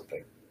believe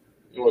something.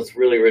 Well, it's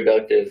really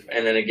reductive,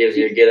 and then it gives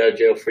you a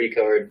get-out-of-jail-free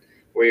card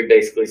where you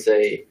basically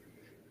say,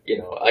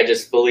 I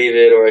just believe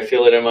it, or I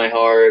feel it in my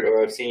heart,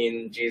 or I've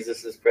seen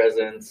Jesus'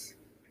 presence,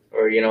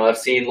 or, I've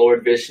seen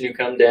Lord Vishnu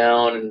come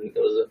down, and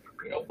there was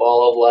a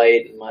ball of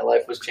light, and my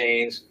life was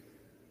changed.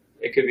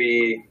 It could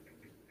be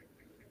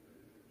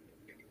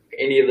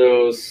any of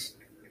those,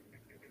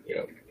 you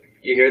know,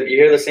 you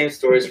hear the same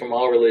stories from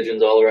all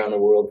religions all around the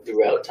world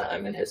throughout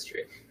time and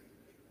history.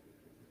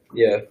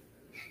 Yeah.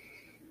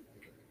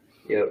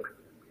 Yep.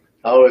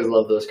 I always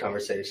love those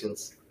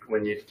conversations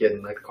when you'd get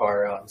in the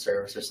car out in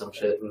service or some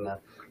shit, and the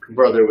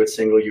brother would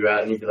single you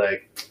out, and he'd be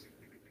like,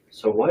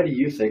 "So why do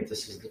you think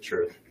this is the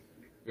truth?"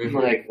 I'm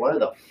like, why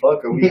the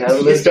fuck are we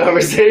having this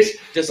conversation?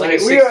 Just like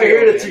a we are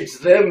here to 60-year-old man. teach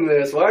them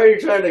this. Why are you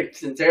trying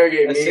to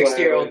interrogate A me?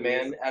 60-year-old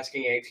man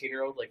asking an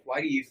 18-year-old, like,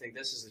 why do you think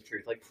this is the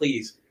truth? Like,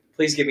 please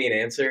give me an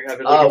answer. I've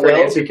been looking for an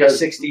answer because for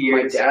 60 my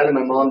years. dad and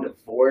my mom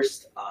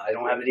divorced. I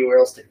don't have anywhere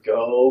else to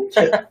go.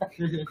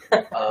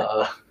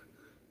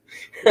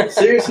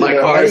 Seriously, My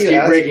though, how cars do you keep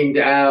ask- breaking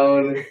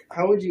down.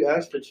 How would you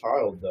ask a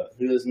child that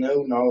who has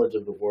no knowledge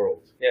of the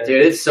world? Yeah.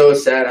 Dude, it's so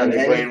sad how And they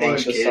anything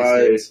brainwash kids, dude.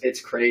 besides-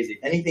 It's crazy.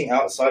 Anything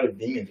outside of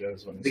being a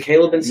Jehovah's Witness. The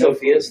Caleb and No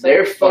Sophia stuff?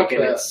 They're Fuck fucking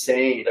that.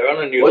 insane. They're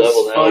on a new What's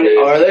level now. funny?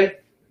 Dude. Are they?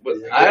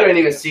 With- I haven't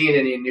even seen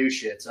any new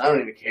shit, so I don't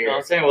even You know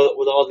what care. I'm saying?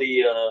 With all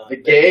the The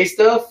gay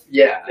stuff?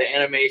 Yeah. the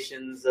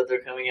animations that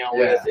they're coming out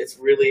Yeah. with,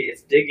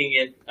 it's digging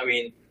in. I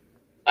mean,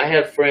 I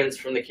have friends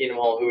from the Kingdom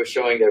Hall who are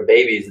showing their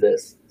babies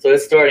this, so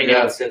it's starting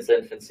Yeah. out since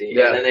infancy,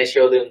 Yeah. and then they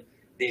show them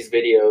these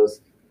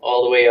videos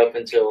all the way up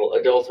until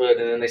adulthood,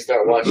 and then they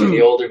start watching the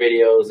older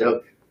videos and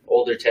Yep.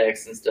 older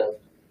texts and stuff.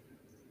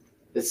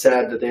 It's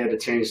sad that they had to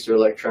change to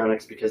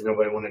electronics because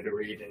nobody wanted to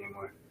read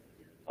anymore.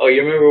 Oh,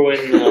 you remember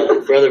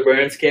when Brother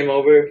Burns came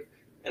over,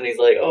 and he's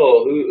like,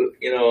 "Oh,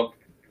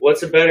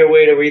 what's a better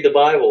way to read the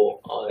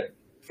Bible?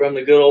 From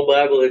the good old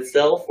Bible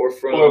itself, or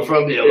from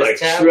the this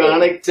tablet?"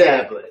 electronic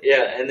tablet.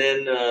 Yeah, and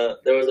then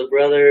there was a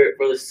brother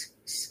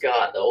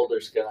Scott, the older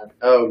Scott.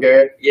 Oh,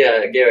 Garrett?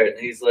 Yeah, Garrett.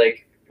 And he's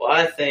like, "Well,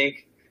 I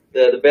think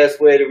the best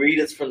way to read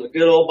is from the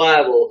good old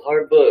Bible,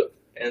 hard book."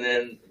 And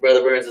then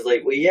Brother Burns is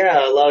like, "Well,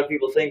 yeah, a lot of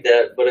people think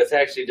that, but it's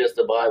actually just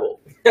a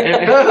Bible." and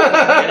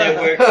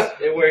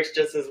it works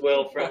just as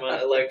well from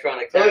an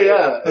electronic Oh, tablet.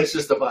 yeah, it's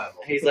just the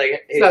Bible. He's like,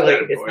 not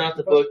that it's important. not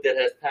the book that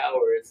has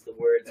power; it's the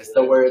words. It's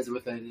the within. words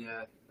within,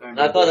 yeah. And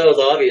I thought that was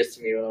obvious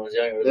to me when I was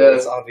younger. Yeah.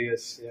 It's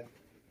obvious, yeah.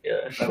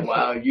 Yeah. Like,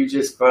 wow, you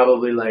just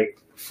probably,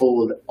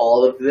 fooled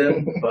all of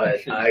them,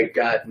 but I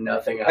got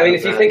nothing out I mean, of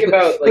if you that. think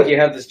about, like, you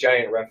have this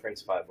giant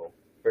reference Bible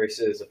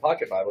versus a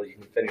pocket Bible you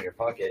can fit in your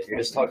pocket. You're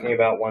just talking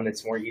about one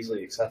that's more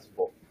easily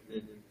accessible.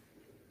 Mhm.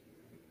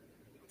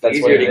 That's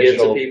Easier what to get to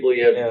digital- people.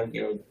 You have,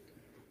 yeah.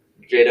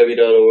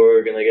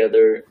 JW.org, and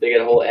they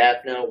got a whole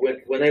app now.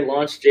 When they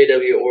launched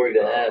JW.org,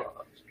 the app,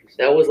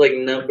 that was like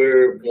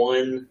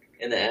 #1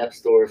 in the App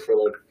Store for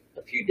like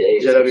a few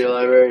days. JW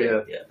Library,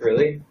 yeah.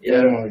 Really?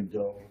 Yeah. Oh my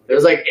god. It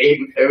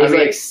was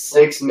like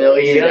 6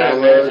 million you gotta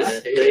downloads.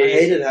 imagine it. I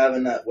hated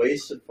having that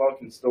wasted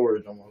fucking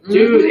storage on my phone.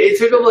 Dude, it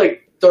took up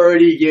like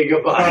 30 I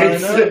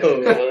gigabytes.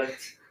 know. What?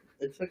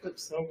 It took up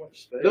so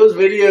much space. Those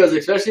videos,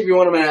 especially if you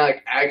want them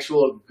at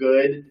actual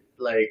good,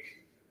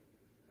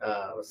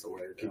 what's the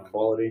word? Good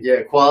quality.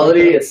 Yeah,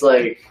 quality. It's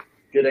like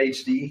Good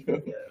HD.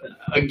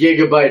 a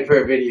gigabyte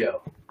per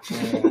video.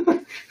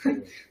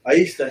 I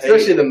used to hate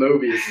Especially the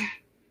movies.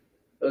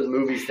 Those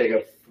movies take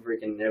up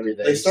freaking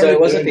everything. They So started it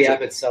wasn't doing the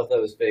app itself that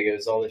was big, it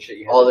was all the shit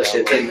you had All to the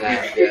shit's download. in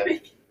that. Yeah.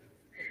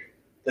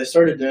 They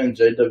started doing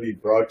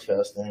JW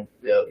broadcasting.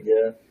 Yep.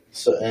 Yeah.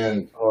 So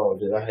oh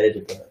dude, I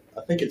hated that.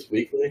 I think it's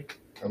weekly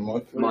or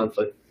monthly.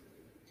 Monthly.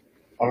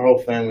 Our whole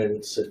family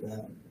would sit down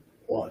and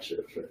watch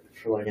it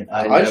for like an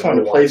I hour. I just never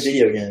wanted to play watched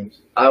video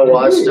games. I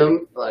watched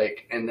them,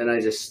 and then I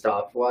just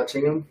stopped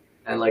watching them.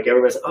 And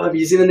everybody's like, "Oh, have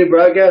you seen the new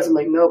broadcast?" I'm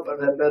like, "Nope, I've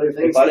had better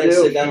things If I to didn't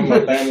do." sit down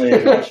with my family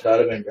and watch it, I'd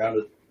have been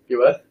grounded. You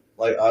what?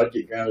 Like I'd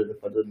get grounded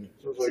if I didn't.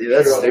 See,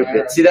 that's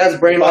stupid. See, that's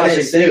If I didn't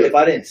brainwashing sing, too. if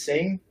I didn't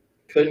sing,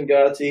 couldn't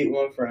go out to eat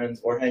with my friends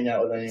or hang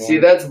out with anyone. See,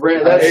 that's I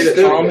that's made a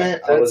stupid.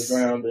 comment. I was That's-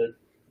 grounded.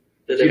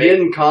 Did You they make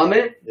didn't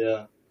comment?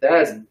 Yeah.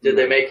 That's Did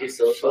they make you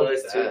Fuck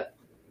socialize too? that.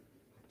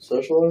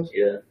 Socialize?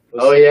 Yeah.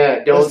 Oh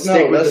yeah, don't That's-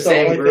 stick no, with the that's the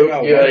same only group. thing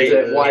I You have wanted.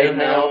 to Yeah.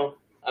 widen out.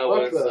 I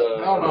Fuck was. that.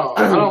 I don't know.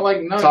 I don't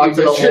like none Talk of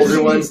to you the bitches.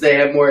 older ones. They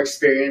have more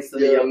experience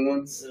than the Yeah. young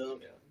ones. Yeah.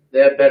 They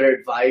have better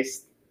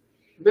advice.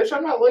 Bitch,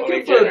 I'm not Well, looking I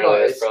mean, for generally,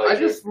 advice. that's probably I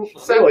true.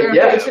 just sat Well, there and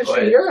yeah, paid attention but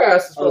to your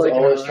asses I for was like an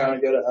always hour.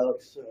 trying to go to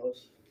Alex's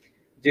house.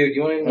 Dude,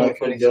 you want to know And I a funny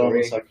couldn't go story?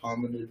 unless I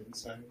commented and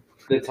sang.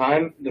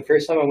 The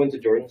first time I went to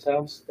Jordan's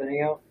house to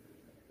hang out,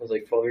 I was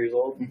like 12 years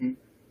old. Mhm.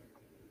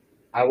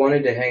 I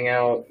wanted to hang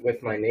out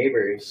with my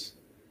neighbors,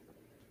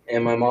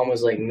 and my mom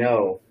was like,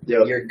 "No,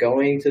 Yep. you're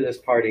going to this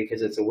party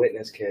because it's a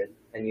witness kid,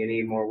 and you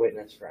need more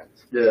witness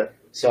friends." Yeah.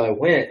 So I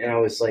went, and I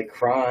was like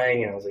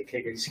crying, and I was like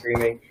kicking,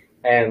 screaming,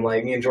 and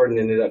like me and Jordan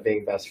ended up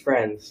being best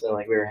friends, and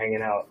like we were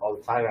hanging out all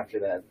the time after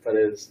that. But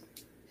it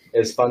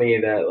was funny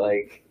that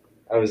like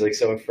I was like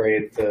so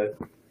afraid to.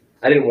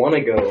 I didn't want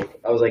to go.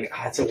 I was like,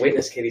 it's a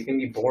witness kid. He's gonna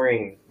be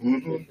boring.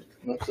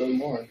 Not so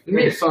more. You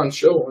mean son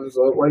chill ones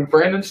though, like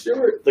Brandon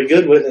Stewart. The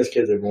good witness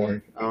kids are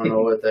boring. I don't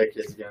know what that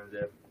kid's gonna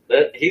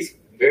do. He's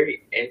a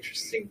very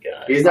interesting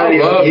guy. He's not I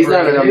even. love He's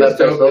not Brandon. on He's left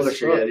dope as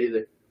publisher fuck. yet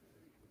either.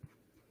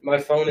 My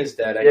phone is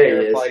dead. I Yeah,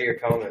 can't he reply is. to your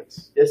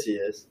comments. Yes, he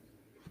is.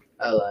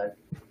 I lied.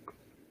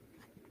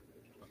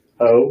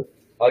 Ho.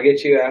 I'll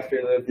get you after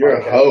the You're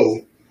a podcast. hoe.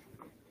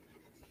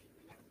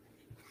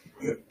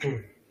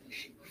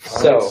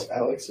 So,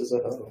 Alex is a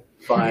hoe.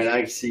 Fine,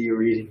 I see you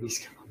reading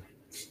these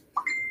comments.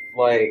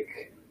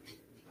 like,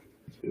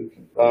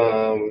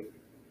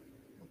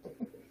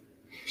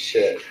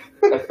 shit.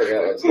 I forgot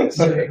what I was gonna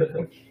say.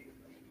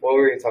 What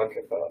were you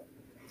talking about?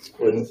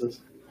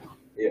 Witnesses.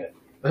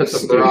 That's a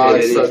Stupid broad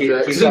idiot. Keep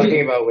subject.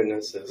 talking about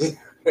witnesses.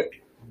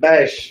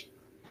 Bash.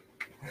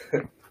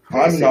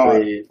 I'm not.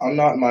 Basically, I'm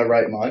not in my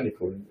right mind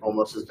according.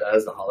 almost as bad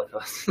as the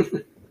Holocaust.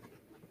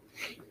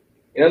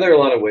 You know, there are a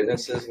lot of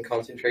witnesses in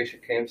concentration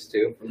camps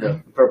too. Yeah,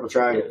 Purple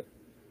Triangle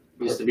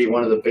used to be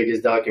one of the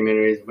biggest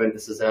documentaries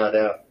witnesses had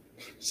out.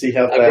 See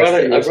how I fast brought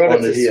he it to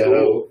responded. He a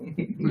hoe.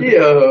 school.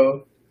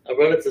 Yo. I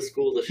brought it to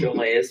school to show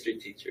my history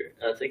teacher.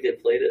 I think they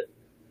played it.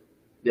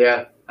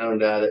 Yeah, I don't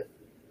doubt it.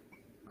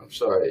 I'm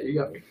sorry, you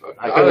got me fucked.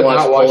 I couldn't did watch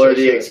not Polar that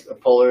shit.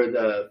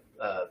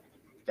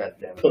 God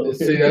damn it.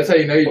 See, that's how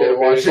you know you didn't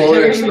watch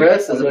Polar it.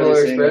 Express? Is I've it never Polar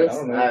seen it. Express? I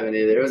don't know. I haven't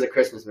either. It was a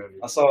Christmas movie.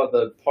 I saw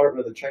the part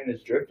where the train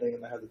is drifting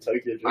and they had the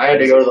Tokyo Drift. I had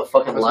to go to the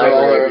fucking That's all I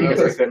library because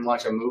remember. I couldn't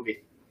watch a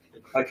movie.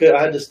 I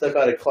had to step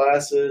out of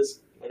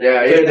classes.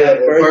 Yeah, Couldn't even have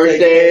the birthday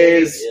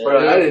birthdays, cake.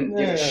 bro. Yeah. I didn't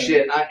give Yeah. a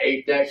shit. I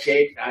ate that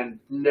cake. I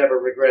never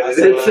I regretted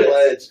said the it.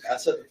 pledge. I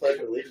said the Pledge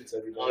of Allegiance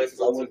every day. Always because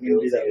I felt wasn't going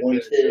to be that guilty one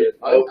about kid. it.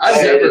 I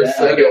hated never it. I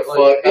said don't give a it. fuck.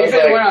 Like, I was even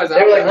like, when I was they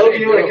were out, like, I Logan,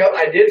 didn't you want to do come? it.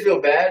 I did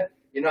feel bad.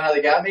 You know how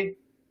they got me?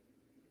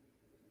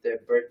 Their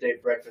birthday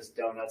breakfast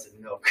donuts and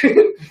milk.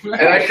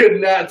 And I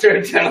could not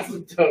turn down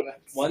some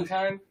donuts. One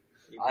time,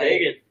 You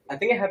pagan. I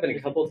think it happened a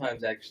couple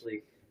times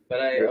actually,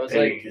 but I was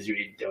You're like because you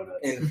eat donuts.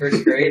 in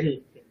first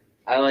grade.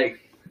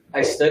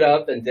 I stood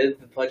up and did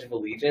the Pledge of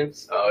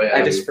Allegiance. Oh yeah.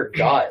 I just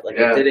forgot. Like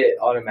Yeah. I did it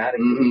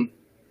automatically. Mhm.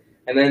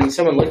 And then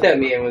someone looked at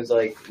me and was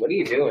like, "What are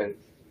you doing?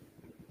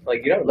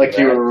 Like you don't Like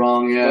do you that. were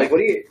wrong. Yeah. Like what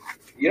do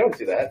you don't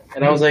do that?"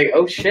 And I was like,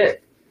 "Oh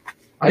shit."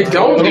 I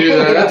don't do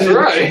that. That's I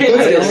right.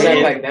 just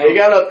sat back down. It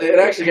got up. It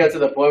actually got to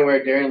the point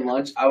where during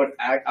lunch, I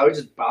would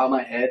just bow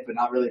my head, but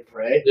not really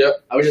pray.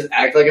 Yep. I would just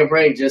act like I'm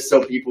praying, just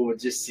so people would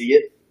just see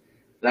it.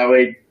 That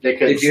way they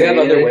couldn't. Did you say have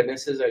other anything.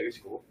 witnesses at your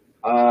school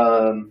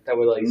that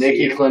would like see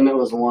Nikki you? Clement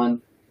was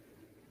one,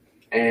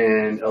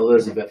 and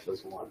Elizabeth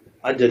was one.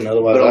 I didn't.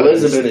 Otherwise, But I would've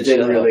Elizabeth snitched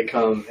didn't out. really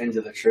come into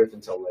the truth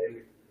until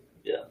later.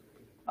 Yeah.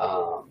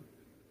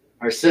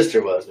 Her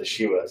sister was, but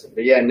she wasn't.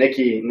 But yeah,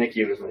 Nikki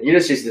was one. You know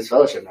she's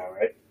disfellowship now,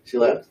 right? She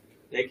left.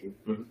 Nikki.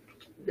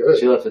 Good.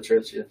 She left the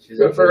church. She's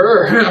Good for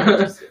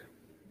her.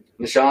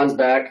 Nishan's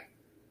back.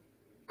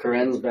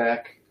 Corinne's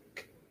back.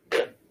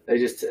 They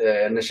just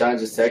Nishan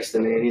just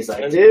texted me and he's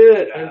like,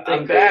 "Dude,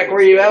 I'm back.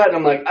 Where you at?" And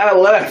I'm like, "I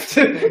left."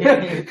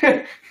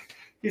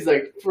 He's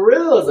like, "For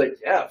real?" I was like,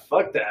 "Yeah,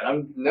 fuck that.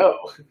 No."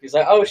 He's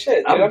like, "Oh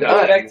shit, dude, I'm I'm done.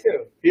 coming back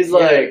too." He's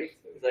like,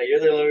 He's like,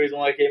 you're the only reason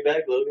why I came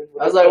back, Logan.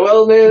 I was like,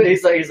 "Well, man."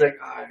 He's like,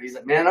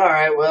 "Man, all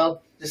right.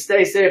 Well, just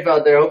stay safe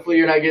out there. Hopefully,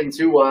 you're not getting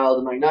too wild."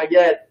 I'm like, "Not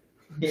yet."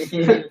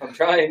 I'm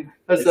trying.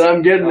 I said,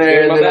 "I'm getting I'm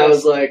there." doing And my then I was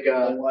best. like,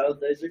 The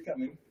wild days are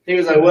coming. he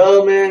was like,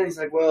 "Well, man," he's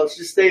like, "Well,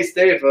 just stay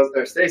safe."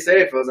 Stay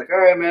safe. I was like, "All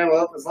right, man.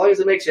 Well, as long as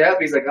it makes you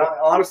happy." He's like,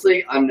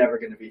 "Honestly, I'm never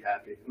gonna be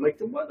happy." I'm like,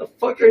 "Then what the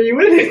fuck are you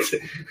in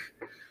it?"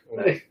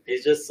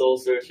 He's just soul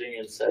searching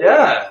and sad.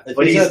 Yeah, If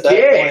but he's at that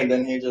gay. point,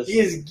 then he just.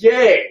 He's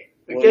gay.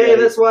 Well, Okay, yeah,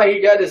 that's why he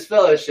got his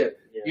fellowship.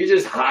 Yeah. You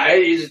just hide.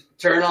 You just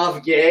turn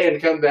off gay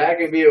and come back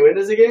and be a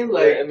witness again.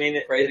 Like, I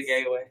mean, Pray the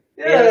gay away.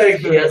 yeah,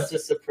 he has to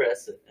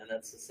suppress it, and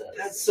that's the saddest.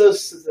 that's so.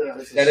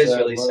 That is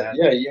really sad.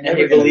 Yeah, you And never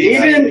he gonna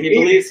believes, be Even- happy. he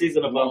believes he's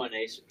an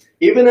abomination.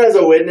 Even as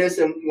a witness,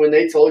 and when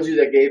they told you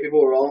that gay people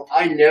were wrong,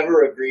 I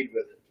never agreed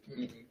with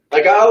it.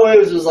 Like I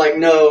always was like,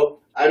 no,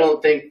 I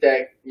don't think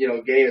that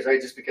gay is right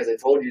just because they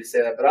told you to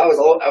say that. But I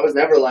was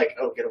never like,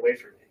 oh, get away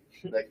from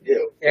me, like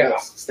ew, Yeah.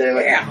 stay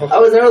away. Yeah. I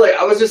was never like,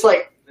 I was just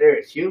like,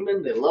 they're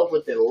human, they love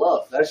what they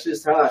love. That's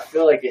just how I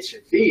feel like it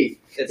should be.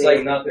 It's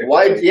like not their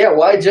Why? choice. Yeah,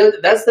 why judge?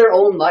 That's their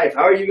own life.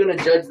 How are you going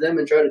to judge them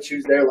and try to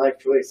choose their life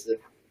choice if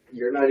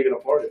you're not even a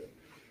part of it?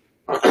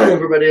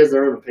 Everybody has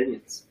their own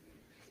opinions.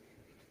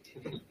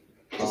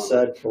 It's a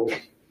sad pull.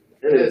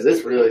 It is.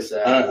 It's really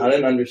sad. I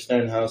didn't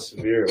understand how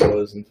severe it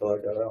was until I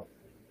got out.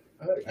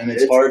 And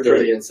it's hard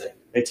pretty to insane.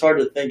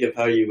 think of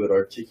how you would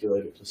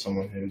articulate it to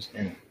someone who's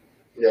in it.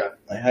 Yeah.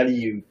 Like how do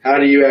you How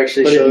do you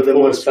actually put it show in them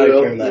full what's real?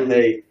 spectrum that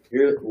hey,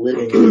 you're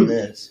living in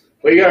this.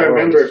 Well, you gotta The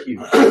world remember, is huge.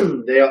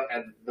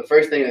 and the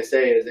first thing they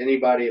say is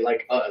anybody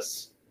like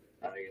us,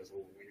 I think it's a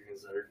little weird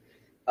considered,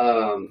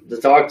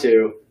 to talk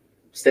to,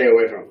 stay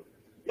away from them.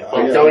 Yeah,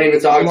 Like, don't even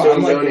talk I'm, to I'm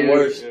them. like Don't the even.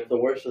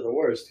 worst of the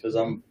worst because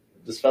I'm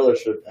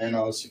disfellowship and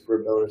I was super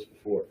rebellious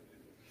before.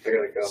 I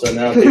gotta go. So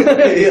now people,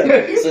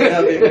 so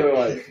now people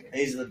are like,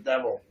 he's the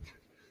devil.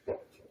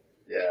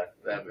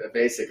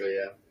 Basically,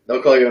 yeah.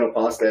 They'll call you an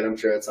apostate, I'm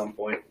sure, at some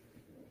point.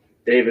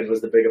 David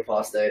was the big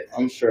apostate.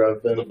 I'm sure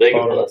I've been The big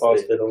called an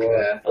apostate. apostate a lot.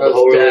 Yeah. Of the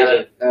whole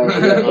religion.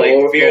 The Like,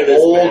 whole, fear the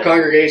this whole man.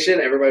 congregation,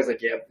 everybody's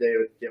like, yep,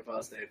 David, get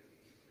apostate.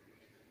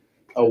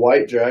 A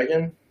white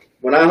dragon?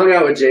 When I hung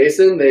out with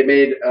Jason,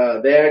 they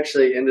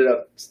actually ended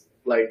up,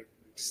 like,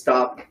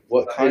 stopped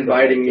What kind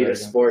inviting of me white to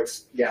dragon?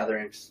 sports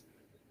gatherings.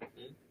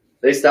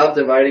 They stopped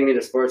inviting me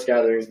to sports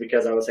gatherings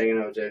because I was hanging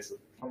out with Jason.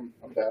 I'm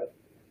bad.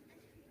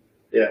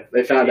 Yeah,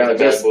 they found He's out. a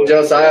bad boy.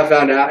 Josiah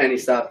found out, and he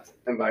stopped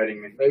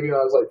inviting me. Maybe I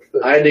was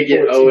like. I had to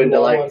get 14 Owen to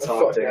long like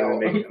talk to him fuck and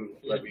out. make him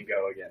let me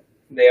go again.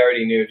 They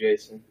already knew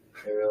Jason.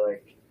 They were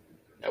like,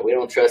 No, we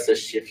don't trust this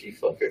shifty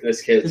fucker.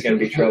 this kid's gonna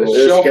be trouble.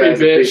 This Shelfie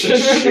guy's a piece of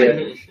bitch.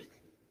 shit.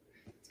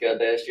 It's got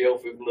that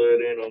shelfie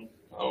blood in him.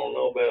 I don't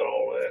know about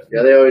all that.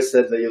 Yeah, they always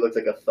said that you looked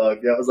like a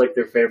thug. That was like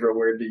their favorite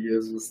word to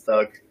use was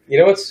thug. You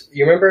know what's?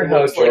 You remember how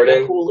Looks like a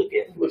Jordan,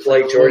 hooligan.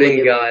 like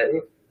Jordan, got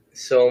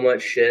so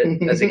much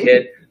shit as a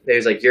kid? They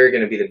was like, "You're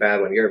gonna be the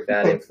bad one. You're a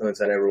bad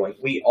influence on everyone."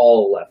 We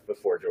all left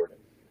before Jordan.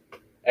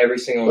 Every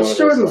single What's one.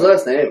 Jordan's of us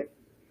last name?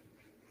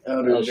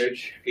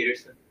 Eldridge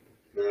Peterson.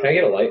 Can I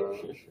get a light?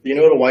 Do you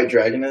know what a white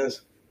dragon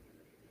is?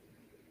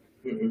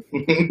 Mm-mm.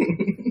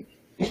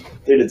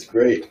 Dude, it's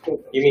great.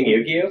 You mean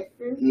Yu-Gi-Oh?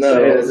 No,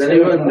 Hey, does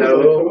anyone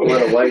know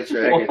what a white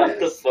dragon What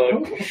the is?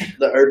 fuck?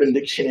 the Urban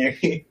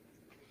Dictionary.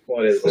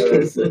 What is What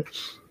it? is it?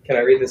 Can I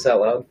read this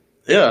out loud?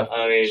 Yeah,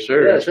 I mean,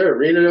 Yeah, sure.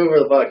 Read it over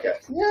the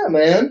podcast. Yeah,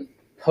 man.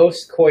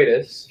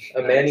 Post-coitus,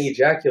 a man Nice.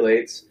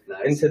 ejaculates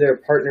Nice. into their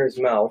partner's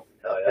mouth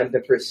Hell yeah. and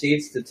then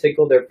proceeds to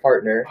tickle their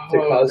partner to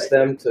Oh, cause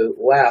them to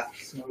laugh,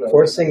 Forcing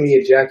forcing the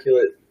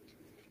ejaculate.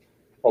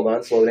 Hold on,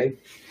 it's loading.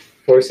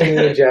 Forcing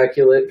the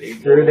ejaculate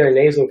through their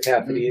nasal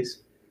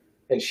cavities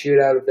and shoot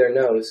out of their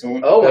nose,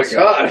 Oh my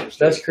god.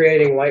 thus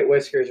creating white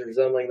whiskers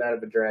resembling that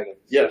of a dragon.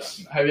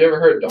 Yes. Have you ever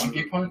heard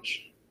Donkey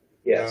Punch?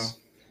 Yes.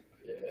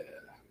 Yeah.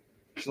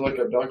 Just look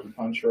up Donkey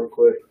Punch real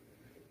quick.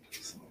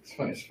 It's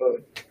funny as fuck.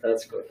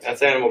 That's good.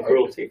 that's animal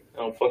cruelty. I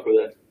don't fuck with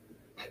that.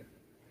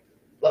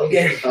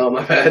 Logan. Oh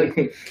my bad.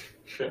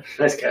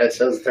 Nice catch.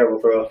 That was a terrible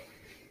throw.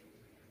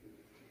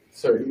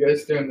 So are you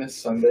guys doing this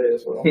Sunday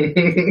as well?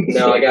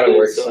 No, I gotta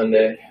work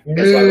Sunday.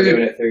 That's why we're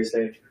doing it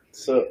Thursday.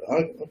 So,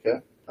 okay.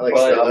 I like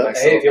But, stop hey,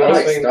 myself. if you I want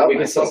like to stop we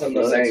can sell myself some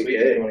from next saying week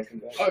gay. if you want to come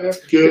back. Oh, yeah.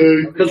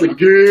 Gay. Because of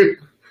gay.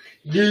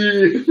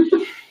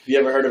 Gay. You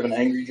ever heard of an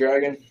angry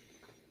dragon?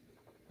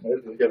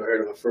 You ever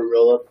heard of a fruit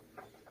roll-up?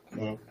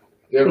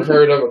 You ever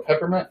heard of a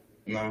peppermint?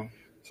 No.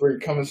 It's where you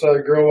come inside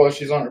a girl while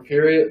she's on her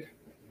period.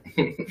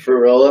 Fruit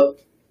roll-up?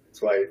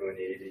 That's why when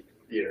you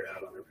eat her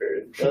out on her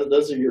period.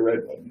 Those are your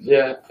red ones.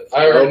 Yeah,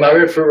 I Oh, earned my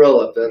favorite fruit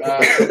roll-up.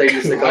 That's what they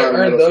used to I call it in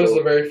earned middle those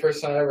school. the very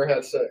first time I ever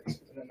had sex. I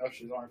didn't know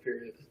she was on her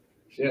period.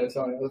 She didn't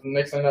tell me. The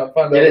next thing I found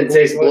out, You didn't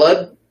taste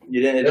blood? You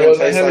didn't. It It didn't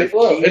wasn't taste heavy like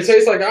flow. It cheese?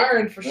 tastes like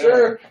iron for Yeah.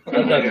 sure.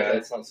 I'm not good.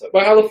 That sounds so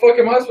But how the fuck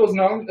am I supposed to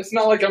know? It's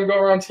not like I'm going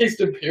around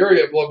tasting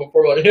period blood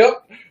before, like,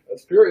 yep,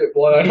 that's period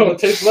blood. I know the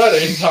taste of that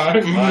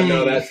anytime. I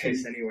know that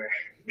tastes anywhere.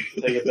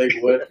 Take a big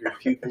whip, your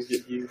pupils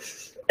get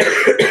used.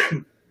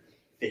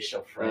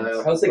 Facial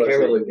friends. How's the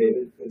camera look,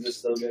 David? Is it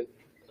still good?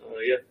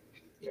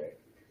 Yeah.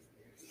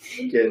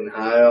 Getting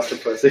high off the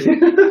pussy.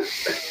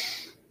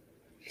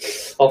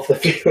 Off the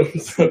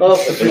fumes.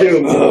 Off the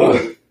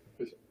fumes.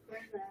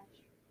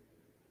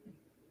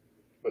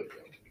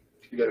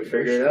 You gotta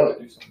figure it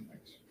out.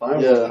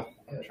 Fine. Yeah.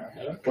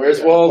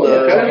 Where's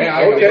Waldo?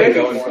 Okay.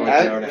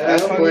 Okay.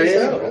 Ask my Play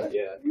it out.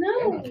 Yeah. No,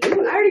 I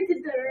already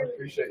did that I earlier.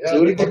 appreciate it. So Yeah,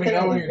 what do you let me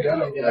think? know when you're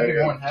done. Yeah, I'd be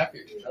more than happy.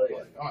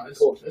 Oh, it's,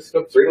 Cool. it's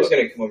dope as Brie was fuck.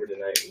 gonna come over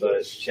tonight,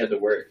 but she had to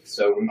work,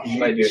 so she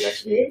might do it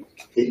next week.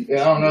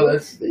 Yeah, I don't know.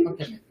 That's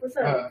fucking. What's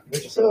up? They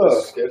just have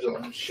this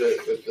scheduling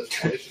shit with this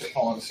place just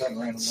calling a certain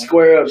random.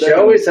 Square up. She down.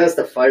 always has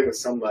to fight with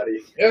somebody.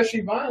 Yeah,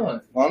 she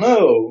violent. I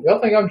know. Y'all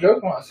think I'm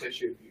joking when I say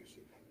she abusive?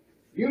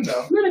 You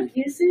know. I'm not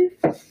abusive.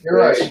 You're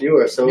right. You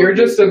are so. You're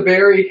just a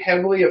very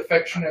heavily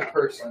affectionate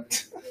person.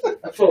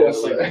 That's what I'll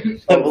say.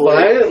 a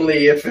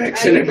violently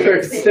affectionate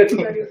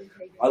person.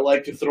 I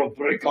like to throw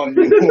brick on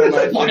you when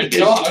I Oh my find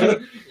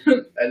god.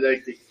 I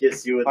like to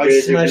kiss you with I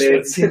razor smash with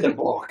blades. cinder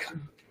block.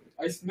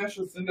 I smash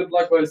a cinder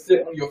block while I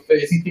sit on your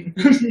face.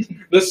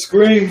 The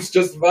screams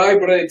just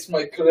vibrates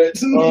my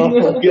clit.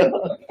 Oh my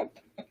god.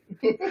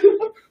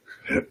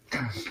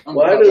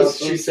 Why does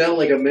she sound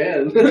like a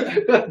man?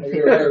 Have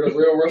you ever heard of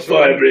real Russian?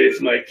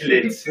 Vibrates my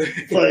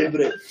clit.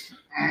 Vibrate.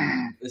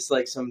 It's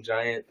like some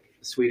giant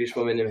Swedish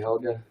woman named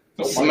Helga.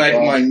 Oh Smack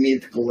God. my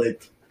meat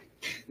clit.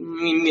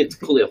 Meat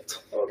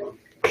clipped. Hold on.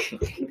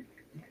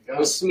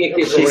 Smack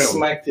She it.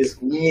 smacked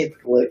his meat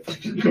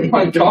clit. Oh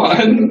my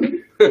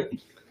god.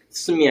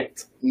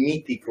 Smacked.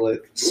 Meaty clit.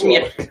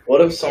 Smack.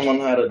 What if someone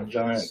had a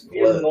giant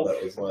clit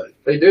that was like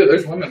They do.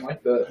 There's women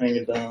like that.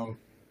 hanging down?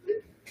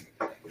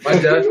 My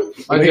dad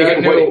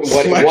Wait, knew.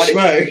 Smack,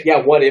 smack. Yeah,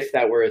 what if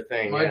that were a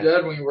thing? My yeah.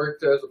 dad, when he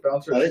worked as a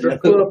bouncer I at a didn't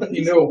strip know. club,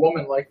 he knew a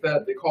woman like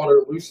that. They called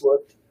her loose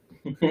lipped.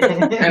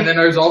 And then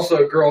there's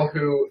also a girl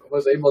who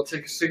was able to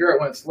take a cigarette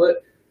when it's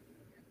lit,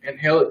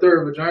 inhale it through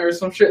her vagina or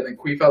some shit, and then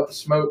queef out the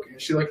smoke. And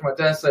she looked at my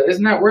dad and said,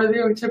 "Isn't that worthy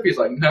of a tip?" He's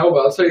like, "No, but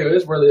I'll tell you it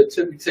is worthy of a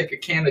tip. You take a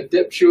can of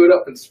dip, chew it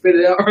up, and spit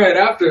it out right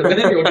after,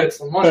 then you'll get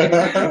some money."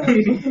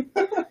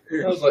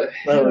 I was like,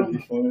 That would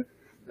be funny.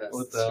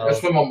 What the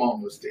that's when my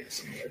mom was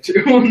dancing there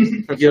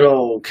too. Good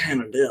old can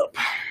of dip.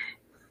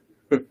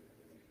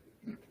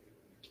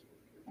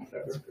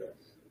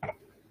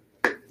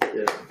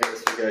 Yeah, I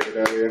guess we gotta get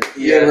out of here.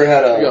 You ever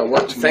had We got a?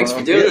 work Thanks for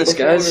tomorrow. doing this,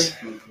 guys.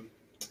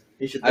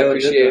 You should. I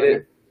appreciate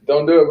it.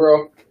 Don't do it,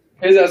 bro.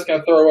 His ass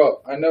gonna throw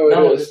up. I know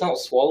No, it is. just don't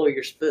swallow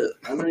your spit.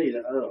 I'm gonna eat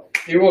it. Oh.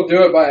 He will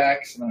do it by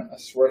accident. I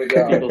swear to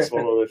God. People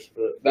swallow their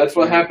spit. That's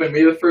what happened to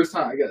me the first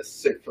time. I got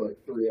sick for like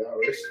 3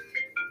 hours.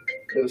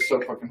 It was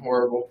so fucking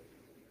horrible.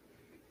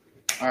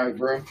 All right,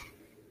 bro.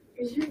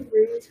 Is your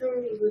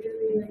ringtone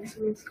literally like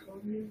someone's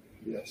calling you?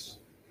 Yes.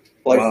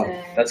 Like, Wow,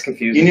 Sad. that's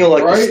confusing. you know,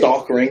 like the Right.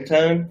 stock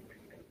ringtone,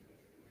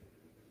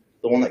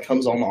 the one that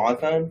comes on the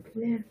iPhone.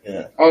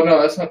 Yeah. Oh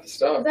no, that's not the Is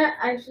stuff. that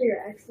actually your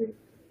accent?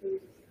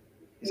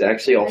 He's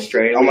actually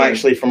Australian. I'm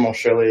actually from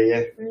Australia. Yeah,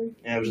 Right.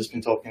 yeah. I've just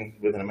been talking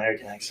with an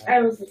American accent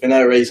I was for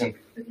no reason.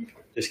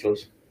 Just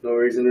cause, No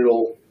reason at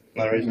all.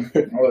 no reason.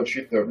 I'll let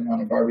you throw me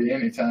on a Barbie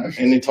anytime.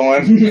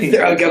 Anytime.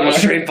 Throw a couple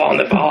shrimp on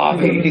the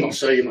barbie. I'll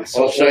show you my I'll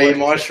saltwater. show you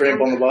my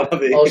shrimp on the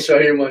barbie. I'll show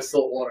you my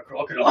saltwater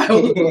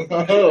crocodile.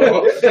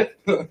 Oh.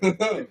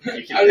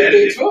 You can How pet did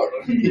they it. talk?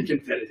 You can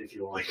pet it if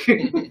you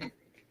like.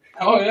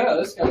 Oh yeah,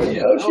 this guy.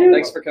 Yeah. Oh, shit.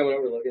 Thanks for coming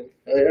over, Logan.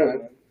 Oh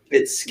yeah.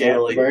 It's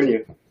scaly. Burn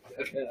you.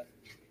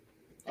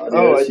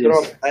 Oh, I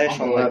dropped ash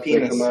on my I'll have to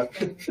penis. come up.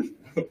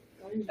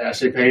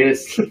 Ashley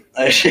penis.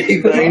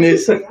 Ashy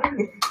penis.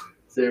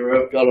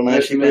 0. Got an ashy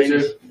Nice to meet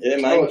penis. Yeah,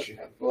 I'll mate. let you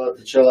have it. We'll have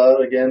to chill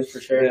out again for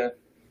sure. Yeah.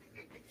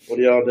 What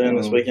are y'all doing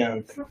this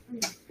weekend?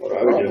 What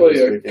are we doing Probably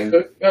this a weekend?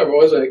 cook. Yeah, what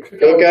was it?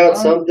 Cook out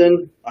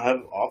something. I have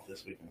off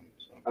this weekend.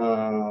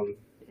 So.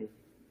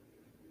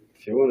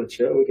 If you want to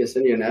chill, we can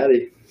send you an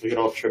Addy. We could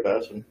all trip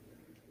acid.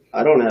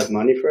 I don't have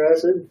money for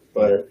acid,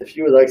 but if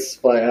you would like to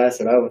supply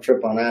acid, I will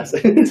trip on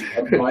acid.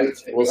 I might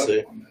take We'll up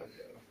see. on that.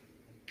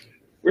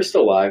 We're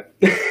still live.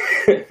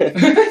 All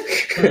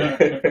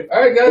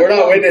right, guys. We're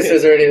not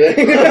witnesses or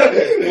anything.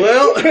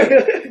 Well.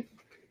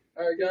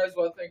 All right, guys.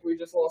 Well, I think we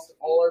just lost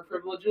all our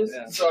privileges.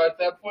 Yeah. So at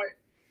that point,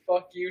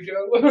 fuck you,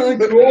 Joe.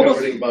 Cool.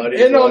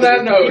 Everybody. And on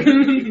that note,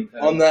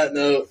 On that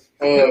note,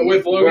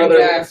 with Logan's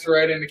brother- ass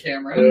right in the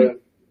camera.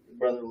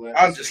 Brother Lance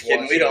I'm just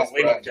kidding. We don't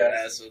Watch get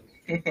this acid.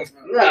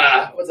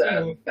 Nah, what's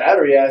that?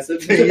 Battery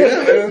acid.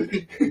 Yeah, man.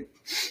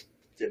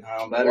 Getting high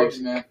on Love batteries.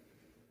 you, man.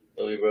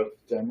 Love you, bro.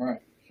 Damn right.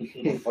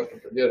 Don't fucking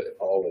forget it.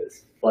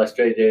 Always. Fly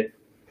straight, dude.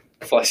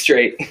 Fly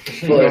straight.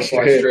 Fly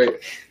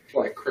straight.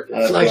 Fly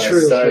cricket. Fly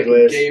true.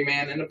 sideways. Gay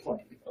man in a plane.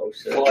 Oh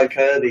shit. Fly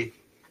Kirby.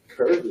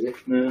 Kirby.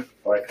 Yeah.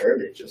 Like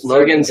Kirby. Just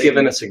Logan's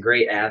giving us a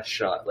great ass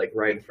shot, like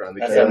right in front of the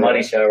That's camera. that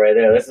money shot right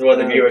there. This is what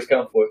the viewers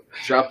come for.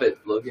 Drop it,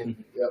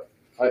 Logan.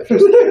 I,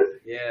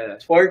 Yeah.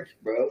 Twerk,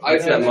 bro. I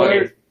That's that just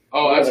money.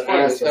 Oh, that's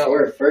fine as hell.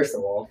 Word, first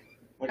of all.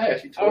 Hey,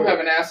 I don't have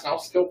an ass and I'll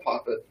still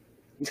pop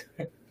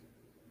it.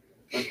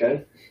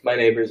 Okay. My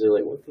neighbors are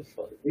like, what the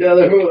fuck? Yeah,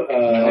 they're who?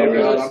 Oh, really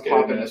God, I'm scared,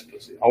 popping man. this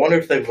pussy. I wonder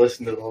if they've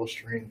listened to the whole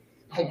stream.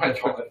 Oh my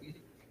god.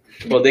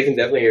 Well, they can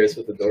definitely hear us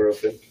with the door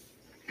open.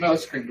 No,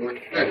 it's screen door.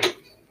 There.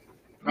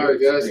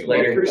 Alright, guys. Well,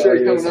 Later. appreciate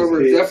you coming Yes, over.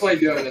 peace. Definitely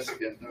doing this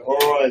again, though.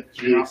 Alright,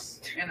 jeez.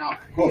 10 out.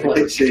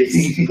 Alright,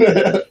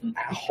 jeez.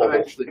 I'll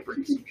actually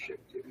bring some shit,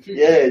 dude.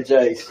 Yeah,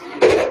 Jace.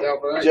 Yeah,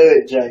 but I- Do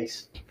it,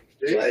 Jace.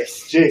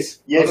 Jace. Jace.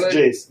 Yes, Alright.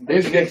 Jace.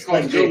 These niggas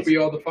call Jace.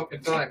 Joopy all the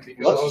fucking time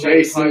because I What's was at high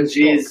Jason,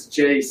 school. Jeez,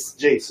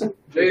 Jace.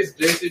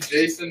 Jace.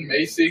 Jason,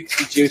 Macy,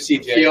 Juicy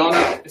J.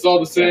 Kiana. It's all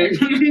the same.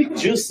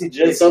 Juicy And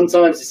Jace.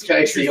 sometimes it's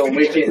Casey on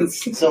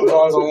weekends.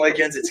 Sometimes on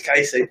weekends it's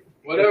Casey.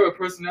 Whatever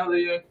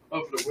personality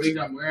of the wig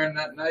I'm wearing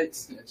that night,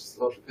 it just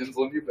all depends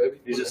on you, baby.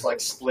 He's just like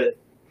split.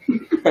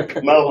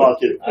 Mohawk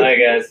it. Alright,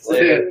 guys.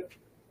 Later.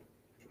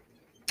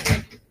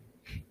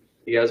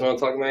 You guys want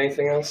to talk about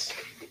anything else?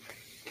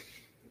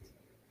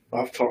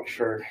 I've talked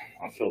for.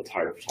 I feel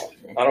tired of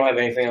talking. I don't have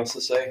anything else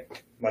to say.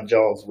 My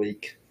jaw's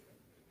weak.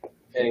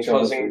 Any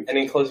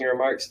closing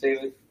remarks,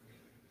 David?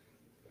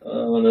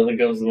 Nothing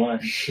comes to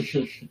mind.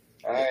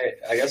 Alright,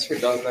 I guess we're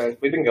done then.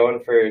 We've been going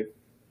for an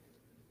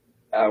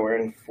hour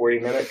and 40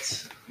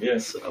 minutes.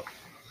 Yes. So,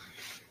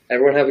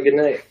 everyone have a good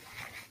night.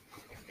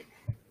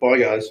 Bye,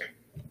 guys.